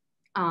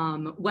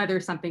whether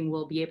something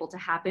will be able to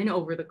happen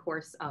over the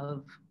course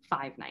of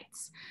 5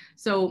 nights.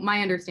 So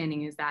my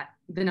understanding is that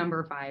the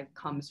number 5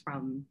 comes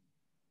from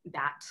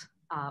that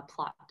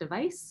plot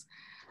device.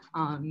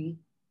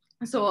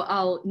 So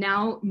I'll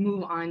now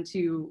move on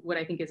to what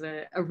I think is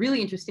a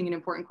really interesting and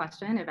important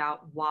question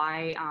about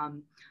why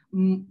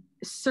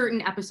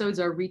certain episodes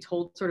are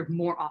retold sort of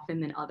more often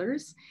than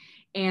others.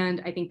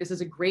 And I think this is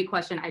a great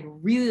question. I'd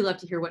really love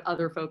to hear what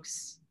other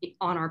folks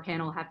on our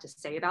panel have to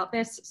say about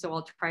this. So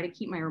I'll try to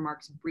keep my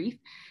remarks brief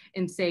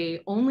and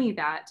say only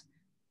that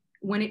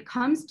when it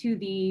comes to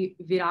the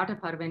Virata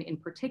Parvan in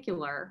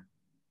particular,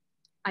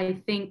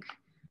 I think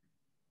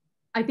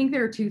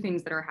there are two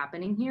things that are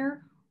happening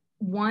here.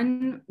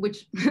 One,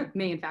 which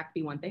may in fact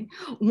be one thing.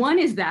 One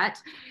is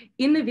that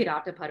in the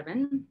Virata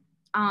Parvan,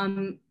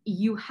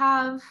 you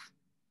have,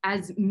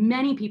 as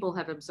many people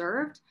have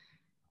observed,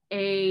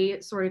 a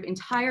sort of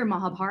entire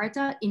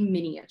Mahābhārata in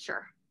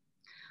miniature.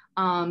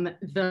 All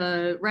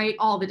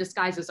the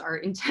disguises are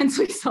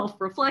intensely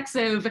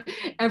self-reflexive.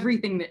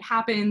 Everything that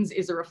happens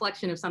is a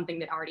reflection of something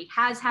that already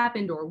has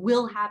happened or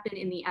will happen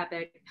in the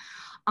epic.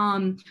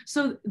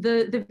 So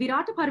the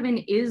Virata Parvan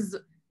is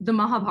the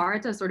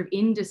Mahābhārata sort of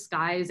in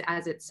disguise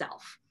as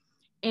itself.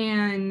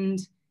 And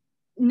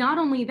not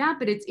only that,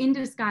 but it's in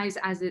disguise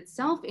as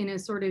itself in a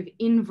sort of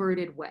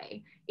inverted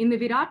way. In the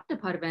Virata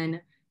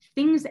Parvan,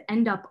 things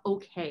end up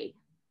okay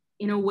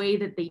in a way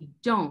that they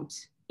don't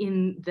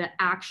in the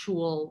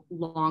actual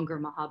longer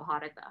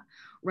Mahābhārata,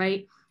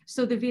 right?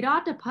 So the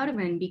Virata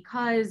Parvan,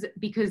 because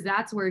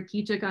that's where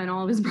Kichaka and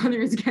all of his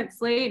brothers get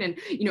slain,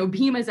 and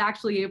Bhima is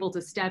actually able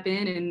to step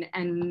in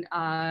and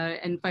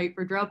fight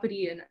for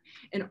Draupadi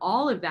and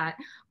all of that.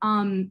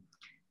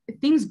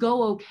 Things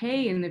go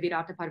okay in the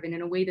Virata Parvan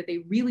in a way that they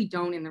really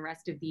don't in the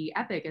rest of the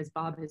epic, as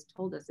Bob has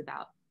told us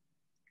about.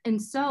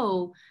 And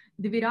so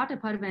the Virata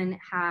Parvan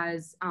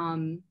has,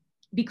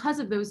 because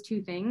of those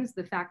two things,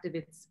 the fact of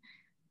its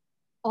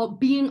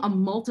being a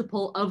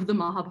multiple of the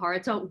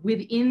Mahābhārata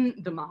within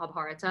the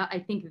Mahābhārata, I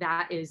think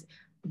that is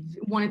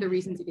one of the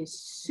reasons it is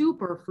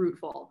super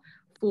fruitful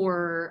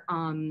for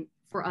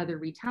other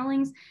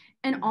retellings,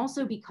 and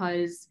also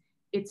because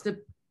it's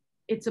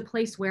a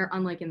place where,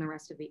 unlike in the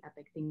rest of the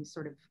epic, things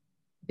sort of,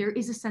 there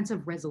is a sense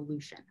of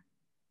resolution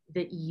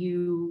that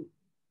you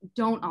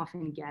don't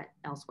often get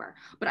elsewhere.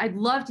 But I'd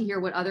love to hear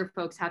what other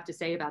folks have to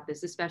say about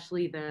this,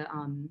 especially the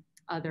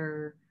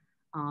other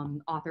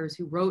authors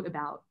who wrote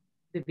about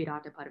the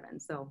Virata Parvan.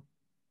 So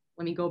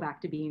let me go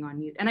back to being on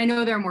mute. And I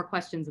know there are more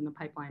questions in the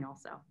pipeline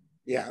also.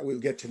 Yeah,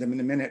 we'll get to them in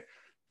a minute.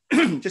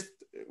 Just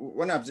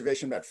one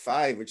observation about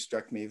 5, which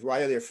struck me. Why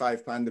are there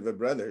 5 Pandava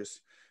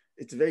brothers?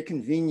 It's very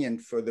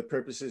convenient for the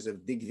purposes of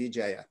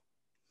Digvijaya.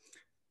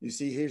 You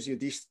see, here's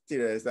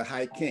Yudhishthira as the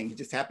high king. He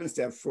just happens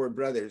to have 4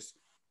 brothers,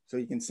 so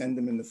you can send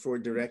them in the 4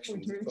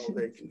 directions. It's all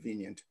very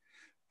convenient.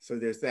 So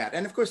there's that.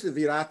 And of course, the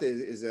Virata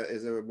is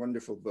a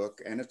wonderful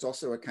book. And it's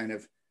also a kind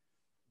of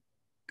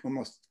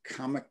almost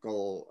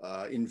comical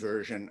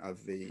inversion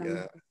of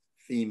the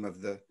theme of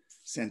the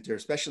center,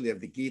 especially of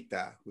the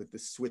Gita, with the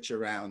switch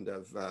around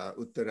of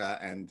Uttara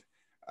and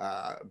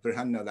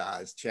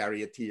Brihanada as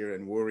charioteer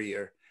and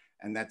warrior.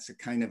 And that's a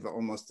kind of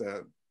almost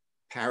a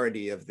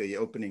parody of the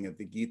opening of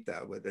the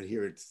Gita, where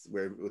here it's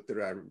where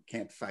Uttara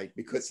can't fight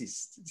because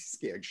he's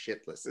scared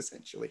shitless,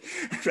 essentially,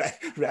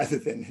 rather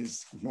than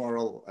his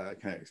moral,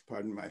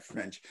 pardon my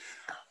French.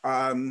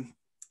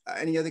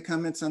 Any other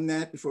comments on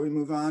that before we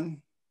move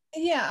on?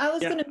 Yeah, I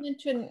was going to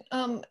mention,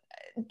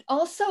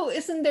 also,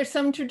 isn't there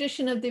some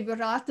tradition of the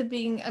Virata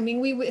being, I mean,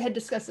 we had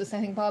discussed this, I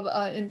think, Bob,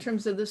 in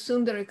terms of the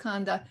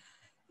Sundarakanda,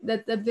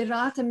 that the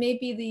Virata may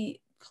be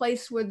the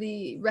place where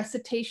the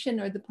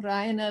recitation or the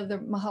Parayana of the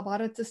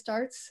Mahābhārata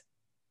starts?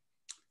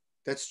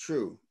 That's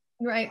true.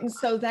 Right, and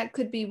so that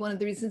could be one of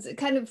the reasons. It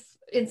kind of,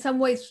 in some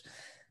ways,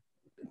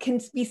 can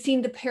be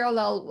seen to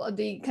parallel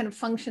the kind of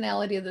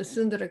functionality of the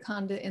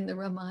Sundarakanda in the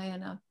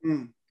Ramayana.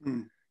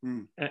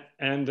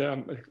 And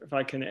if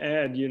I can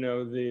add,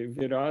 the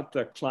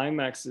Virata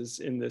climaxes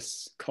in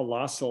this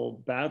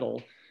colossal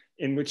battle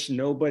in which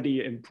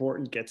nobody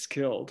important gets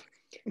killed,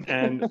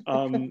 and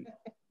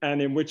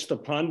in which the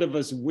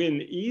Pandavas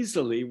win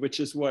easily, which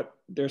is what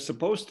they're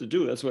supposed to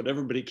do. That's what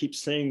everybody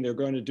keeps saying they're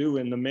going to do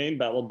in the main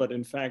battle. But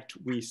in fact,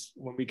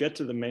 when we get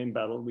to the main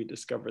battle, we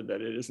discover that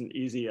it isn't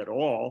easy at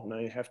all, and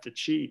they have to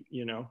cheat,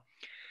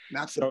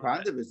 Not the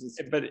Pandavas,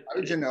 but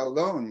Arjuna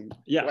alone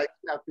wipes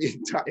out the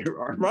entire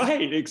army.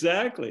 Right,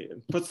 exactly.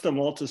 It puts them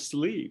all to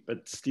sleep.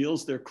 It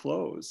steals their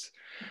clothes.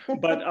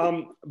 But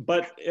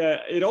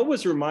it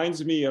always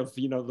reminds me of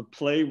the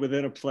play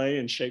within a play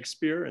in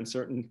Shakespeare and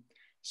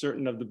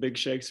certain of the big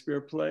Shakespeare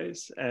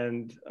plays,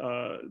 and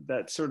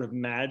that sort of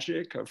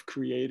magic of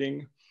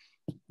creating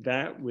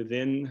that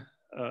within.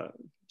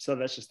 So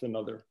that's just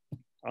another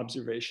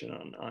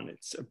observation on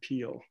its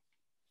appeal.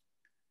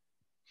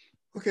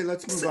 Okay,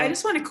 let's move on. I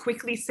just want to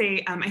quickly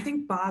say, I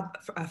think Bob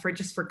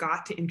just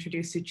forgot to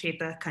introduce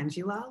Sucheta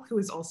Kanjilal, who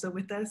is also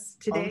with us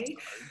today.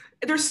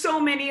 There's so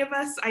many of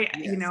us,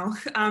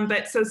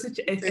 but so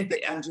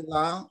Sucheta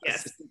Kanjilal,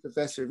 Assistant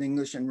Professor of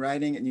English and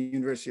Writing at the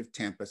University of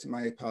Tampa. So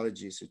my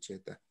apologies,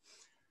 Sucheta.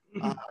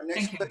 Our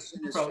next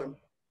question is from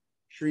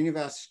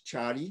Srinivas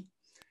Chari.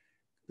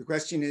 The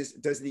question is,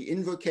 does the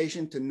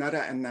invocation to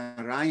Nara and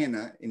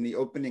Narayana in the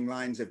opening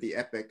lines of the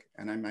epic,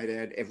 and I might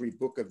add every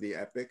book of the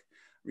epic,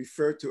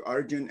 refer to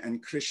Arjuna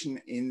and Krishna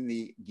in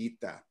the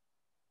Gita?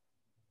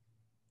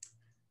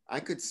 I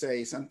could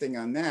say something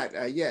on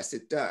that. Yes,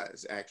 it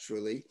does,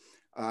 actually.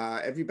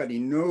 Everybody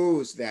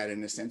knows that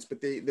in a sense,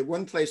 but the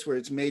one place where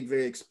it's made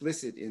very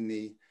explicit in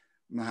the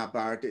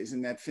Mahābhārata is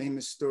in that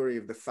famous story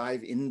of the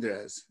 5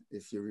 Indras,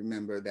 if you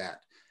remember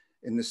that.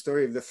 In the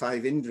story of the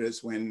 5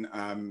 Indras, when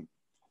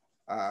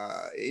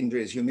Indra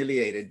is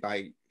humiliated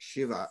by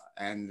Shiva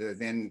and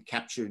then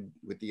captured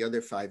with the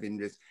other 5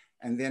 Indras.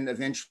 And then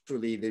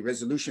eventually the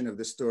resolution of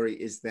the story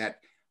is that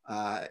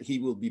he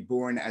will be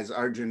born as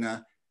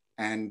Arjuna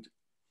and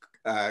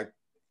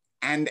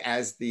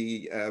as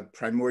the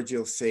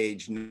primordial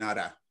sage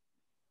Nara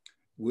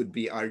would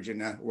be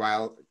Arjuna,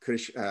 while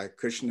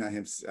Vishnu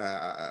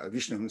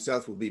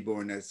himself will be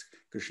born as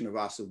Krishna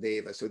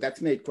Vasudeva. So that's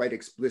made quite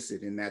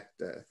explicit in that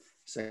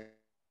section.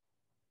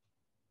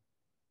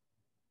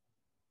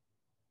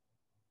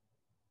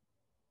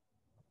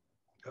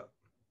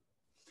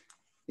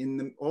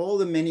 In all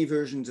the many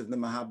versions of the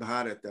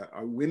Mahābhārata,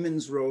 are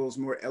women's roles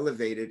more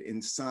elevated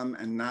in some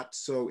and not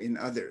so in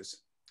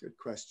others? Good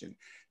question.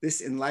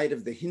 This in light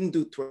of the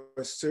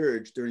Hindutva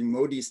surge during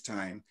Modi's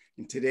time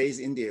in today's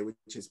India, which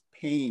has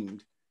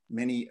pained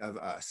many of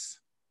us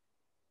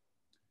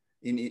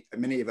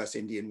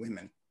Indian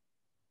women.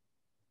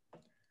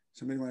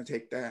 Somebody want to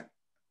take that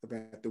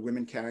about the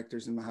women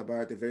characters in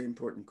Mahābhārata? Very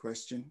important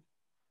question.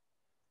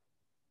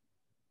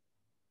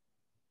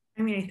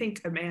 I mean, I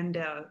think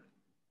Amanda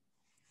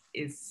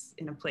is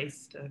in a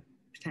place to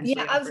potentially.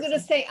 Yeah, I was going to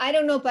say, I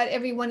don't know about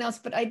everyone else,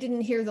 but I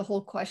didn't hear the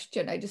whole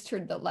question. I just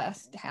heard the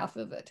last half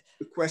of it.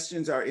 The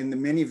questions are in the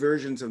many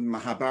versions of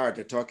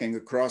Mahābhārata, talking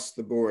across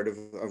the board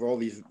of all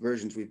these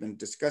versions we've been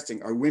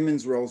discussing. Are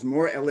women's roles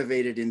more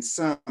elevated in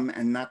some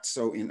and not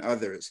so in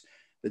others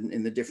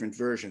in the different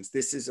versions?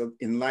 This is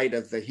in light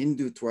of the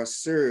Hindutva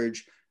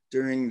surge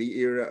during the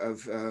era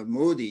of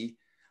Modi,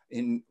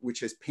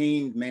 which has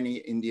pained many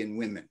Indian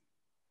women.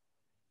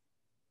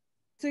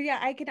 So yeah,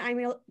 I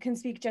can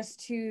speak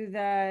just to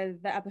the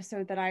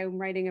episode that I'm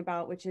writing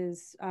about, which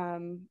is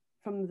from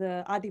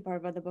the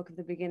Adiparva, the book of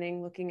the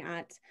beginning, looking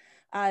at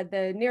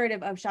the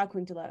narrative of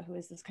Shakuntala, who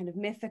is this kind of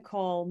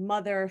mythical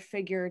mother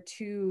figure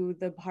to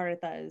the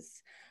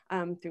Bharatas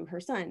through her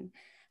son.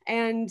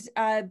 And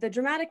the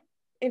dramatic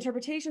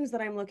interpretations that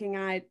I'm looking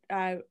at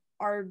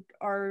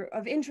are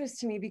of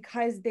interest to me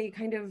because they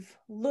kind of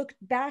look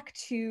back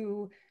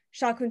to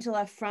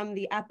Shakuntala from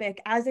the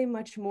epic as a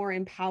much more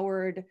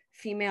empowered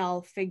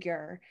female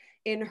figure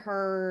in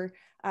her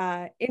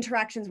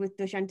interactions with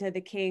Dushanta, the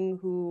king,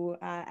 who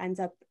ends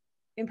up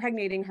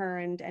impregnating her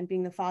and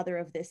being the father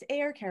of this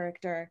heir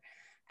character.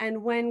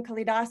 And when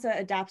Kalidasa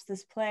adapts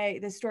this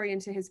story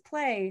into his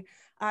play,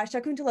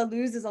 Shakuntala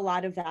loses a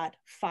lot of that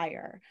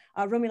fire.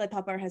 Romila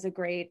Thapar has a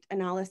great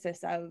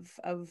analysis of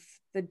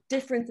the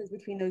differences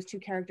between those two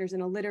characters in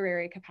a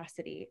literary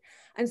capacity.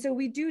 And so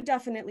we do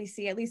definitely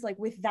see, at least like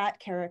with that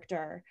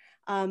character,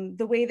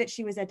 the way that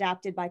she was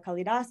adapted by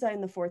Kalidasa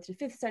in the 4th to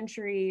 5th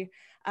century.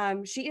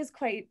 She is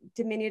quite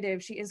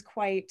diminutive. She is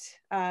quite,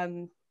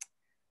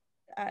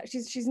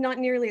 she's not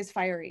nearly as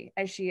fiery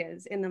as she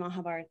is in the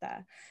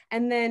Mahābhārata.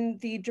 And then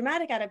the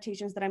dramatic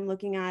adaptations that I'm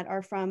looking at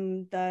are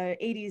from the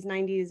 80s,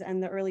 90s,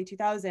 and the early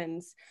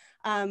 2000s,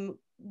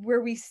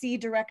 where we see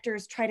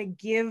directors try to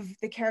give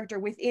the character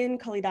within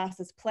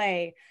Kalidasa's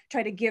play,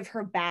 try to give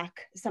her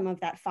back some of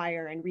that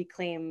fire and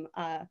reclaim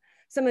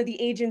some of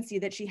the agency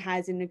that she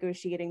has in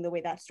negotiating the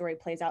way that story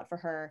plays out for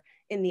her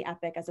in the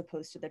epic as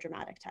opposed to the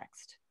dramatic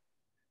text.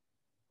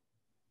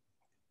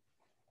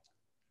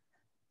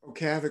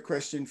 Okay, I have a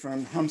question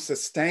from Hamsa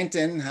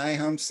Stanton. Hi,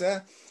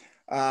 Hamsa.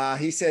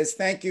 He says,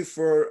 thank you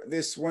for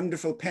this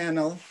wonderful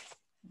panel.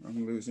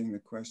 I'm losing the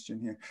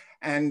question here.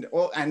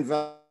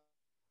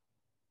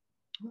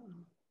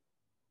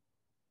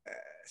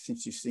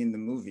 Since you've seen the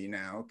movie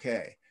now,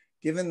 okay.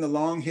 Given the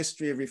long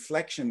history of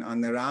reflection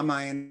on the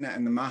Ramayana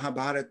and the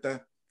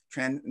Mahābhārata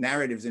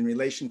narratives in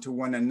relation to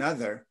one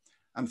another,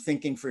 I'm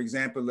thinking, for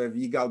example, of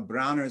Yigal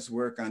Browner's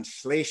work on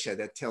Shlesha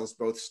that tells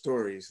both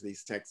stories.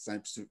 These texts, I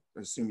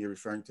assume you're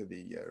referring to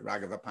the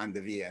Raghava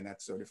Pandaviya and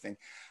that sort of thing.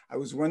 I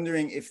was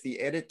wondering if the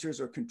editors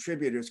or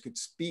contributors could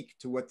speak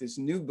to what this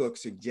new book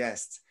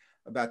suggests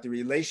about the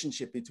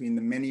relationship between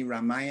the many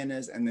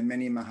Ramayanas and the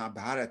many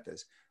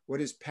Mahābhāratas. What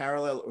is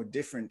parallel or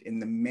different in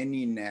the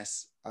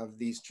manyness of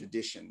these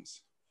traditions?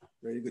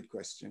 Very good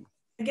question.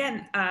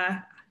 Again,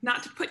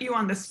 not to put you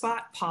on the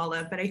spot,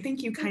 Paula, but I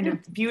think you kind of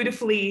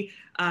beautifully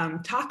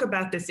talk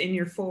about this in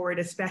your foreword,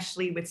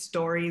 especially with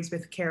stories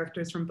with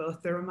characters from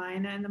both the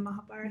Ramayana and the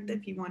Mahābhārata,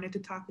 if you wanted to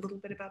talk a little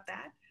bit about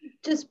that.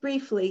 Just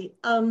briefly,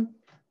 in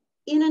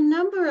a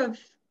number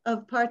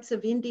of parts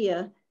of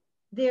India,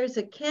 there's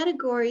a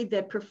category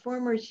that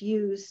performers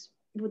use,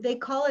 they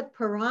call it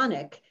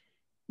Puranic,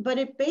 but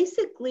it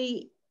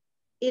basically,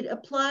 it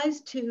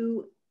applies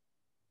to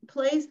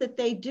plays that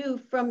they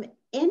do from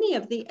any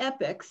of the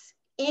epics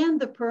and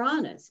the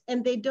Puranas,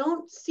 and they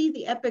don't see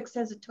the epics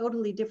as a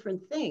totally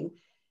different thing.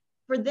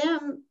 for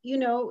them, you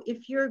know,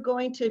 if you're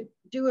going to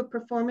do a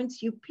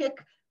performance, you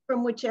pick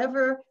from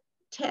whichever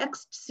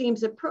text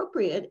seems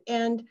appropriate.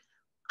 And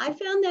I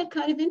found that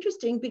kind of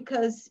interesting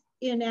because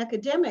in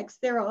academics,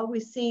 they're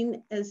always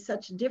seen as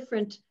such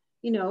different,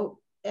 you know,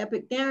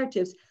 epic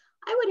narratives.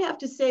 I would have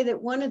to say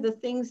that one of the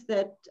things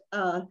that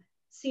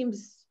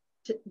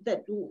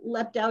that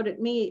leapt out at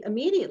me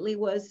immediately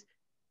was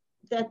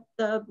that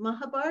the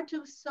Mahābhārata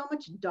was so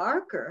much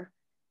darker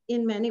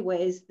in many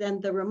ways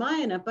than the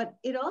Ramayana, but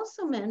it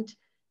also meant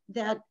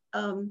that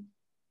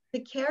the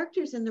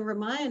characters in the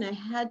Ramayana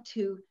had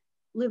to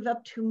live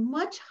up to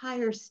much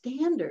higher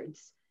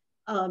standards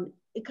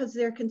because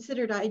they're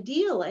considered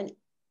ideal, and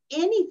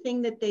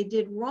anything that they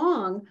did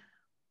wrong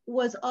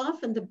was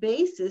often the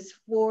basis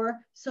for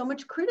so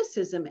much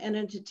criticism and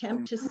an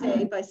attempt to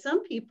say by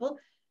some people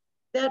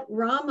that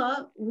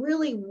Rama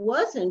really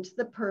wasn't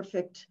the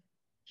perfect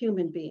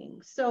human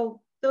being.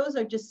 So those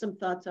are just some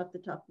thoughts off the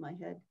top of my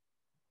head.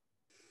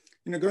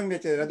 You know, going back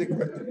to that other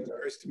question that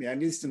occurs to me, at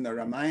least in the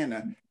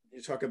Ramayana,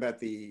 you talk about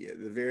the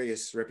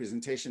various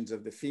representations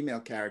of the female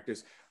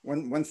characters.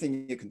 One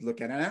thing you could look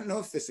at, and I don't know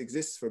if this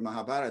exists for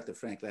Mahābhārata,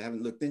 frankly, I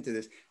haven't looked into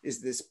this,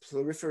 is this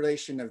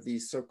proliferation of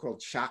these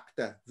so-called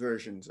Shakta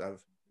versions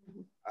of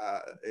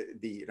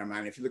the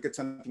Ramayana. If you look at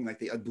something like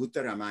the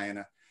Adbhuta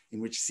Ramayana, in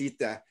which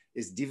Sita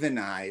is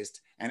divinized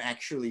and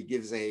actually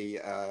gives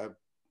an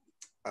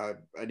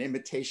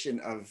imitation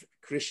of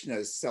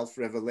Krishna's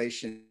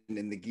self-revelation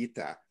in the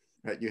Gita.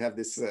 Right, you have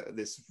this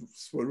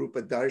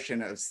Swarupa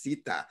Darshana of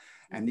Sita,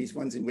 and these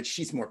ones in which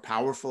she's more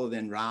powerful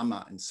than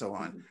Rama and so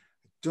on.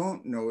 I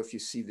don't know if you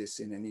see this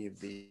in any of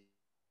the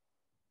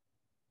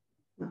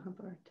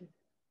Mahābhārata.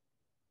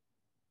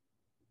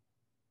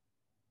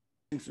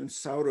 From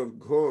Saurav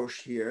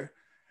Ghosh here,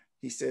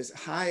 he says,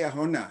 "Hi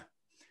Ahona,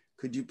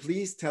 could you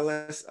please tell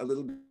us a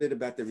little bit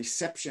about the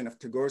reception of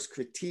Tagore's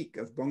critique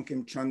of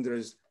Bankim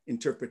Chandra's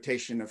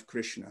interpretation of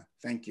Krishna?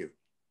 Thank you."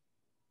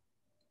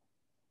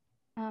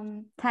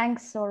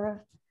 Thanks, Saurav.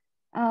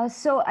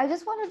 So I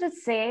just wanted to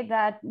say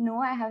that, no,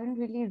 I haven't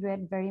really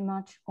read very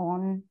much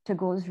on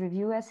Tagore's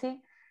review essay,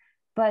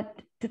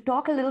 but to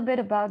talk a little bit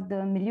about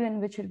the milieu in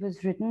which it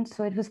was written.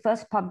 So it was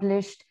first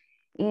published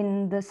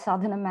in the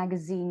Sadhana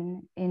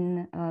magazine,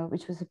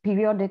 which was a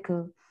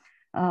periodical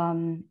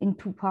in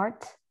 2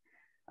 parts.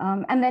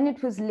 And then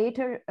it was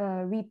later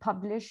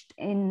republished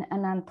in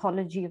an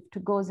anthology of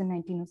Tagore's in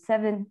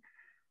 1907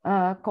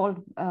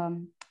 called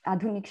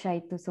Adhunik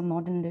Sahitya, so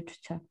Modern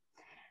Literature.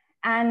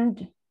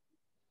 And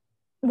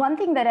one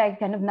thing that I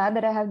kind of, now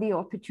that I have the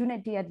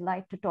opportunity, I'd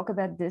like to talk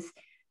about this.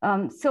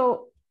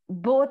 So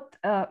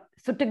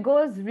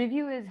Tagore's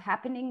review is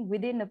happening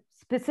within a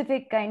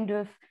specific kind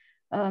of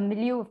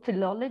milieu of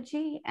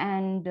philology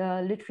and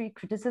literary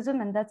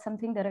criticism. And that's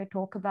something that I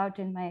talk about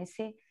in my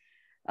essay,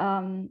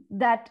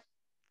 that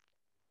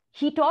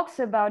he talks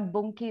about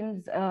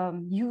Bankim's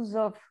use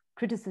of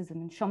criticism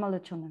in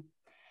Samalachana.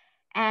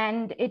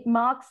 And it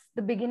marks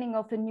the beginning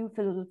of a new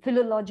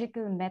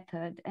philological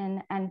method.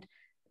 And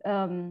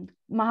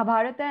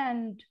Mahābhārata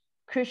and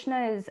Krishna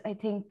is, I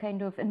think,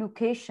 kind of an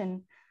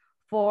occasion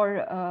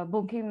for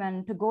Bankim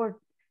and Tagore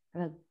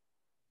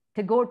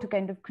to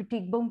kind of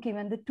critique Bankim.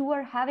 And the two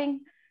are having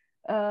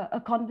a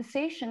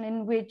conversation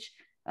in which,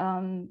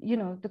 you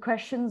know, the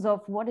questions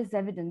of what is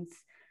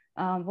evidence,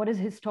 what is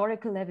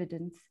historical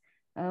evidence,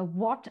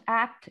 what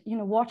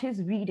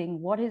is reading,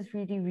 what is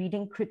really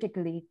reading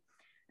critically,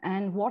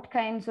 and what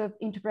kinds of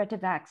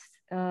interpretive acts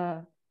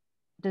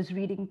does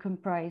reading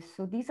comprise?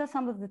 So these are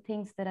some of the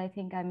things that I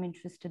think I'm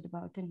interested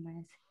about in my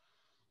essay.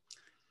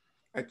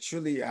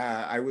 Actually,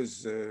 I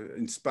was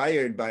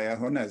inspired by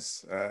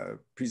Ahona's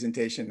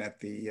presentation at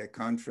the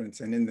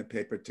conference and in the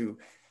paper to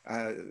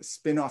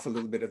spin off a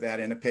little bit of that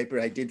in a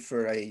paper I did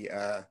for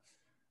a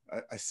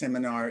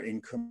seminar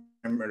in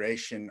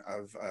commemoration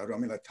of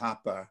Romila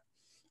Thapa,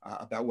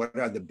 about what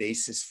are the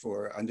basis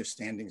for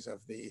understandings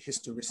of the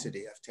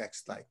historicity of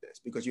text like this.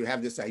 Because you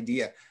have this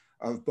idea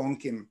of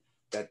Bankim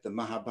that the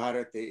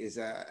Mahābhārata is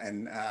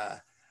an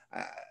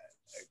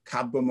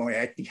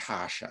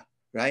Kabbamo-Itihāsa,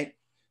 right?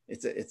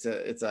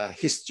 It's a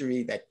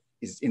history that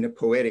is in a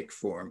poetic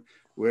form,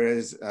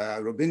 whereas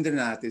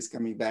Rabindranath is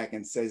coming back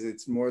and says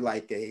it's more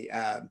like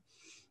an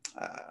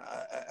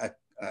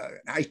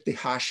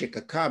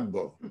Aitihashika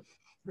Kabbo,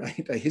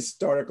 right? A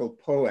historical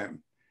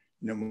poem.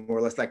 You know, more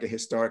or less like a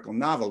historical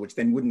novel, which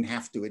then wouldn't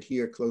have to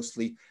adhere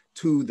closely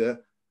to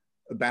the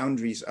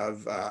boundaries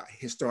of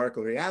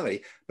historical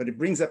reality. But it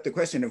brings up the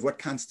question of what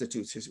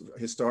constitutes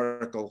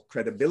historical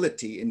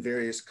credibility in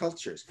various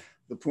cultures.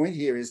 The point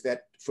here is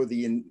that for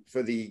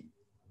the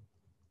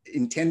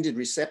intended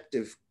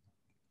receptive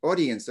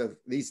audience of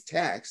these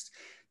texts,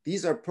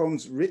 these are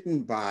poems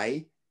written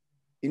by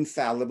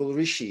infallible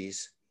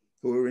rishis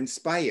who are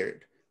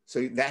inspired.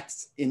 So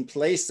that's in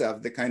place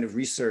of the kind of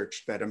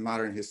research that a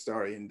modern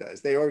historian does.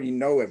 They already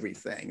know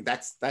everything.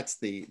 That's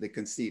the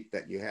conceit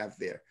that you have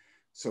there.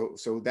 So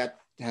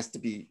that has to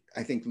be,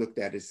 I think, looked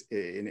at as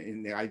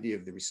in the idea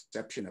of the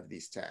reception of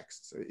these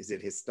texts. So is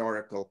it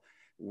historical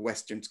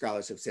Western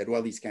scholars have said,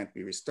 well, these can't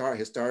be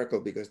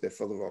historical because they're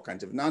full of all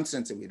kinds of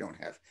nonsense and we don't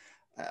have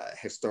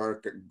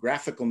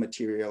historiographical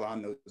material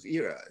on those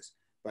eras.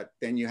 But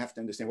then you have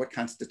to understand what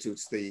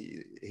constitutes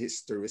the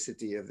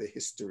historicity of the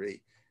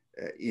history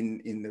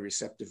in the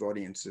receptive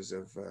audiences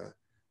of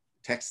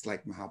texts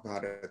like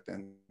Mahābhārata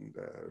and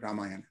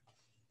Ramayana.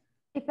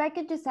 If I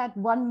could just add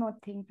one more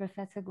thing,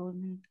 Professor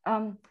Goldman.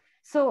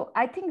 So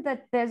I think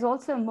that there's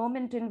also a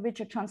moment in which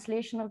a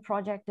translational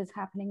project is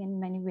happening in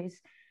many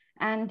ways.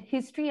 And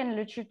history and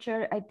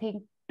literature, I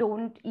think,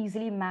 don't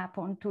easily map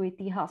onto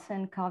Itihasa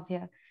and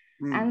Kavya.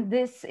 And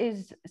this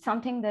is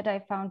something that I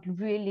found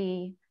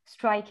really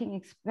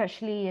striking,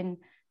 especially in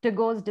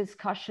Tagore's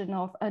discussion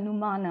of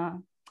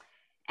Anumana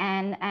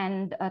and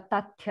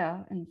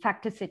Tathya and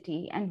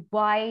facticity, and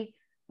why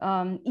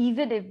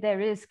even if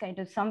there is kind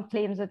of some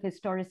claims of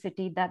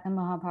historicity that the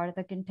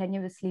Mahābhārata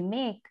continuously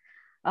make,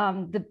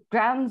 the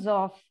grounds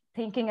of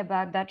thinking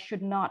about that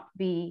should not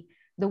be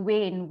the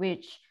way in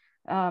which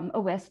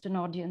a Western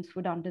audience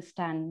would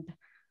understand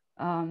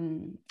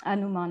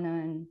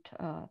Anumana and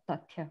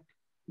Tathya.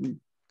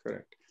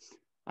 Correct.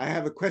 I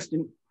have a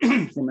question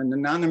from an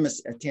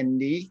anonymous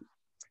attendee.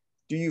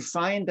 Do you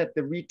find that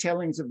the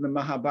retellings of the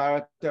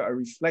Mahābhārata are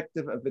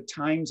reflective of the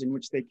times in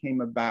which they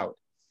came about?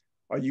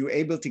 Are you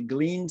able to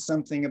glean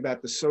something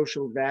about the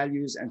social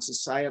values and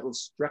societal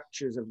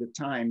structures of the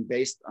time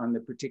based on the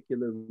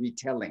particular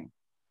retelling?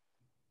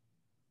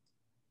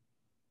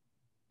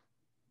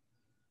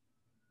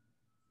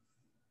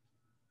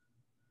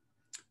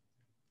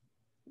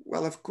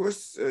 Well, of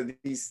course,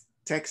 these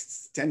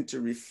texts tend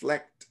to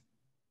reflect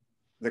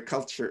the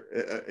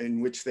culture in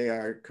which they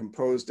are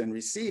composed and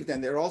received,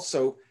 and they're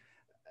also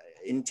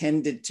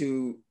intended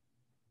to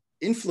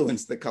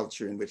influence the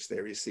culture in which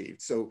they're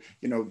received. So,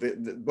 you know,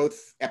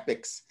 both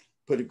epics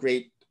put a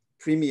great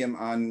premium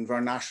on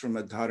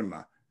varnashrama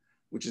dharma,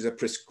 which is a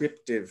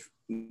prescriptive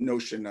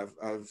notion of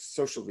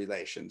social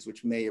relations,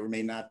 which may or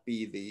may not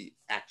be the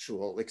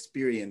actual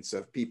experience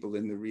of people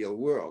in the real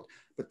world.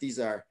 But these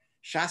are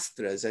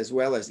shastras as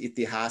well as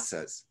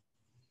itihasas.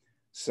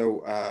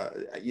 So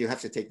you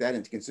have to take that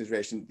into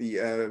consideration.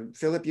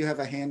 Philip, you have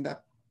a hand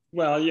up?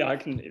 Well, yeah, I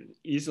can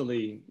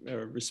easily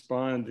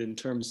respond in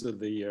terms of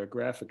the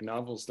graphic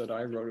novels that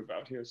I wrote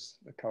about. Here's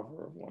the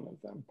cover of one of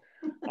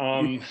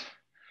them.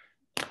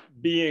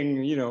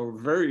 Being, you know,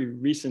 very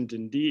recent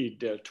indeed,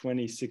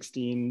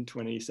 2016,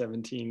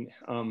 2017,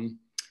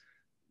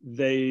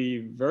 they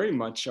very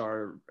much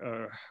are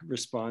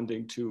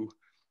responding to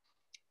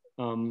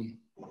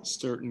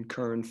certain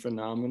current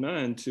phenomena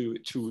and to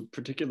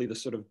particularly the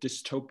sort of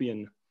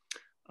dystopian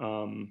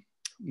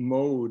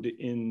mode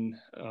in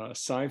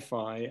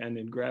sci-fi and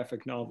in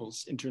graphic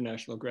novels,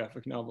 international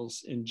graphic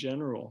novels in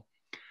general.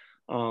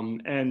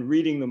 And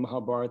reading the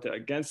Mahābhārata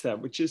against that,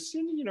 which is,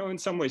 you know, in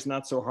some ways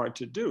not so hard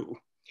to do.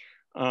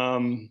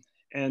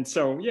 And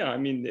so, yeah, I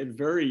mean, a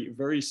very,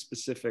 very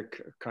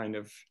specific kind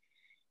of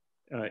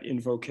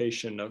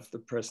invocation of the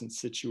present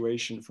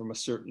situation from a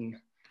certain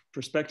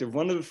perspective.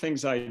 One of the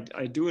things I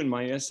do in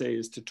my essay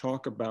is to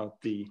talk about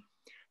the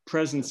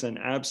presence and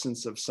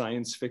absence of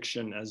science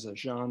fiction as a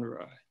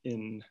genre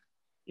in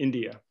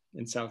India,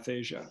 in South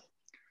Asia,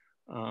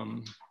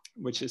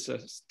 which is a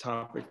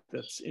topic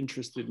that's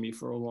interested me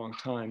for a long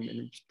time,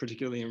 and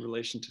particularly in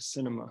relation to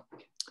cinema.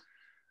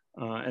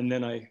 And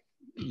then I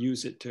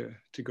use it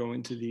to go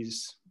into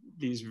these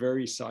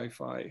very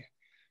sci-fi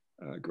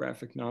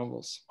graphic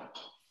novels.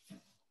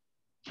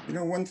 You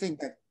know, one thing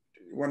that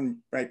one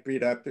might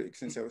bring up,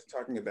 since I was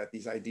talking about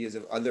these ideas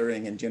of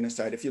othering and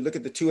genocide, if you look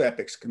at the two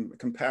epics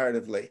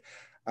comparatively,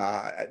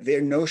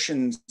 their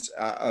notions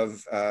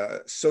of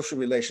social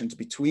relations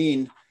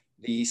between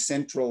the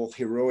central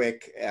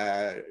heroic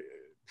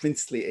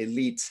princely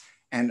elites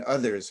and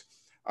others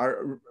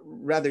are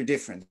rather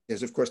different.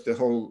 There's, of course, the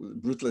whole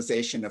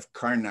brutalization of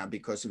Karna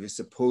because of his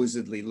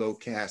supposedly low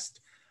caste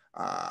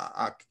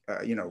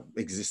you know,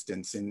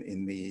 existence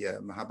in the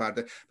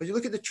Mahābhārata. But you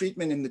look at the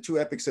treatment in the two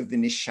epics of the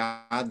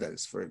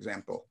Nishadas, for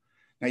example.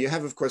 Now you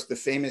have, of course, the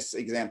famous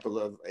example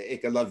of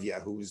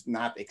Ekalavya, who's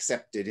not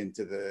accepted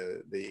into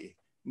the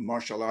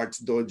martial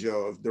arts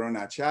dojo of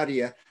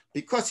Dronacharya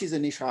because he's a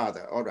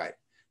Nishada. All right,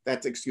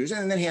 that's excused.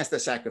 And then he has to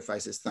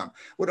sacrifice his thumb.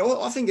 What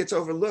often gets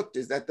overlooked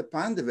is that the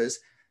Pandavas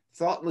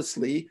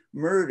thoughtlessly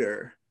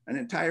murder an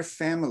entire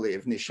family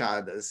of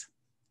Nishadas,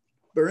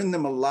 burn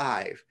them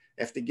alive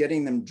after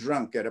getting them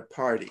drunk at a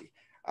party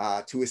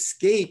to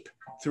escape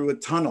through a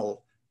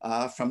tunnel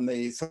from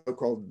the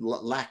so-called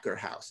lacquer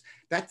house.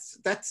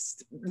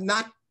 That's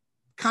not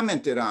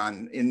commented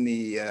on in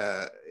the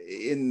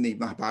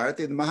Mahābhārata.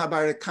 The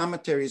Mahābhārata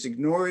commentaries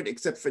ignore it,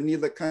 except for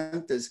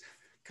Nilakanta's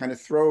kind of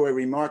throwaway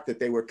remark that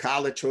they were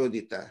kala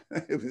chodita.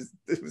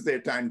 It was their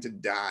time to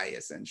die,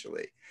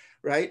 essentially,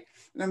 right?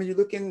 And I mean, you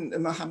look in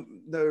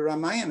the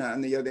Ramayana,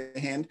 on the other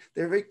hand,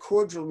 there are very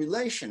cordial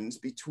relations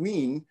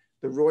between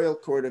the royal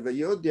court of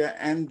Ayodhya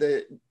and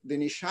the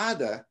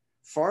Nishada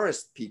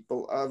forest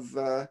people of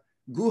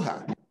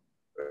Guha,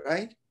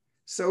 right?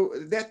 So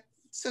that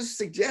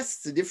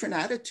suggests the different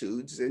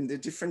attitudes and the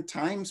different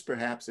times,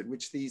 perhaps, at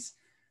which these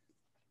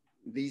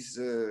these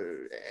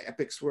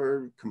epics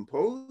were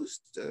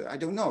composed? I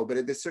don't know,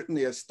 but there's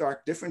certainly a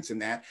stark difference in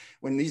that.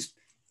 When these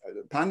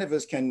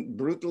Pandavas can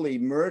brutally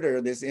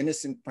murder this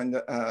innocent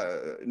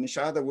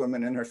Nishada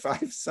woman and her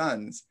 5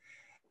 sons,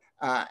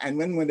 and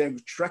when they're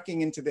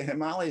trekking into the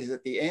Himalayas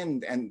at the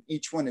end, and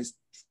each one is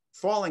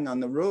falling on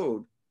the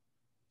road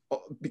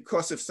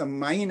because of some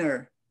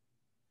minor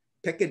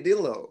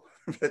peccadillo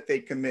that they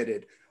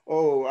committed.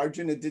 Oh,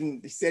 Arjuna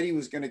he said he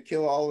was going to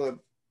kill all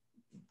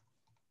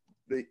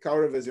the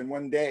Kauravas in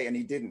one day, and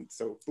he didn't.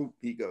 So boop,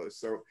 he goes.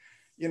 So,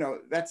 you know,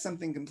 that's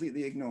something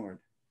completely ignored.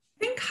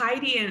 I think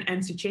Heidi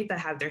and Sucheta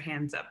have their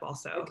hands up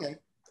also. Okay,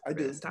 I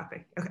do. This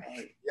topic.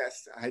 Okay.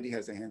 Yes, Heidi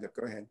has a hand up.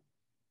 Go ahead.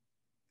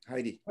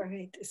 Heidi. All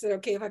right. Is it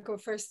okay if I go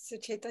first,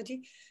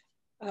 Sucheta-ji?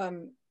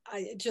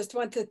 I just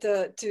wanted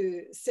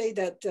to say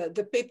that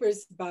the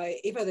papers by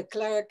Eva de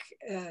Klerk,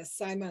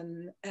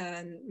 Simon,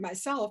 and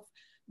myself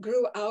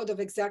grew out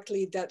of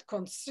exactly that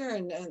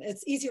concern. And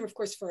it's easier, of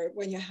course, for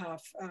when you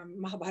have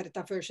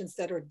Mahābhārata versions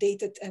that are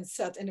dated and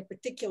set in a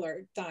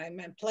particular time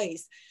and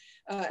place.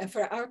 And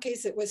for our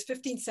case, it was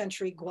 15th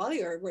century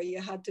Gwalior, where you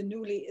had the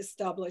newly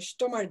established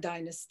Tomar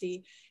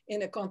dynasty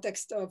in a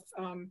context of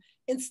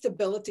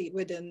instability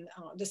within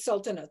the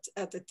Sultanate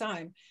at the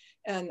time.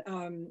 And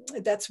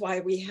that's why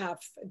we have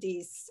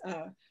these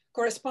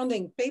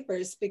corresponding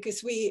papers,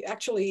 because we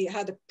actually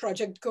had a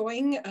project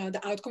going,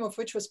 the outcome of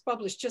which was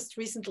published just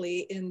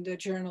recently in the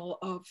Journal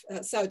of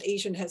South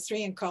Asian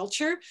History and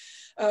Culture,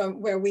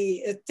 where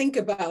we think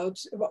about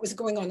what was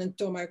going on in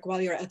Tomar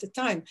Gwalior at the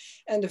time.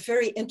 And a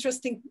very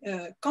interesting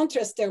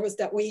contrast there was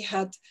that we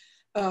had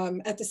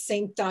at the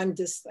same time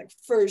this like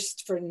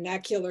first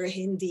vernacular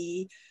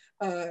Hindi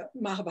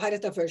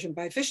Mahābhārata version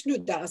by Vishnu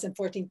Das in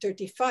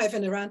 1435,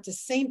 and around the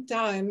same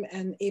time,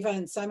 and Eva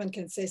and Simon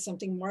can say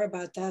something more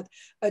about that,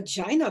 a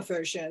Jaina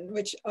version,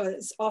 which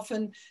is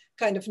often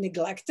kind of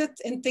neglected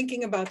in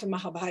thinking about the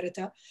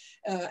Mahābhārata.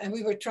 And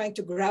we were trying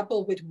to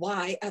grapple with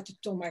why at the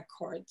Tomar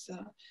court.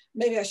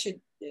 Maybe I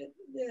should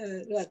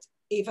let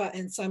Eva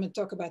and Simon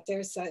talk about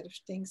their side of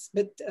things,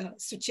 but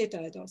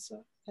Sucheta had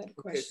also had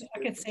a question. I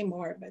can say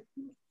more, but.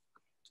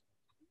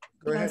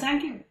 Go ahead.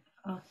 Thank you.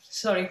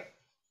 Sorry.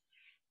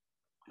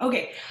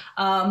 Okay,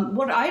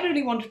 what I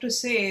really wanted to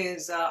say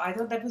is I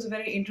thought that was a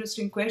very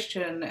interesting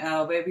question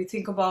where we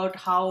think about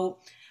how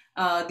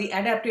the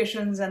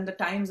adaptations and the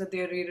times that they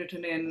are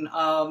rewritten in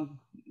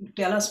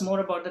tell us more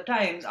about the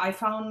times. I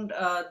found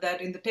that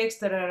in the text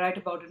that I write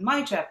about in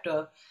my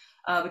chapter,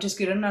 which is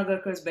Kiran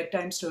Nagarkar's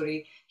bedtime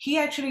story, he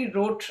actually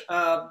wrote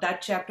that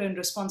chapter in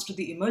response to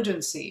the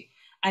emergency,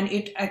 and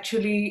it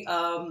actually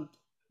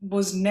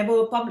was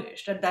never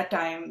published at that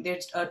time.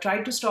 They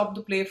tried to stop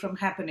the play from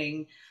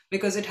happening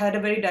because it had a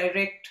very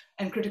direct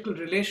and critical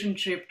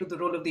relationship to the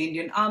role of the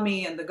Indian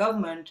army and the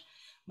government.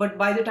 But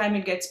by the time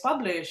it gets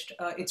published,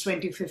 it's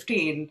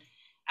 2015.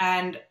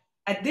 And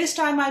at this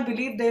time, I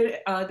believe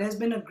there's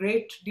been a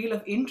great deal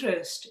of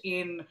interest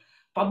in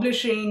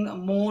publishing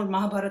more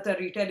Mahābhārata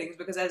retellings,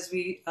 because as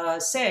we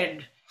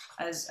said,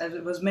 as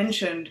it was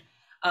mentioned,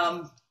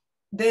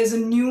 there's a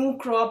new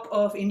crop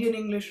of Indian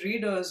English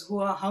readers who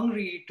are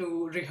hungry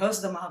to rehearse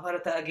the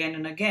Mahābhārata again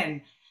and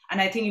again.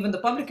 And I think even the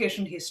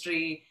publication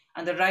history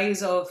and the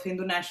rise of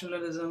Hindu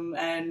nationalism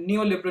and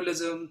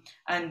neoliberalism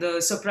and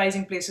the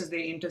surprising places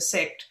they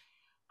intersect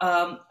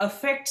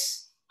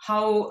affects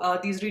how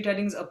these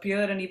retellings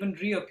appear and even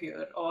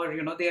reappear, or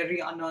they are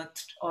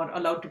re-unearthed or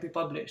allowed to be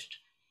published.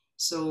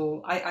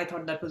 So I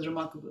thought that was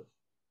remarkable.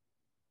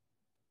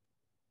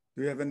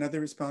 Do you have another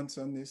response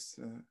on this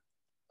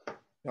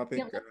topic?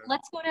 Yeah,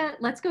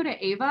 let's go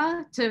to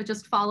Eva to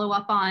just follow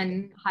up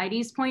on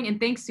Heidi's point, and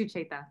thanks,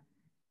 Sucheta.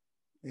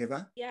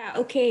 Eva? Yeah,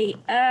 okay.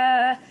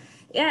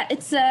 Yeah,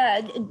 it's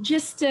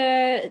just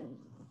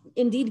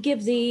indeed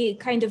give the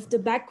kind of the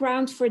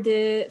background for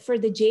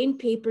the Jain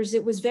papers.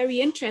 It was very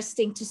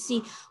interesting to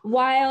see,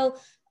 while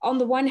on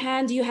the one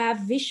hand you have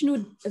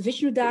Vishnu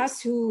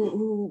Das,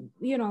 who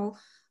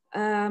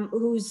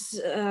whose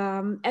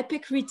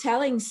epic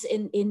retellings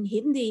in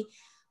Hindi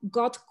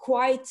got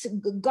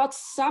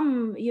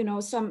some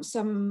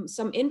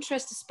some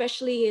interest,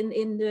 especially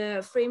in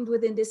the framed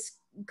within this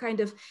kind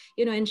of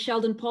in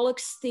Sheldon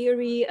Pollock's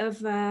theory of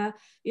the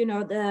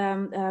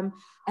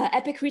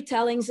epic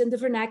retellings in the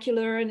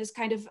vernacular, and this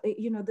kind of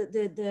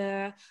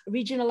the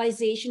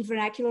regionalization,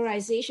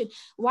 vernacularization,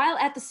 while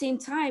at the same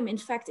time, in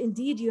fact,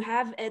 indeed, you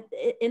have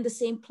in the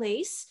same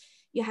place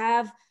you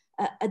have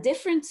a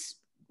different,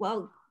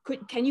 well,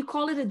 can you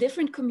call it a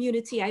different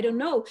community? I don't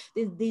know.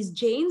 These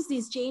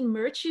Jain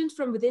merchants,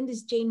 from within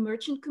these Jain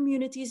merchant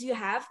communities, you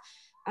have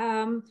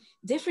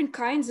different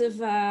kinds of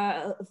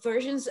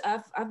versions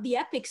of the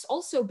epics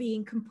also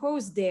being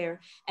composed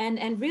there.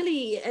 And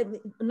really,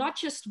 not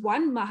just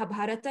one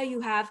Mahābhārata,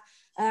 you have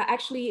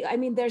actually, I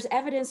mean, there's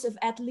evidence of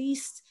at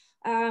least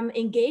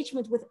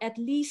engagement with at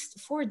least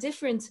 4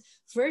 different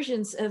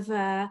versions of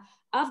the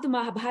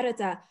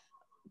Mahābhārata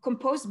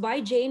composed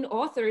by Jain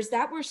authors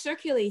that were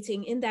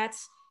circulating in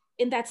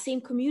in that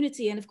same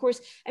community. And of course,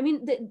 I mean,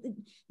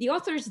 the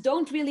authors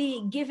don't really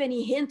give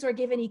any hint or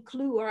give any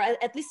clue, or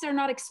at least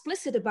they're not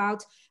explicit about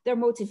their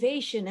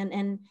motivation.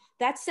 And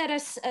that set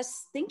us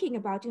thinking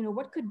about, you know,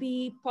 what could be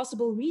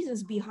possible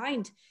reasons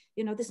behind,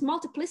 you know, this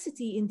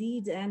multiplicity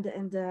indeed. And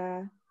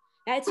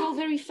yeah, it's all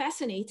very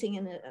fascinating.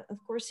 And of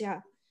course, yeah,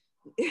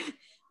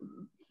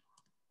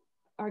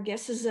 our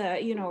guess is,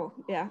 you know,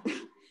 yeah.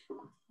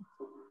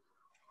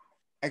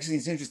 Actually,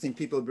 it's interesting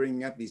people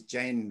bringing up these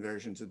Jain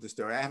versions of the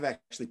story. I have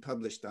actually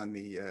published on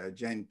the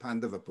Jain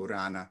Pandava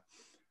Purana,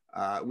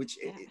 which,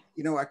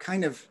 you know, are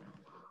kind of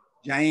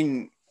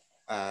Jain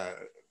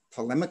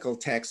polemical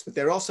texts, but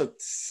they're also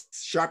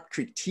sharp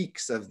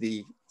critiques of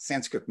the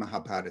Sanskrit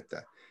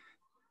Mahābhārata.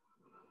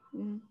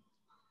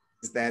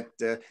 Is that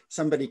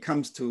somebody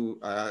comes to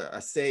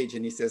a sage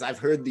and he says, I've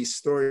heard the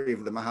story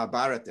of the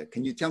Mahābhārata.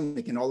 Can you tell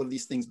me, can all of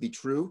these things be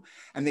true?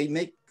 And they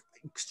make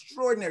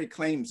extraordinary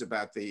claims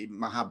about the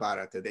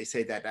Mahābhārata. They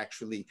say that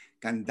actually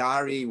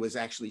Gandhari was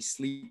actually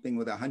sleeping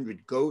with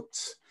 100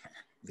 goats,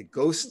 the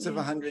ghosts of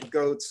 100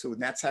 goats, so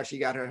that's how she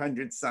got her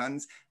 100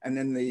 sons. And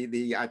then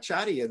the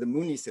Acharya, the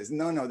Muni, says,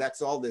 no,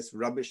 that's all this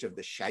rubbish of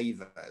the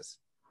Shaivas.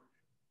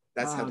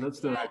 That's how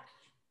that's the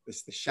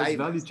Shaivas.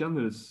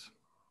 Valichandra's.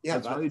 Yeah,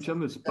 that's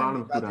Valichandra's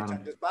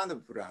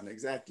Pandava Purana,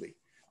 exactly.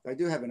 I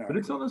do have an article. But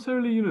it's not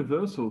necessarily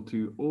universal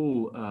to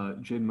all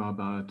Jain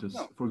Mahābhāratas.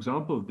 No. For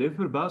example, Dev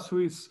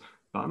Basui's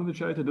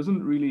Pandavacharita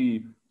doesn't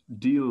really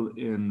deal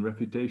in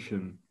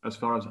reputation, as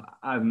far as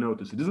I've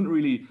noticed. It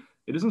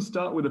doesn't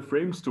start with a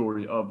frame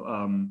story of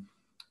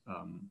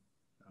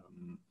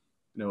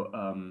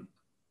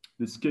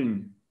this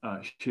king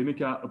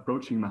Shanika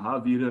approaching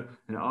Mahavira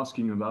and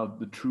asking about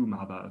the true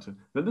Mahābhārata.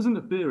 That doesn't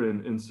appear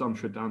in some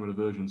Shraddhamana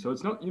versions, so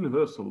it's not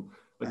universal.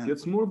 Like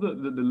it's more of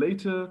the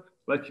later,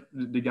 like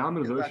the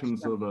Gamma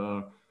versions of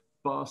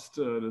past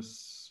the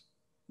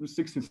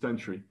 16th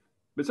century.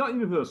 But it's not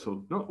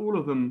universal. Not all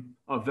of them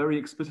are very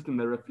explicit in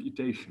their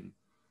reputation.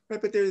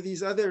 Right, but there are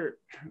these other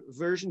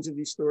versions of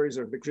these stories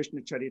of the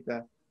Krishna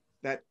Charita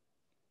that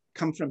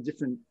come from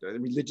different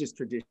religious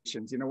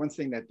traditions. You know, one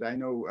thing that I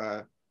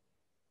know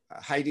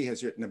Heidi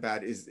has written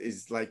about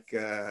is like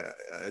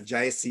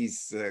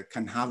Jayasi's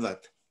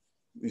Kanhavat,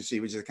 you see,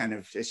 which is a kind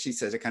of, as she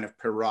says, a kind of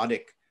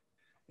parodic,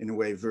 in a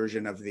way,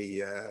 version of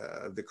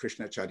the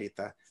Krishna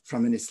Charita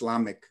from an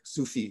Islamic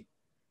Sufi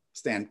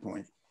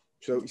standpoint.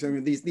 So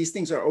these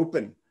things are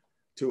open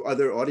to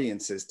other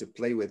audiences to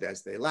play with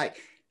as they like.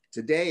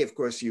 Today, of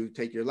course, you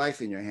take your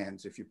life in your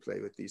hands if you play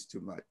with these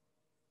too much.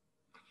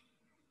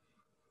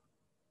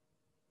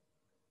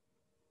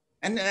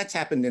 And that's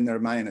happened in the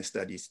Ramayana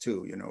studies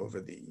too, you know, over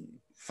the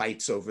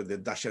fights over the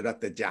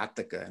Dasharatha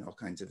Jataka and all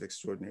kinds of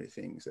extraordinary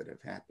things that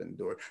have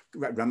happened. Or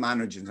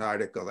Ramanujan's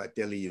article at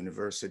Delhi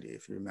University,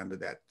 if you remember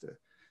that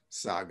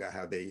saga,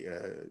 how the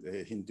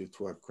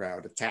Hindutva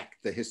crowd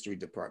attacked the history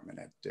department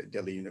at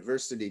Delhi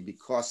University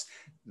because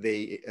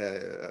they,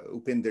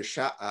 Upinder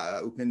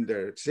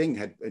Singh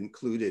had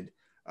included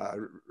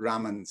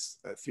Raman's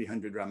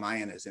 300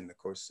 Ramayanas in the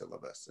course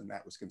syllabus, and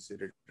that was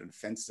considered an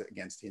offense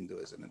against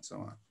Hinduism and so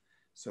on.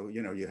 So,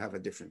 you know, you have a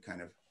different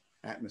kind of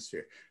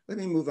atmosphere. Let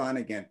me move on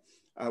again.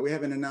 We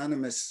have an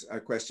anonymous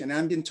question.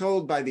 I've been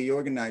told by the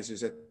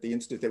organizers at the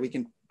Institute that we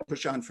can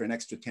push on for an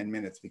extra 10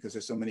 minutes because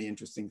there's so many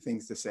interesting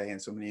things to say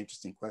and so many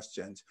interesting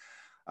questions.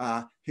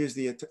 Here's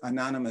the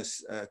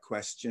anonymous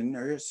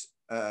questioner's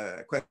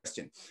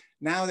question.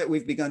 Now that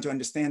we've begun to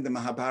understand the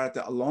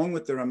Mahābhārata along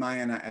with the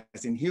Ramayana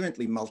as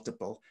inherently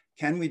multiple,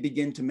 can we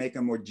begin to make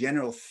a more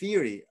general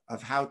theory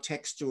of how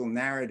textual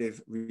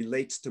narrative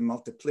relates to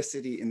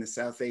multiplicity in the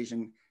South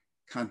Asian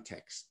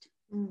context?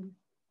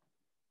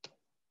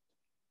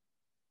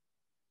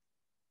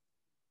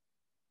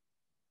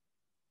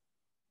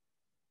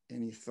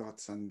 Any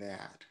thoughts on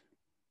that?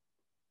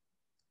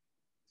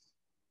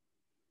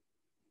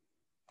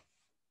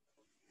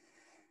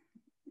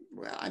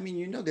 Well, I mean,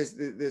 you know,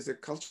 there's a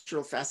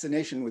cultural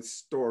fascination with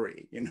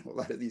story. You know, a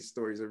lot of these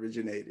stories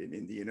originate in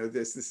India. You know,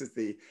 this is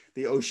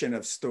the ocean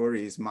of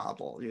stories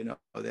model, you know,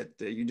 that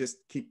you just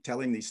keep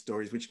telling these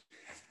stories, which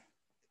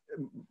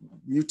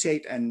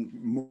mutate and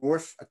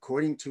morph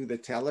according to the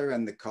teller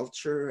and the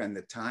culture and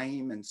the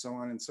time and so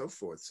on and so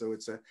forth. So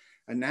it's a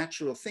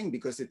natural thing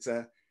because it's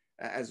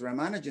as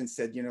Ramanujan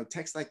said, you know,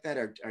 texts like that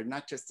are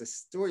not just a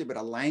story, but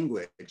a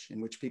language in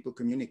which people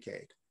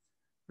communicate,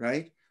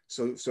 right?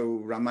 So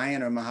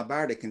Ramayana or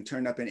Mahābhārata can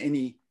turn up in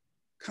any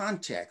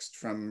context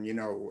from, you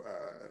know,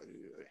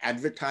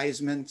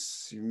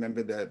 advertisements. You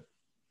remember the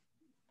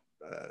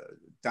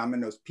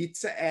Domino's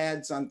pizza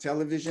ads on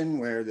television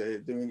where they're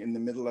doing in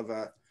the middle of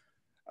a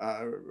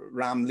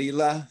Ram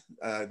Leela,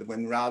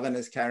 when Ravan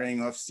is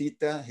carrying off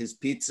Sita, his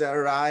pizza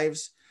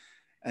arrives,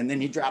 and then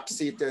he drops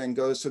Sita and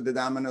goes to the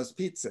Domino's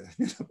pizza.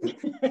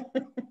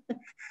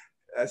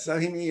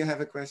 Sohini, you have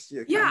a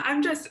question? Yeah,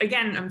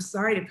 I'm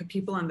sorry to put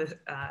people on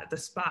the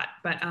spot,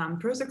 but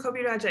Professor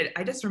Kobiraj,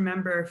 I just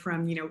remember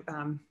from, you know,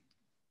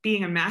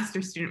 being a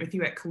master's student with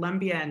you at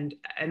Columbia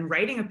and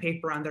writing a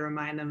paper on the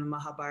Ramayana and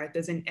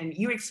Mahābhāratas, and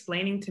you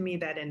explaining to me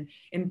that in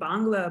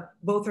Bangla,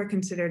 both are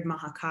considered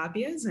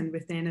Mahakavyas and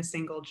within a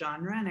single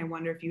genre. And I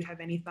wonder if you have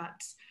any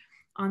thoughts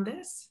on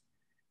this.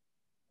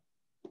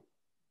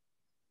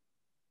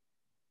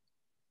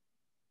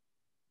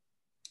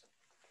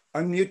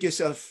 Unmute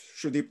yourself,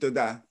 Shudipto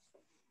Da.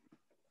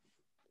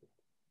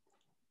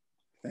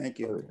 Thank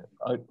you.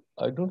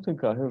 I don't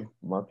think I have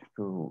much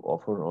to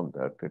offer on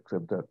that,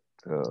 except that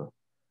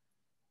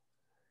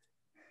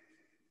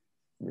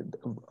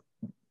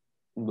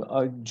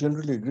I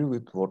generally agree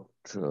with what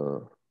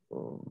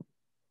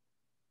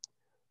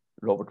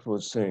Robert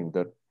was saying,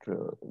 that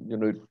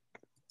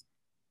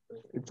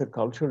it's a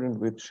culture in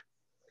which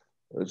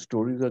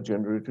stories are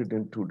generated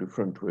in two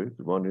different ways.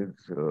 One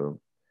is,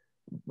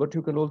 but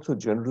you can also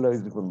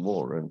generalize even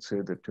more and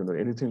say that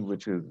anything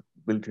which is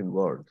built in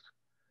words,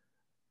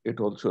 it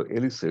also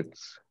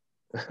elicits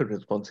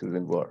responses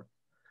in words.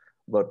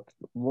 But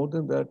more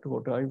than that,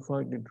 what I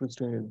find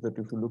interesting is that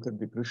if you look at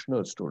the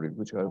Krishna story,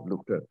 which I've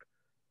looked at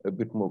a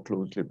bit more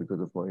closely because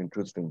of my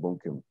interest in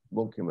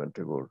Bankim and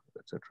Tagore,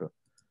 etc.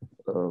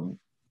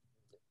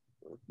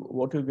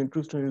 What is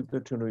interesting is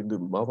that in the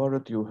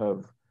Mahābhārata you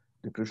have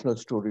the Krishna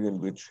story in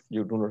which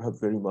you do not have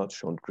very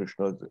much on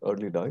Krishna's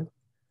early life,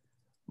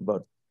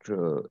 but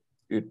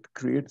it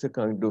creates a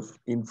kind of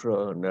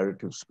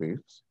infra-narrative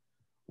space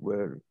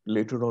where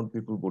later on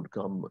people would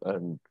come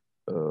and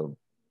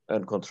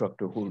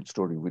construct a whole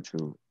story which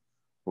you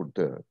put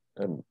there.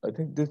 And I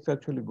think this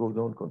actually goes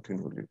on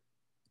continually.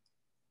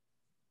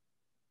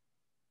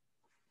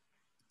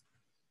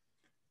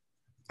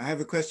 I have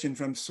a question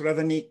from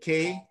Sravani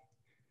K.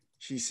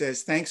 She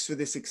says, thanks for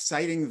this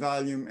exciting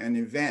volume and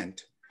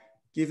event.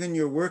 Given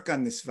your work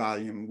on this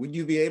volume, would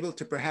you be able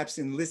to perhaps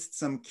enlist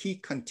some key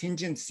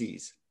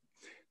contingencies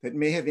that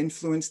may have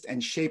influenced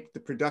and shaped the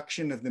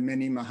production of the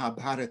many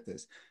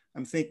Mahābhāratas?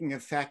 I'm thinking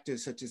of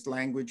factors such as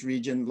language,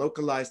 region,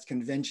 localized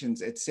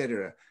conventions,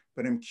 etc.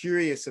 But I'm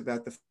curious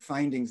about the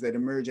findings that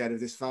emerge out of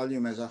this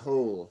volume as a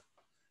whole.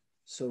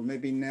 So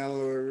maybe Nell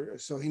or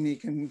Sohini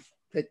can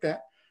take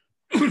that.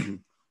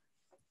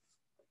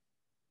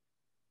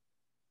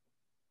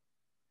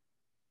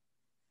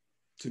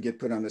 To get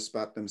put on the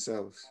spot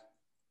themselves.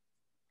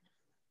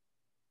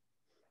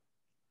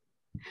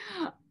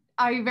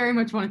 I very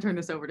much want to turn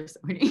this over to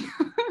Sohini.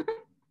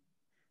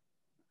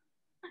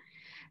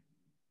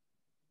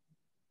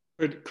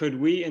 Could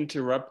we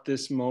interrupt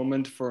this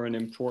moment for an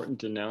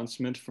important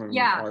announcement from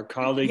our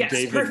colleague,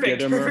 David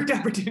perfect Gittimer,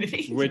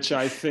 opportunity. which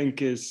I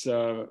think is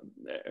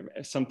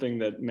something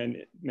that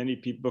many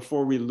people,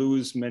 before we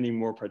lose many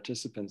more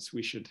participants,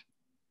 we should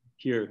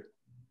hear.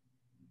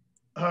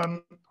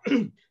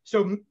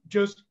 So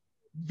just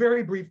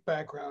very brief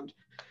background.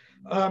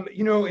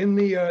 In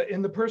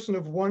the person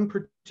of one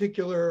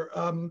particular,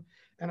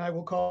 and I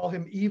will call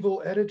him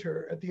evil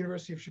editor at the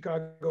University of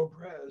Chicago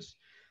Press,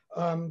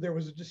 there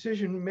was a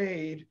decision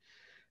made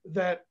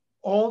that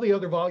all the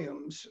other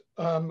volumes,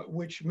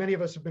 which many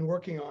of us have been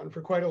working on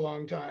for quite a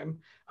long time,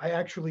 I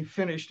actually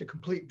finished a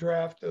complete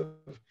draft of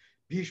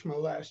Bhishma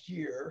last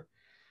year.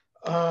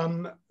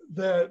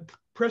 The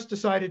press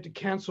decided to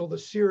cancel the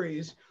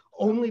series,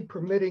 only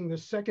permitting the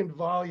second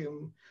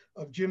volume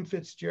of Jim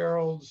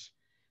Fitzgerald's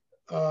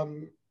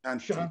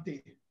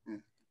Shanti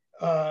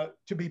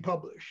to be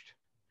published.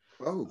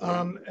 Oh,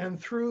 and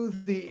through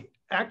the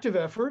active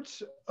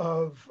efforts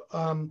of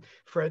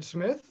Fred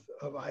Smith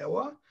of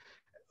Iowa,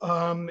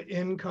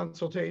 in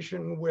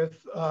consultation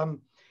with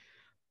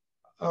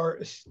our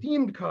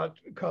esteemed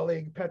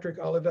colleague Patrick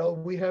Olivelle,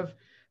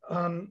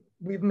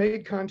 we've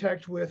made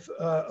contact with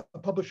a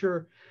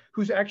publisher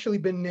who's actually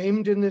been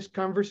named in this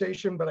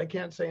conversation, but I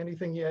can't say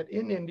anything yet,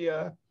 in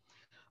India,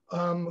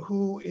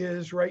 who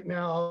is right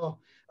now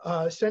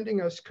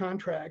sending us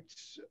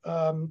contracts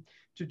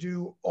to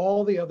do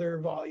all the other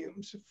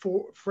volumes.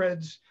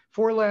 Fred's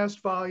 4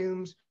 last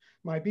volumes,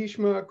 my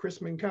Bhishma, Chris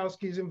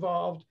Minkowski's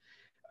involved.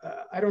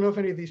 I don't know if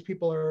any of these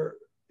people are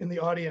in the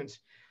audience.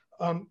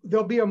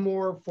 There'll be a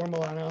more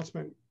formal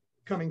announcement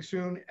coming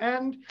soon.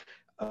 And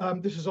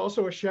this is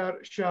also a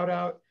shout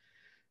out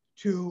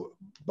to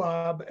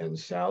Bob and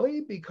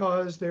Sally,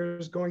 because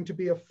there's going to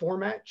be a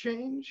format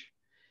change.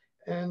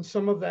 And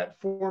some of that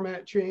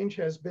format change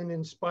has been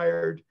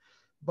inspired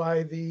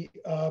by the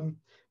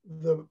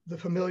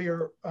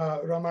familiar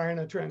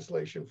Ramayana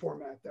translation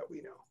format that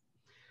we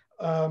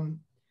know.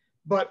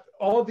 But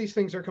all of these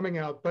things are coming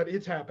out, but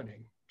it's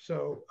happening.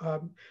 So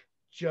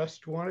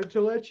just wanted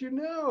to let you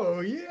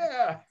know,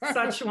 yeah.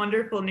 Such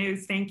wonderful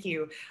news, thank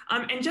you.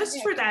 And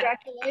just for that—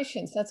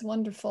 congratulations, that's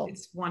wonderful.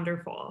 It's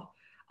wonderful.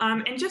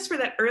 And just for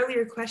that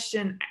earlier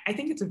question, I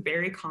think it's a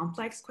very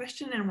complex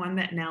question, and one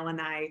that Nell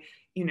and I,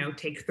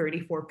 take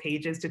 34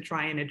 pages to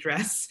try and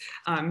address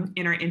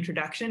in our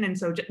introduction. And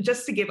so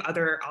just to give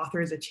other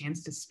authors a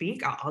chance to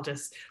speak, I'll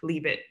just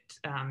leave it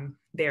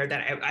there,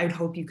 that I'd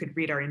hope you could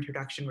read our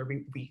introduction where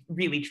we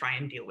really try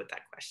and deal with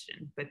that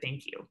question, but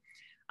thank you.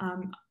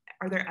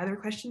 Are there other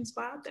questions,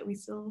 Bob, that we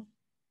still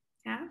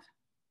have?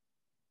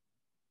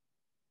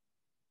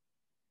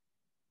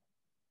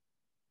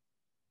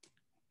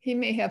 He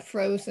may have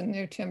frozen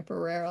there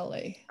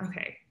temporarily.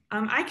 Okay.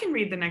 I can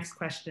read the next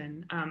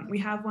question. We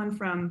have one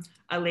from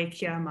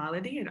Alekia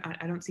Maladi.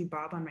 I don't see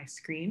Bob on my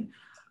screen.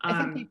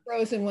 I think he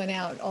froze and went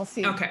out. I'll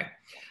see. Okay.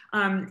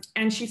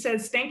 And she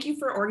says, thank you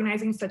for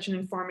organizing such an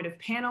informative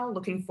panel.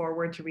 Looking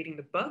forward to reading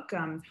the book.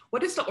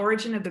 What is the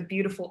origin of the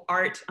beautiful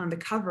art on the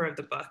cover of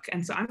the book?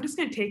 And so I'm just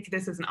going to take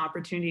this as an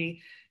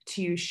opportunity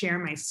to share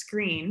my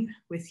screen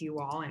with you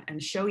all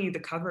and show you the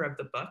cover of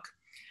the book.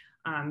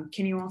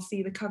 Can you all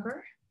see the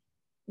cover?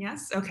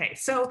 Yes, okay.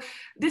 So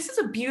this is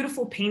a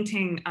beautiful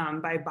painting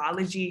by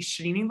Balaji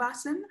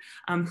Srinivasan,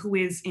 who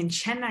is in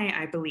Chennai,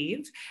 I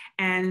believe.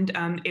 And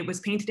it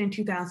was painted in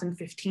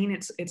 2015.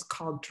 It's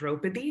called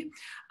Draupadi.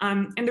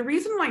 And the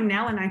reason why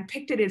Nell and I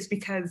picked it is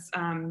because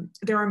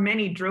there are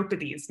many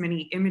Draupadis,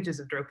 many images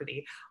of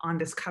Draupadi on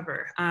this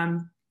cover.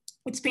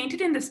 It's painted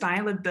in the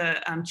style of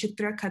the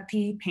Chitra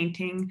Kathi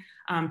painting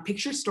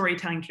picture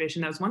storytelling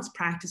tradition that was once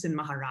practiced in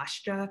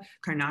Maharashtra,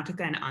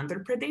 Karnataka, and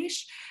Andhra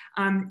Pradesh.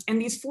 And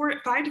these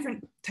 5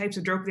 different types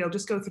of Draupadi, I'll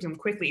just go through them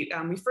quickly.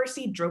 We first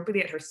see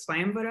Draupadi at her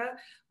Swayamvara,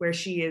 where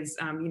she is,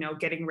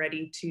 getting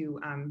ready to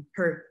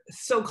her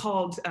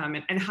so-called,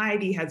 and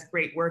Heidi has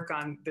great work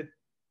on the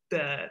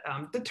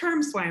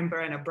term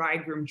Swayamvara and a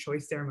bridegroom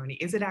choice ceremony.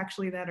 Is it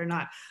actually that or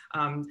not?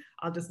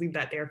 I'll just leave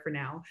that there for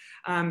now.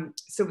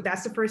 So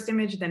that's the first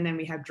image. Then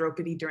we have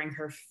Draupadi during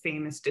her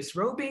famous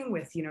disrobing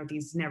with,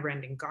 these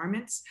never-ending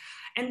garments.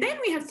 And then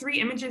we have 3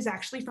 images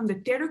actually from the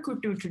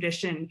Terukuttu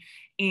tradition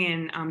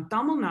in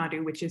Tamil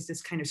Nadu, which is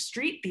this kind of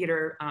street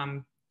theater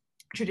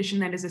tradition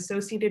that is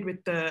associated with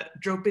the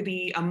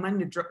Draupadi Amman,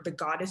 the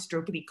goddess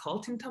Draupadi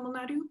cult in Tamil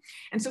Nadu.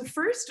 And so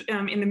first,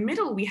 in the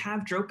middle, we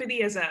have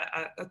Draupadi as a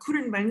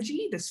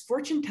Kurunvanji, this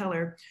fortune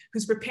teller,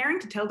 who's preparing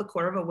to tell the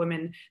Kaurava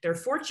women their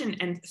fortune.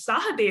 And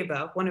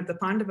Sahadeva, one of the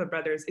Pandava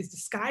brothers, is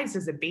disguised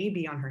as a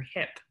baby on her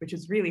hip, which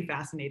is really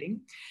fascinating.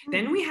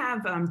 Then we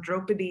have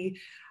Draupadi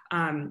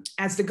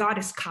as the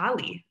goddess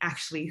Kali,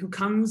 actually, who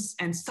comes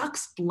and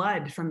sucks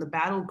blood from the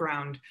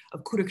battleground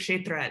of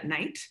Kurukshetra at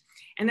night.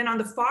 And then on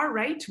the far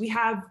right, we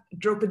have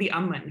Draupadi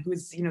Amman, who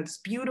is, this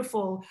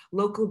beautiful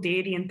local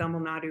deity in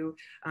Tamil Nadu,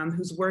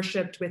 who's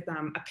worshipped with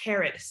a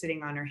parrot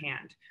sitting on her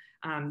hand.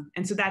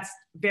 And so that's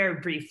very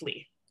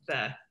briefly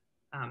the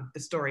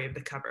story of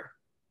the cover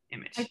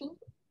image.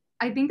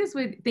 I think this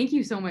would, thank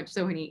you so much,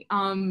 Sohini.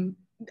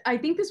 I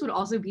think this would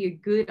also be a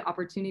good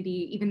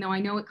opportunity, even though I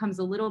know it comes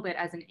a little bit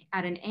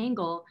at an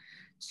angle,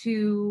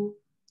 to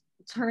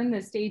turn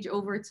the stage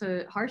over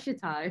to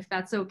Harshita, if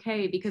that's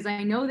okay, because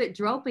I know that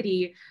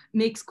Draupadi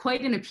makes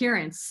quite an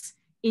appearance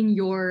in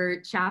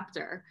your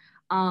chapter.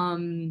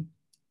 And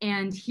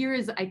here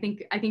is, I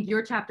think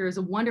your chapter is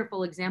a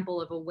wonderful example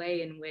of a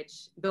way in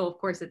which, though of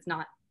course it's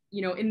not,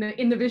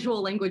 in the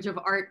visual language of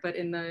art, but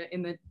in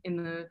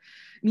the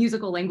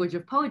musical language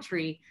of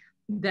poetry,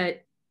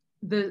 that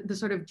the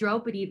sort of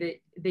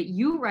Draupadi that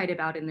you write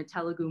about in the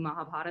Telugu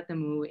Mahābhārata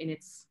in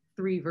its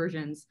 3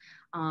 versions,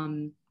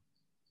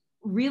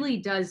 really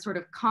does sort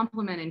of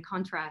complement and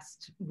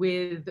contrast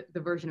with the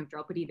version of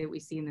Draupadi that we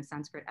see in the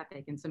Sanskrit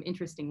epic in some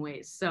interesting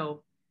ways.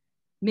 So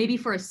maybe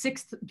for a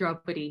 6th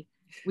Draupadi,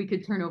 we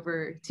could turn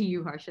over to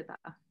you, Harshita.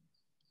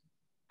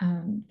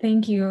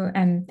 Thank you.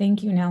 And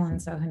thank you, Nell and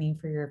Sohini,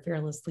 for your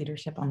fearless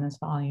leadership on this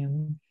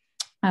volume.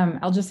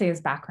 I'll just say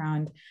as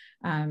background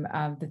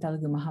of the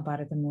Telugu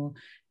Mahābhārata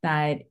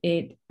that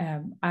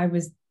I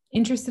was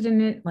interested in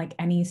it like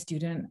any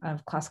student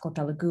of classical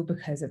Telugu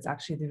because it's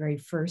actually the very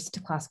first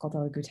classical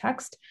Telugu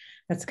text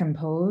that's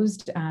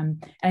composed.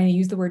 And I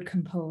use the word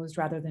composed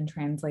rather than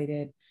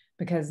translated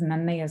because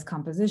Nannaya's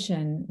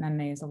composition,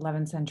 Nannaya is an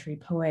 11th century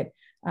poet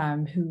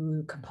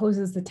who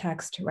composes the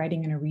text,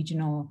 writing in a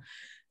regional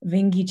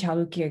Vengi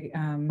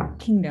Chalukya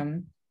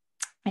kingdom,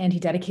 and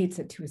he dedicates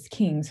it to his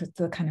king. So it's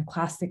the kind of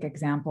classic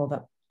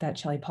example that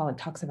Shelley Pollack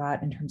talks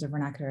about in terms of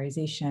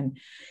vernacularization.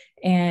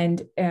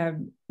 And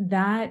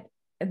that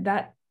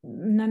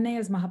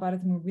Nannaya's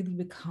Mahābhārata really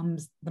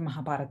becomes the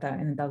Mahābhārata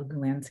in the Telugu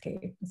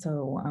landscape.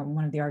 So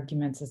one of the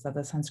arguments is that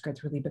the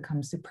Sanskrit really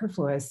becomes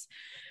superfluous.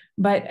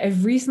 But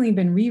I've recently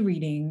been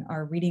rereading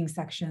or reading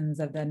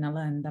sections of the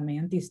Nella and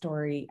Damayanti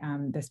story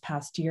this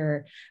past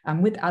year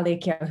with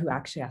Alekia, who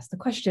actually asked the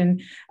question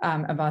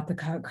about the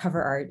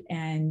cover art.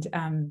 And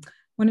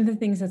one of the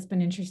things that's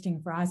been interesting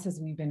for us as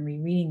we've been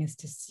rereading is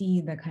to see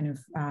the kind of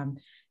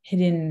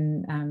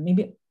hidden,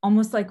 maybe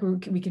almost like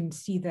we can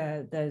see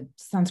the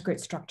Sanskrit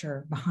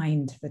structure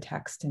behind the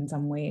text in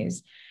some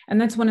ways. And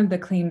that's one of the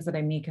claims that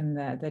I make in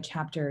the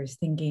chapter, is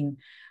thinking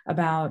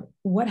about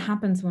what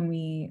happens when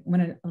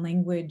a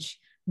language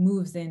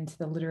moves into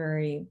the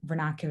literary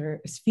vernacular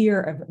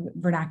sphere of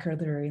vernacular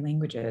literary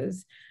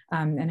languages,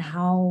 and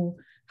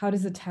how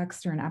does a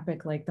text or an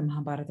epic like the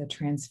Mahābhārata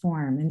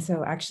transform? And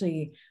so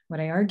actually what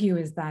I argue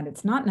is that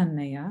it's not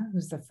Nannaya,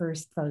 who's the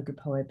first Telugu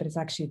poet, but it's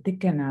actually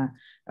Tikkana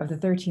of the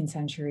 13th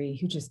century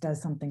who just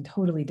does something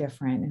totally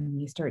different. And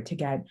we start to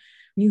get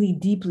really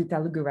deeply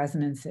Telugu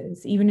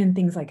resonances, even in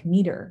things like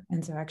meter.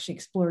 And so I actually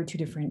explore 2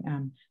 different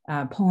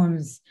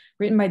poems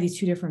written by these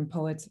 2 different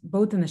poets,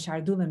 both in the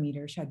Shardula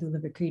meter,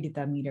 Shardula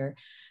Vikridita meter,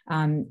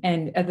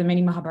 And at the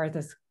Many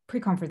Mahābhāratas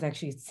pre-conference,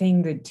 actually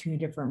saying the two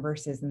different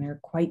verses, and they're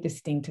quite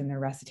distinct in their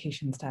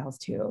recitation styles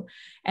too.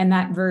 And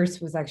that verse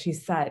was actually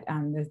set,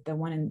 the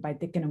one by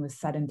Tikkana was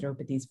set in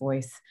Draupadi's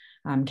voice,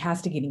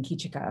 castigating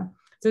Kichika.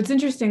 So it's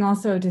interesting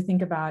also to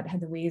think about how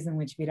the ways in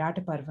which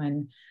Virata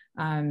Parvan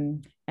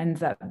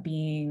ends up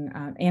being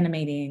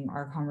animating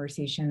our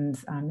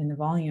conversations in the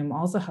volume,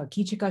 also how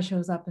Kichika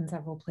shows up in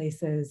several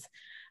places,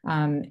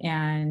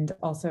 and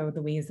also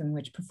the ways in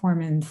which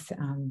performance,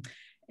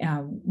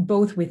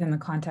 both within the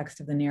context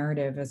of the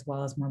narrative as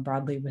well as more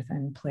broadly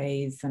within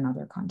plays and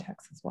other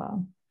contexts as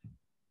well.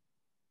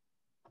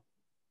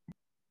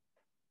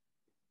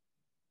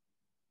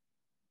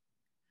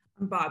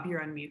 Bob,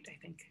 you're on mute, I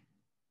think.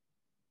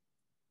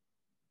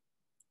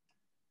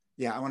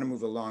 Yeah, I want to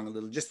move along a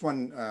little. Just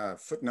one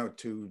footnote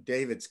to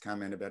David's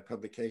comment about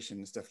publication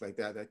and stuff like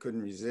that. I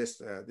couldn't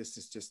resist. This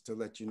is just to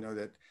let you know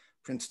that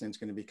Princeton's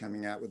going to be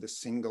coming out with a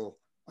single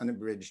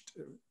unabridged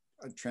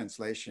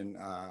translation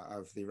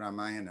of the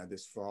Ramayana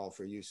this fall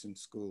for use in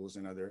schools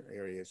and other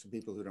areas for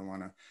people who don't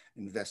want to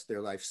invest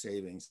their life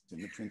savings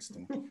in the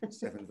Princeton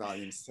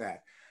 7-volume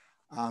set.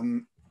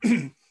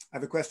 I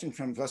have a question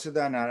from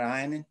Vasudha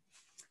Narayanan.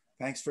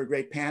 Thanks for a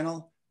great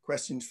panel.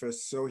 Questions for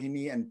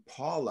Sohini and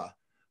Paula.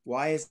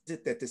 Why is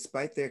it that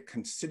despite their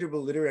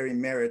considerable literary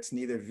merits,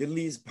 neither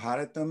Villi's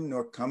Bharatam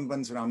nor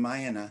Kamban's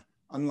Ramayana,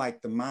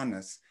 unlike the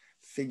Manas,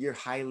 figure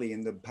highly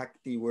in the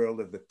bhakti world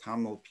of the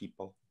Tamil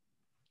people?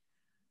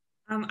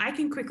 I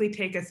can quickly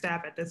take a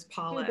stab at this,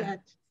 Paula. Do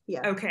that.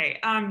 Yeah. Okay.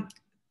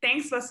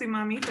 Thanks,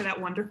 Vasumami, for that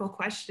wonderful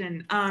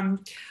question.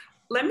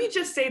 Let me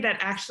just say that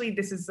actually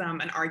this is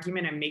an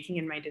argument I'm making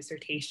in my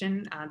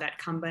dissertation, that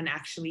Kamban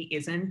actually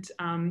isn't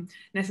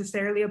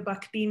necessarily a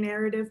bhakti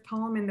narrative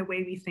poem in the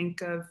way we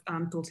think of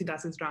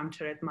Tulsidas's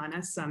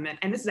Ramcharitmanas.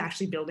 And this is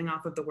actually building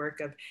off of the work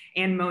of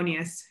Anne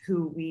Monius,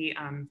 who we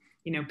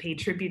paid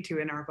tribute to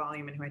in our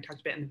volume and who I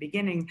talked about in the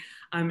beginning,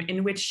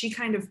 in which she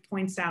kind of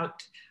points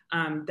out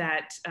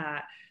that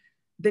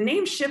the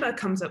name Shiva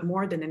comes up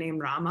more than the name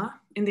Rama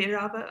in the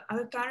Irava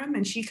Avataram,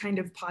 and she kind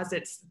of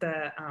posits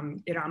the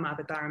Irama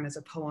Avataram as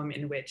a poem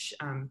in which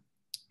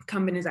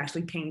Kamban is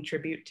actually paying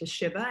tribute to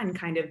Shiva and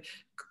kind of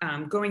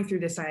going through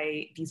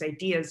these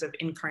ideas of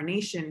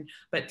incarnation,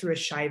 but through a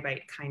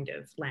Shaivite kind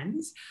of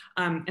lens.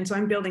 And so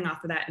I'm building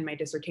off of that in my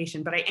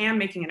dissertation, but I am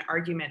making an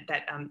argument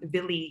that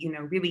Villi,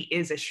 really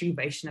is a Sri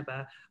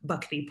Vaishnava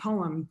bhakti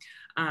poem.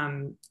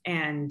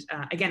 And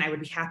again, I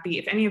would be happy,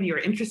 if any of you are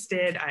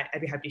interested,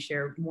 I'd be happy to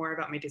share more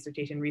about my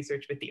dissertation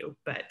research with you,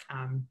 but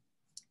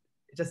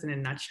just in a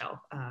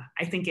nutshell,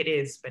 I think it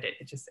is, but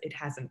it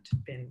hasn't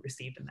been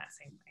received in that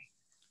same way.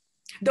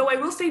 Though I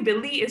will say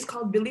Villi is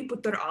called Villi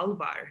Puttar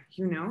Alvar,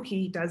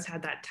 he does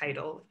have that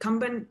title.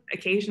 Kamban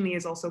occasionally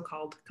is also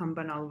called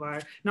Kamban Alvar,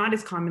 not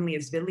as commonly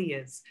as Villi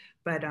is,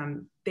 but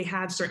they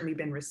have certainly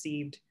been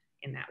received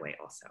in that way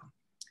also.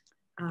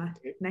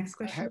 Next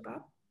question,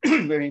 Bob.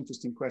 Very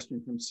interesting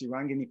question from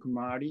Sirangini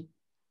Kumari.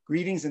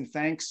 Greetings and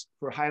thanks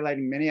for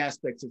highlighting many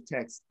aspects of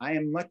text. I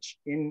am much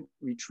in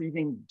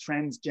retrieving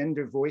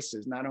transgender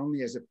voices, not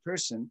only as a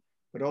person,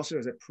 but also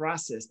as a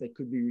process that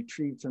could be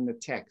retrieved from the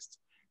text.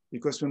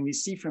 Because when we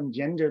see from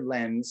gender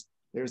lens,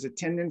 there's a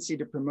tendency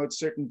to promote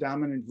certain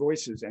dominant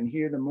voices, and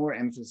here the more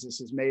emphasis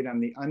is made on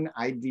the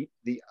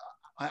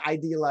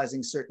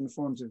idealizing certain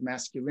forms of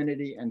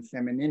masculinity and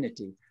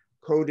femininity,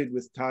 coded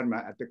with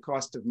dharma at the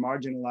cost of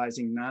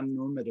marginalizing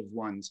non-normative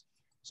ones.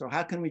 So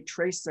how can we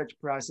trace such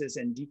process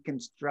and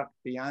deconstruct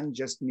beyond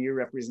just mere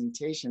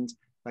representations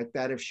like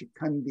that of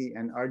Shikandi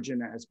and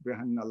Arjuna as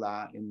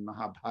Brihannala in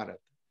Mahābhārata?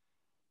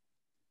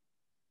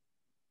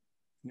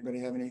 Anybody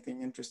have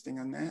anything interesting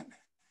on that?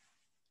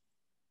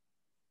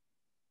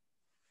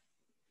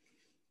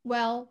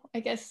 Well,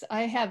 I guess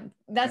I have,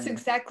 that's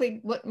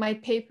exactly what my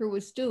paper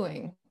was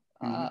doing,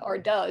 or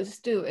does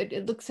do.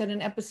 It looks at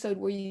an episode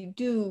where you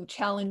do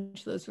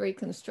challenge those very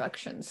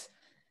constructions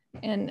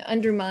and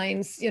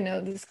undermines,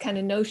 this kind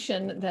of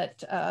notion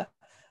that a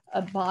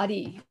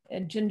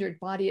gendered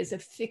body is a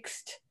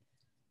fixed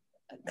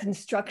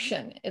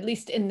construction, at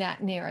least in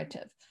that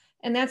narrative.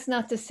 And that's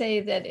not to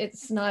say that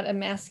it's not a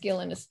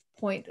masculinist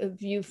point of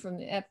view from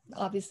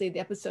obviously the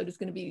episode is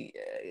going to be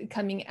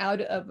coming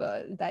out of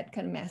that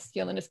kind of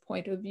masculinist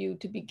point of view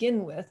to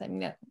begin with. I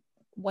mean, that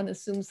one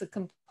assumes the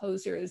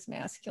composer is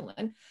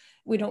masculine.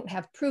 We don't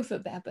have proof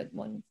of that, but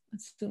one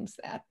assumes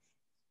that,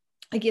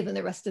 given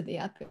the rest of the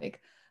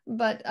epic.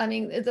 But I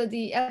mean,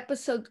 the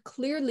episode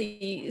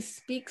clearly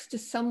speaks to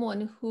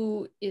someone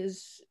who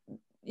is,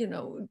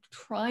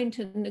 trying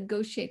to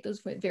negotiate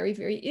those very,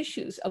 very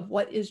issues of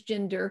what is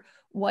gender,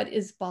 what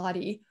is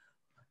body,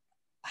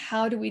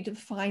 how do we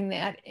define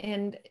that,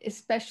 and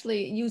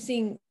especially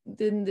using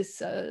this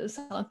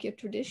Sankhya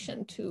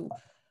tradition to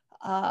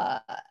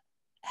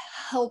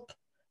help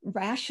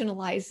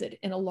rationalize it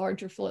in a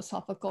larger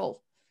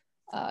philosophical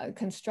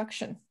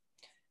construction.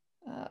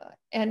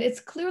 And it's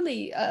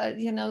clearly,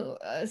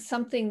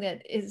 something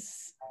that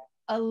is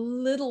a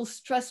little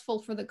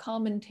stressful for the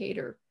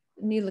commentator,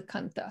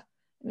 Nilakanta,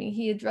 I mean,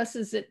 he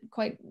addresses it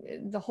quite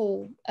the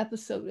whole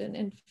episode in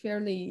a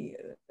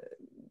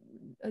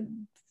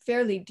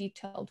fairly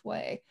detailed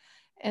way.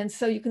 And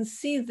so you can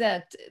see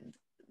that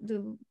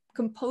the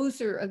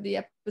composer of the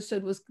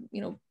episode was,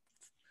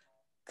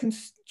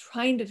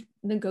 trying to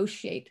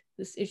negotiate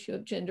this issue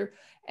of gender,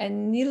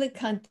 and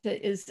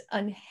Nilakanta is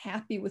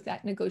unhappy with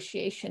that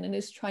negotiation and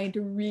is trying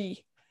to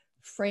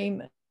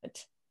reframe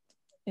it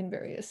in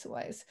various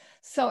ways.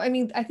 So, I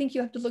mean, I think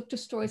you have to look to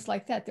stories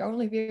like that. There are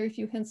only very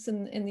few hints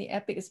in the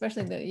epic,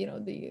 especially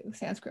the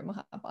Sanskrit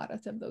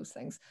Mahābhārata of those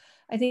things.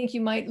 I think you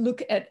might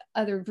look at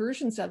other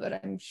versions of it,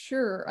 I'm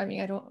sure. I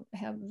mean, I don't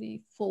have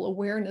the full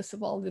awareness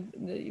of all the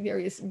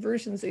various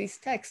versions of these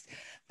texts,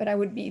 but I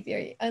would be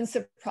very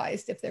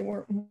unsurprised if there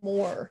weren't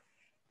more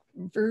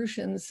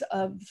versions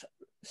of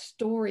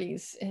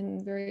stories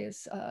in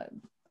various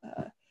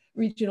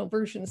regional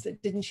versions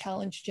that didn't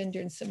challenge gender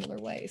in similar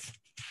ways.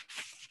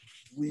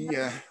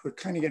 We're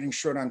kind of getting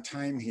short on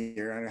time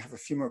here. I have a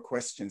few more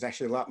questions,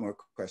 actually a lot more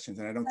questions,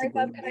 and I don't think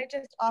Bob, can I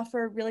just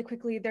offer really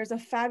quickly, there's a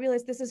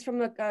fabulous, this is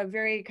from a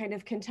very kind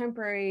of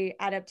contemporary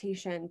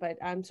adaptation, but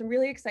some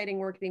really exciting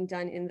work being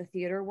done in the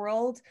theater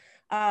world,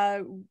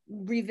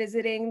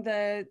 revisiting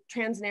the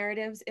trans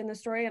narratives in the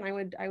story. And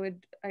I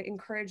would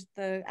encourage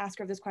the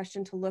asker of this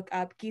question to look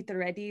up Geeta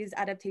Reddy's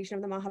adaptation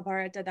of the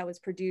Mahābhārata that was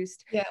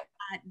produced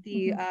at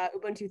the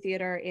Ubuntu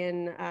Theater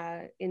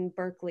in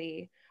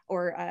Berkeley,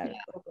 or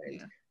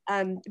Oakland.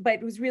 But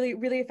it was really,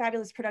 really a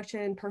fabulous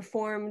production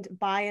performed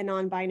by a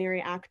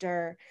non-binary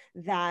actor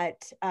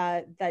that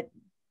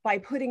by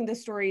putting the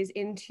stories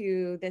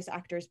into this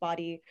actor's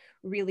body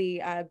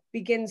really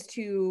begins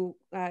to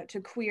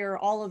queer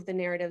all of the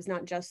narratives,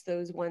 not just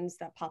those ones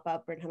that pop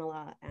up,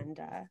 Bridhanala and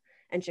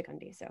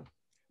Shikundi. So.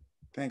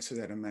 Thanks for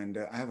that,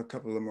 Amanda. I have a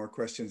couple of more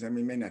questions, and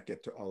we may not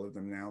get to all of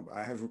them now. But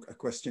I have a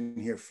question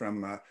here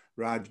from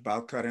Raj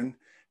Balkaran.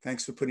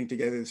 Thanks for putting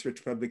together this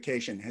rich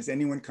publication. Has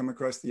anyone come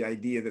across the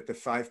idea that the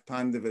 5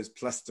 Pandavas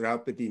plus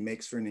Draupadi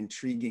makes for an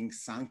intriguing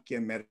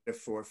Sankhya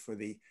metaphor for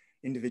the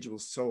individual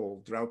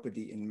soul,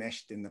 Draupadi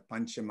enmeshed in the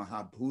Pancha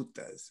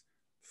Mahābhūtas,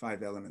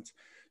 5 elements?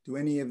 Do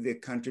any of the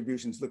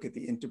contributions look at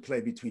the interplay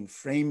between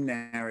frame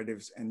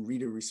narratives and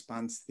reader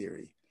response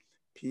theory?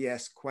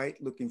 P.S.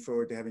 Quite looking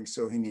forward to having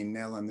Sohini and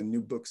Nell on the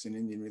New Books in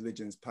Indian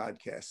Religions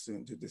podcast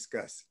soon to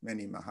discuss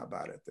Many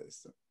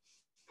Mahābhāratas. So,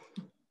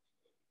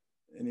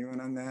 anyone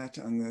on that,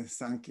 on the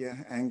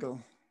Sankhya angle?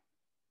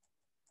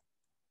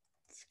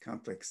 It's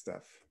complex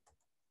stuff.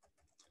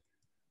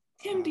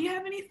 Tim, do you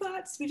have any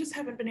thoughts? We just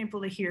haven't been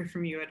able to hear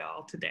from you at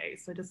all today,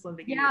 so I'd just love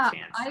to give you a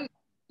chance. I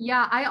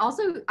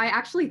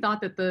actually thought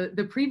that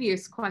the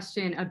previous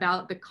question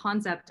about the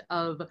concept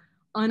of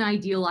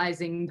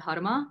unidealizing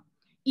dharma,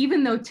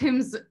 even though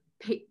Tim's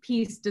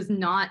piece does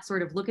not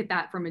sort of look at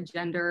that from a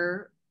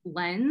gender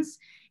lens,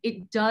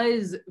 it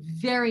does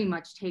very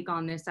much take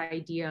on this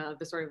idea of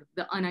the sort of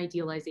the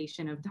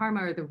unidealization of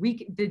dharma, or the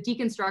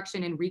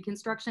deconstruction and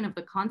reconstruction of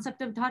the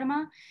concept of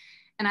dharma.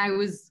 And I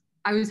was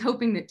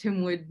hoping that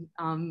Tim would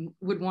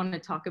want to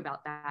talk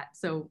about that.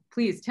 So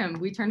please,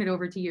 Tim, we turn it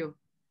over to you.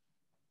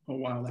 Oh,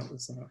 wow, that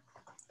was,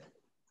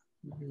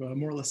 you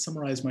more or less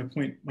summarized my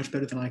point much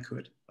better than I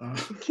could.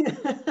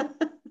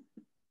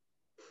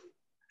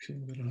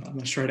 I'm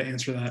not sure how to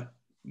answer that.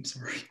 I'm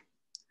sorry.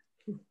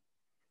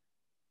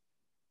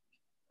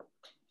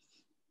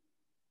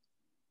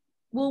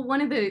 Well, one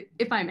of the,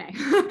 if I may,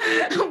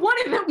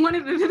 one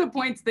of the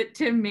points that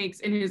Tim makes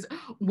in his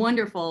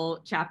wonderful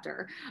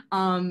chapter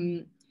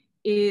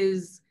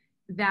is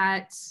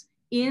that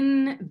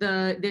in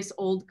this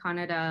old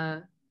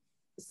Kannada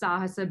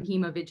Sahasa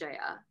Bhima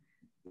Vijaya,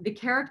 the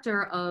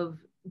character of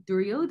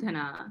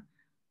Duryodhana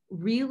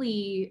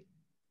really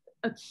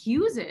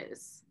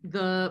accuses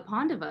the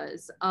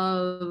Pandavas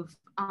of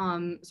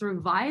sort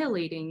of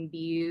violating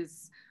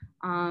these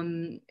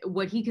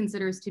what he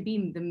considers to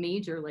be the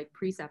major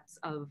precepts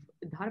of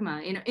dharma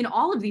in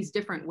all of these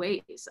different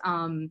ways.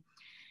 And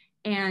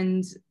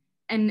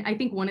I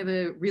think one of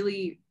the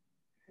really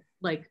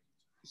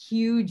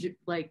huge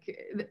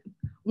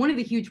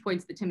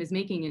points that Tim is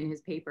making in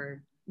his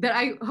paper that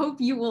I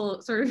hope you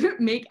will sort of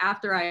make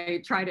after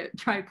I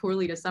try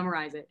poorly to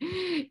summarize it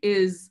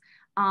is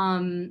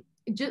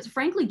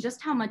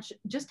just how much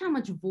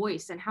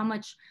voice and how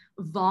much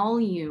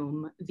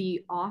volume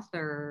the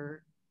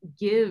author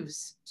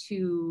gives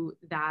to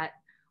that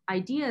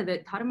idea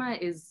that dharma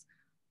is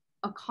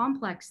a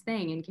complex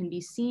thing and can be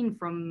seen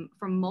from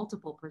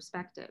multiple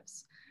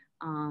perspectives.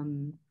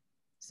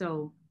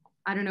 So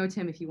I don't know,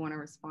 Tim, if you want to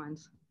respond.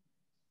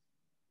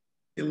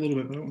 A little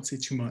bit, but I won't say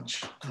too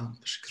much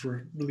because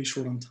we're really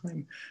short on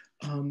time.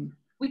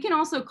 We can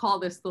also call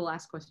this the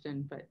last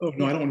question, but. Oh,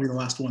 no, I don't want to be the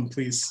last one,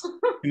 please.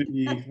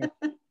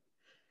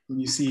 When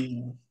you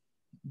see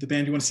the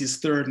band you want to see is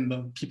third and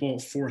the people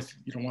fourth,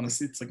 you don't want to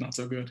see, it's not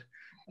so good.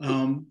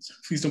 So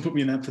please don't put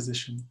me in that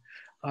position.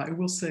 I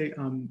will say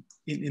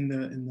in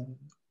the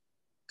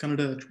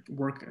Kannada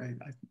work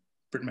I've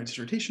written my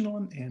dissertation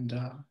on and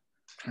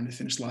trying to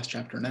finish the last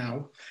chapter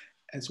now,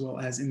 as well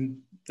as in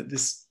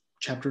this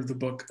chapter of the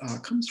book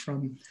comes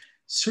from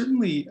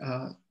certainly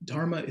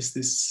Dharma is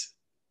this,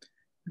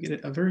 we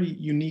get a very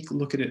unique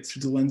look at it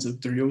through the lens of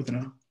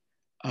Duryodhana,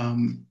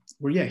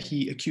 where yeah,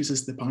 he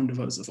accuses the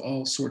Pandavas of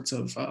all sorts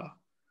of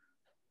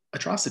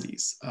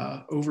atrocities,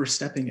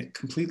 overstepping it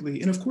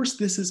completely. And of course,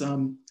 this is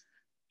a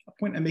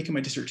point I make in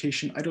my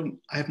dissertation.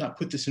 I have not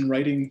put this in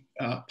writing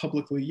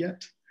publicly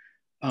yet.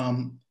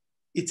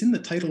 It's in the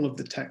title of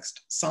the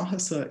text.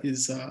 Sahasa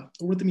is a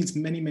word that means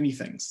many, many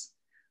things.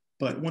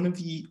 But one of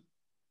the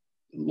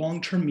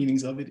long-term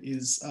meanings of it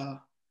is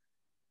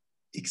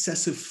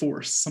excessive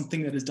force,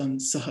 something that is done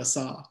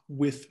sahasa,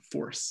 with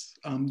force.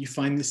 You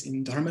find this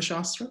in Dharma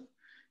Shastra.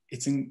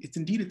 It's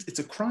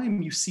a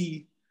crime you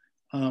see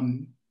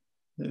the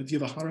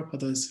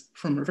Vyavaharapadas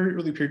from a very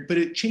early period, but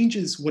it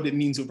changes what it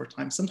means over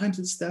time. Sometimes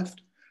it's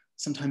theft,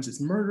 sometimes it's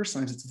murder,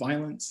 sometimes it's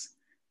violence.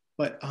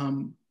 But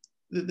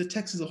the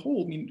text as a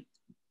whole, I mean,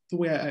 the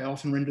way I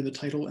often render the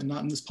title, and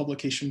not in this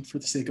publication for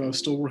the sake of I was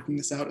still working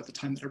this out at the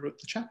time that I wrote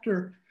the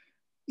chapter,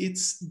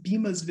 it's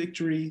Bhima's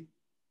victory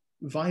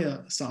via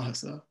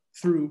Sahasa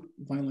through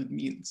violent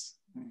means.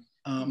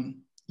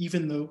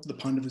 Even though the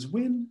Pandavas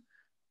win,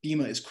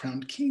 Bhima is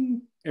crowned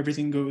king,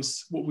 everything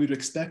goes what we would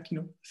expect,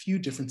 a few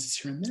differences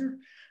here and there.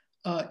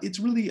 It's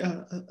really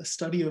a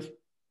study of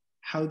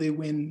how they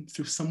win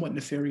through somewhat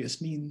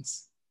nefarious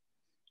means.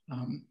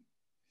 And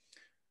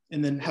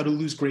then how to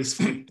lose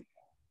gracefully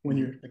when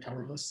you're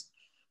powerless.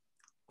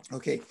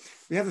 Okay,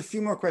 we have a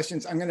few more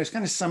questions. I'm going to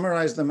kind of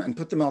summarize them and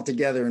put them all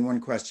together in one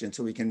question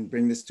so we can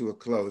bring this to a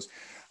close.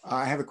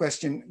 I have a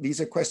question. These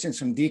are questions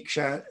from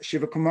Diksha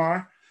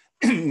Shivakumar,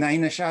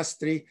 Naina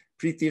Shastri,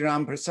 Preeti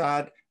Ram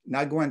Prasad,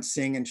 Nagwant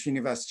Singh, and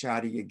Srinivas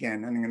Chari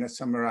again. And I'm going to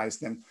summarize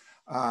them.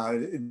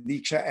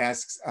 Diksha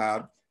asks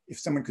if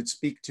someone could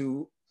speak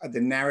to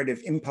the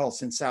narrative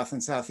impulse in South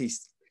and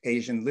Southeast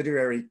Asian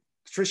literary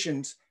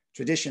traditions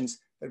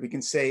that we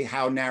can say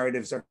how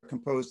narratives are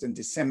composed and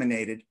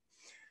disseminated.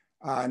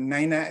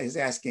 Naina is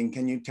asking,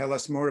 can you tell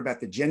us more about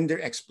the gender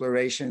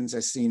explorations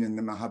as seen in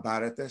the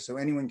Mahābhārata? So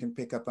anyone can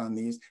pick up on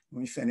these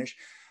when we finish.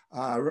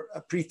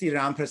 Preeti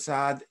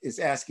Ramprasad is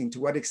asking,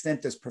 to what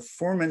extent does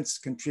performance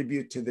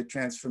contribute to the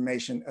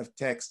transformation of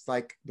text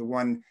like the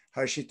one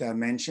Harshita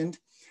mentioned?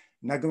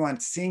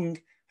 Nagawant Singh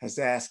has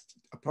asked,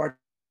 apart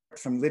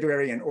from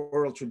literary and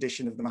oral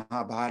tradition of the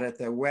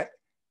Mahābhārata, what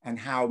and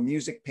how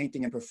music,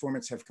 painting, and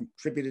performance have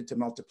contributed to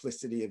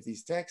multiplicity of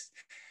these texts.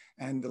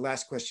 And the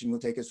last question will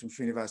take us from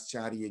Srinivas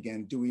Chari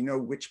again. Do we know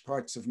which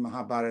parts of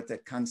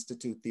Mahābhārata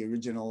constitute the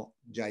original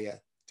Jaya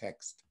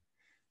text?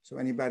 So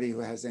anybody who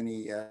has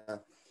any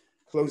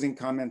closing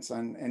comments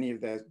on any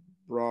of that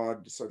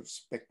broad sort of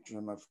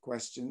spectrum of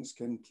questions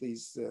can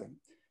please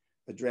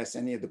address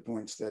any of the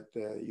points that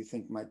you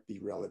think might be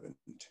relevant.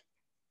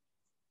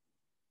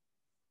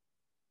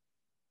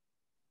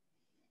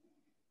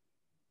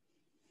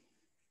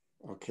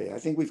 Okay, I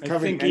think we've covered.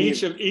 I think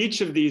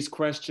each of these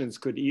questions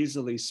could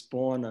easily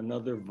spawn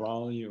another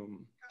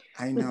volume.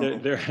 I know.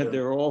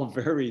 They're all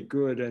very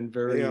good and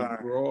very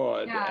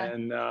broad. Yeah.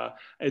 And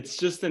it's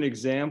just an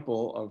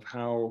example of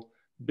how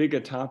big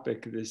a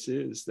topic this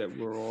is that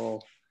we're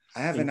all I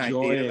have an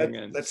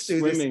idea. Let's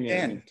do this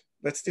again.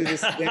 Let's do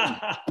this again.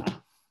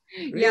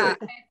 Really? Yeah,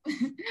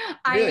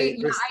 I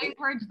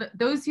encourage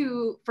those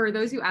who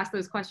ask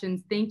those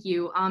questions, thank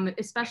you.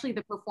 Especially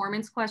the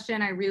performance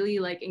question, I really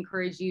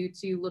encourage you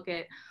to look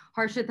at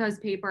Harshita's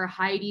paper,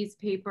 Heidi's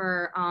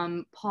paper,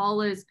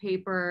 Paula's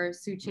paper,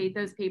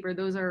 Sucheta's paper.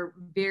 Those are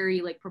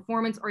very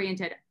performance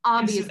oriented,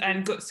 obviously.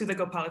 And Sudha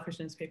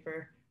Gopalakrishna's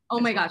paper. Oh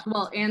my gosh,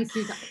 well, and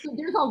Sudha, so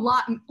there's a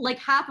lot,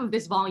 half of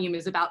this volume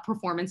is about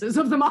performances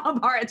of the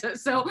Mahābhārata.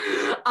 So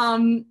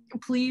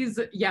please,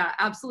 yeah,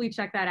 absolutely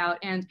check that out.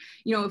 And,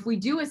 if we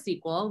do a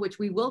sequel, which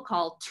we will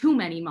call Too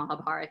Many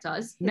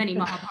Mahābhāratas, Many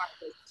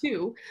Mahābhāratas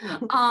 2,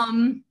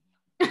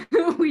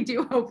 we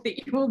do hope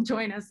that you will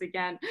join us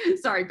again.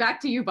 Sorry,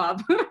 back to you,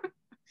 Bob.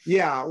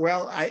 Yeah,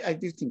 well, I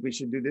do think we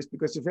should do this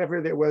because if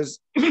ever there was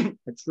a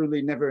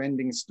truly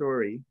never-ending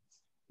story,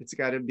 it's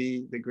got to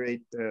be the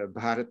great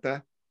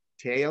Bharata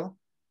tale.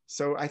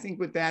 So I think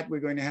with that, we're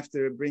going to have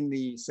to bring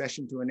the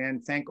session to an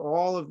end. Thank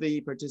all of the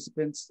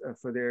participants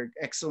for their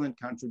excellent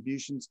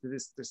contributions to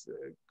this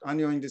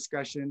ongoing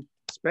discussion,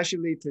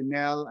 especially to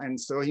Nell and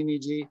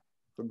Sohini ji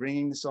for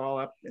bringing this all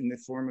up in the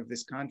form of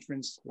this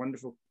conference,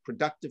 wonderful,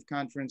 productive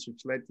conference,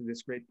 which led to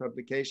this great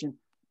publication,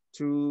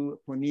 to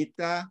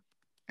Punita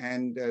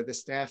and the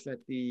staff at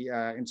the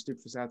Institute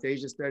for South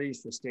Asia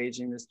Studies for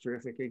staging this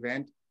terrific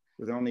event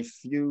with only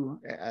few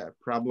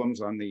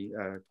problems on the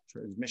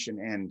transmission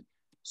end.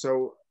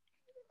 So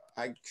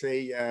I'd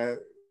say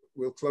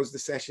we'll close the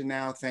session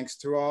now. Thanks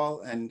to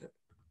all, and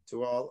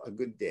to all a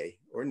good day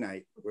or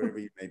night, wherever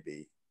you may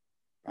be.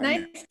 Bye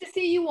nice now. To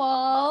see you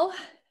all.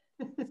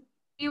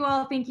 You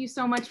all, thank you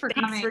so much for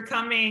coming. Thanks for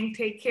coming.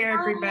 Take care,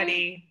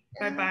 everybody.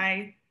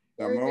 Bye-bye.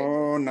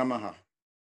 Namo Namaha.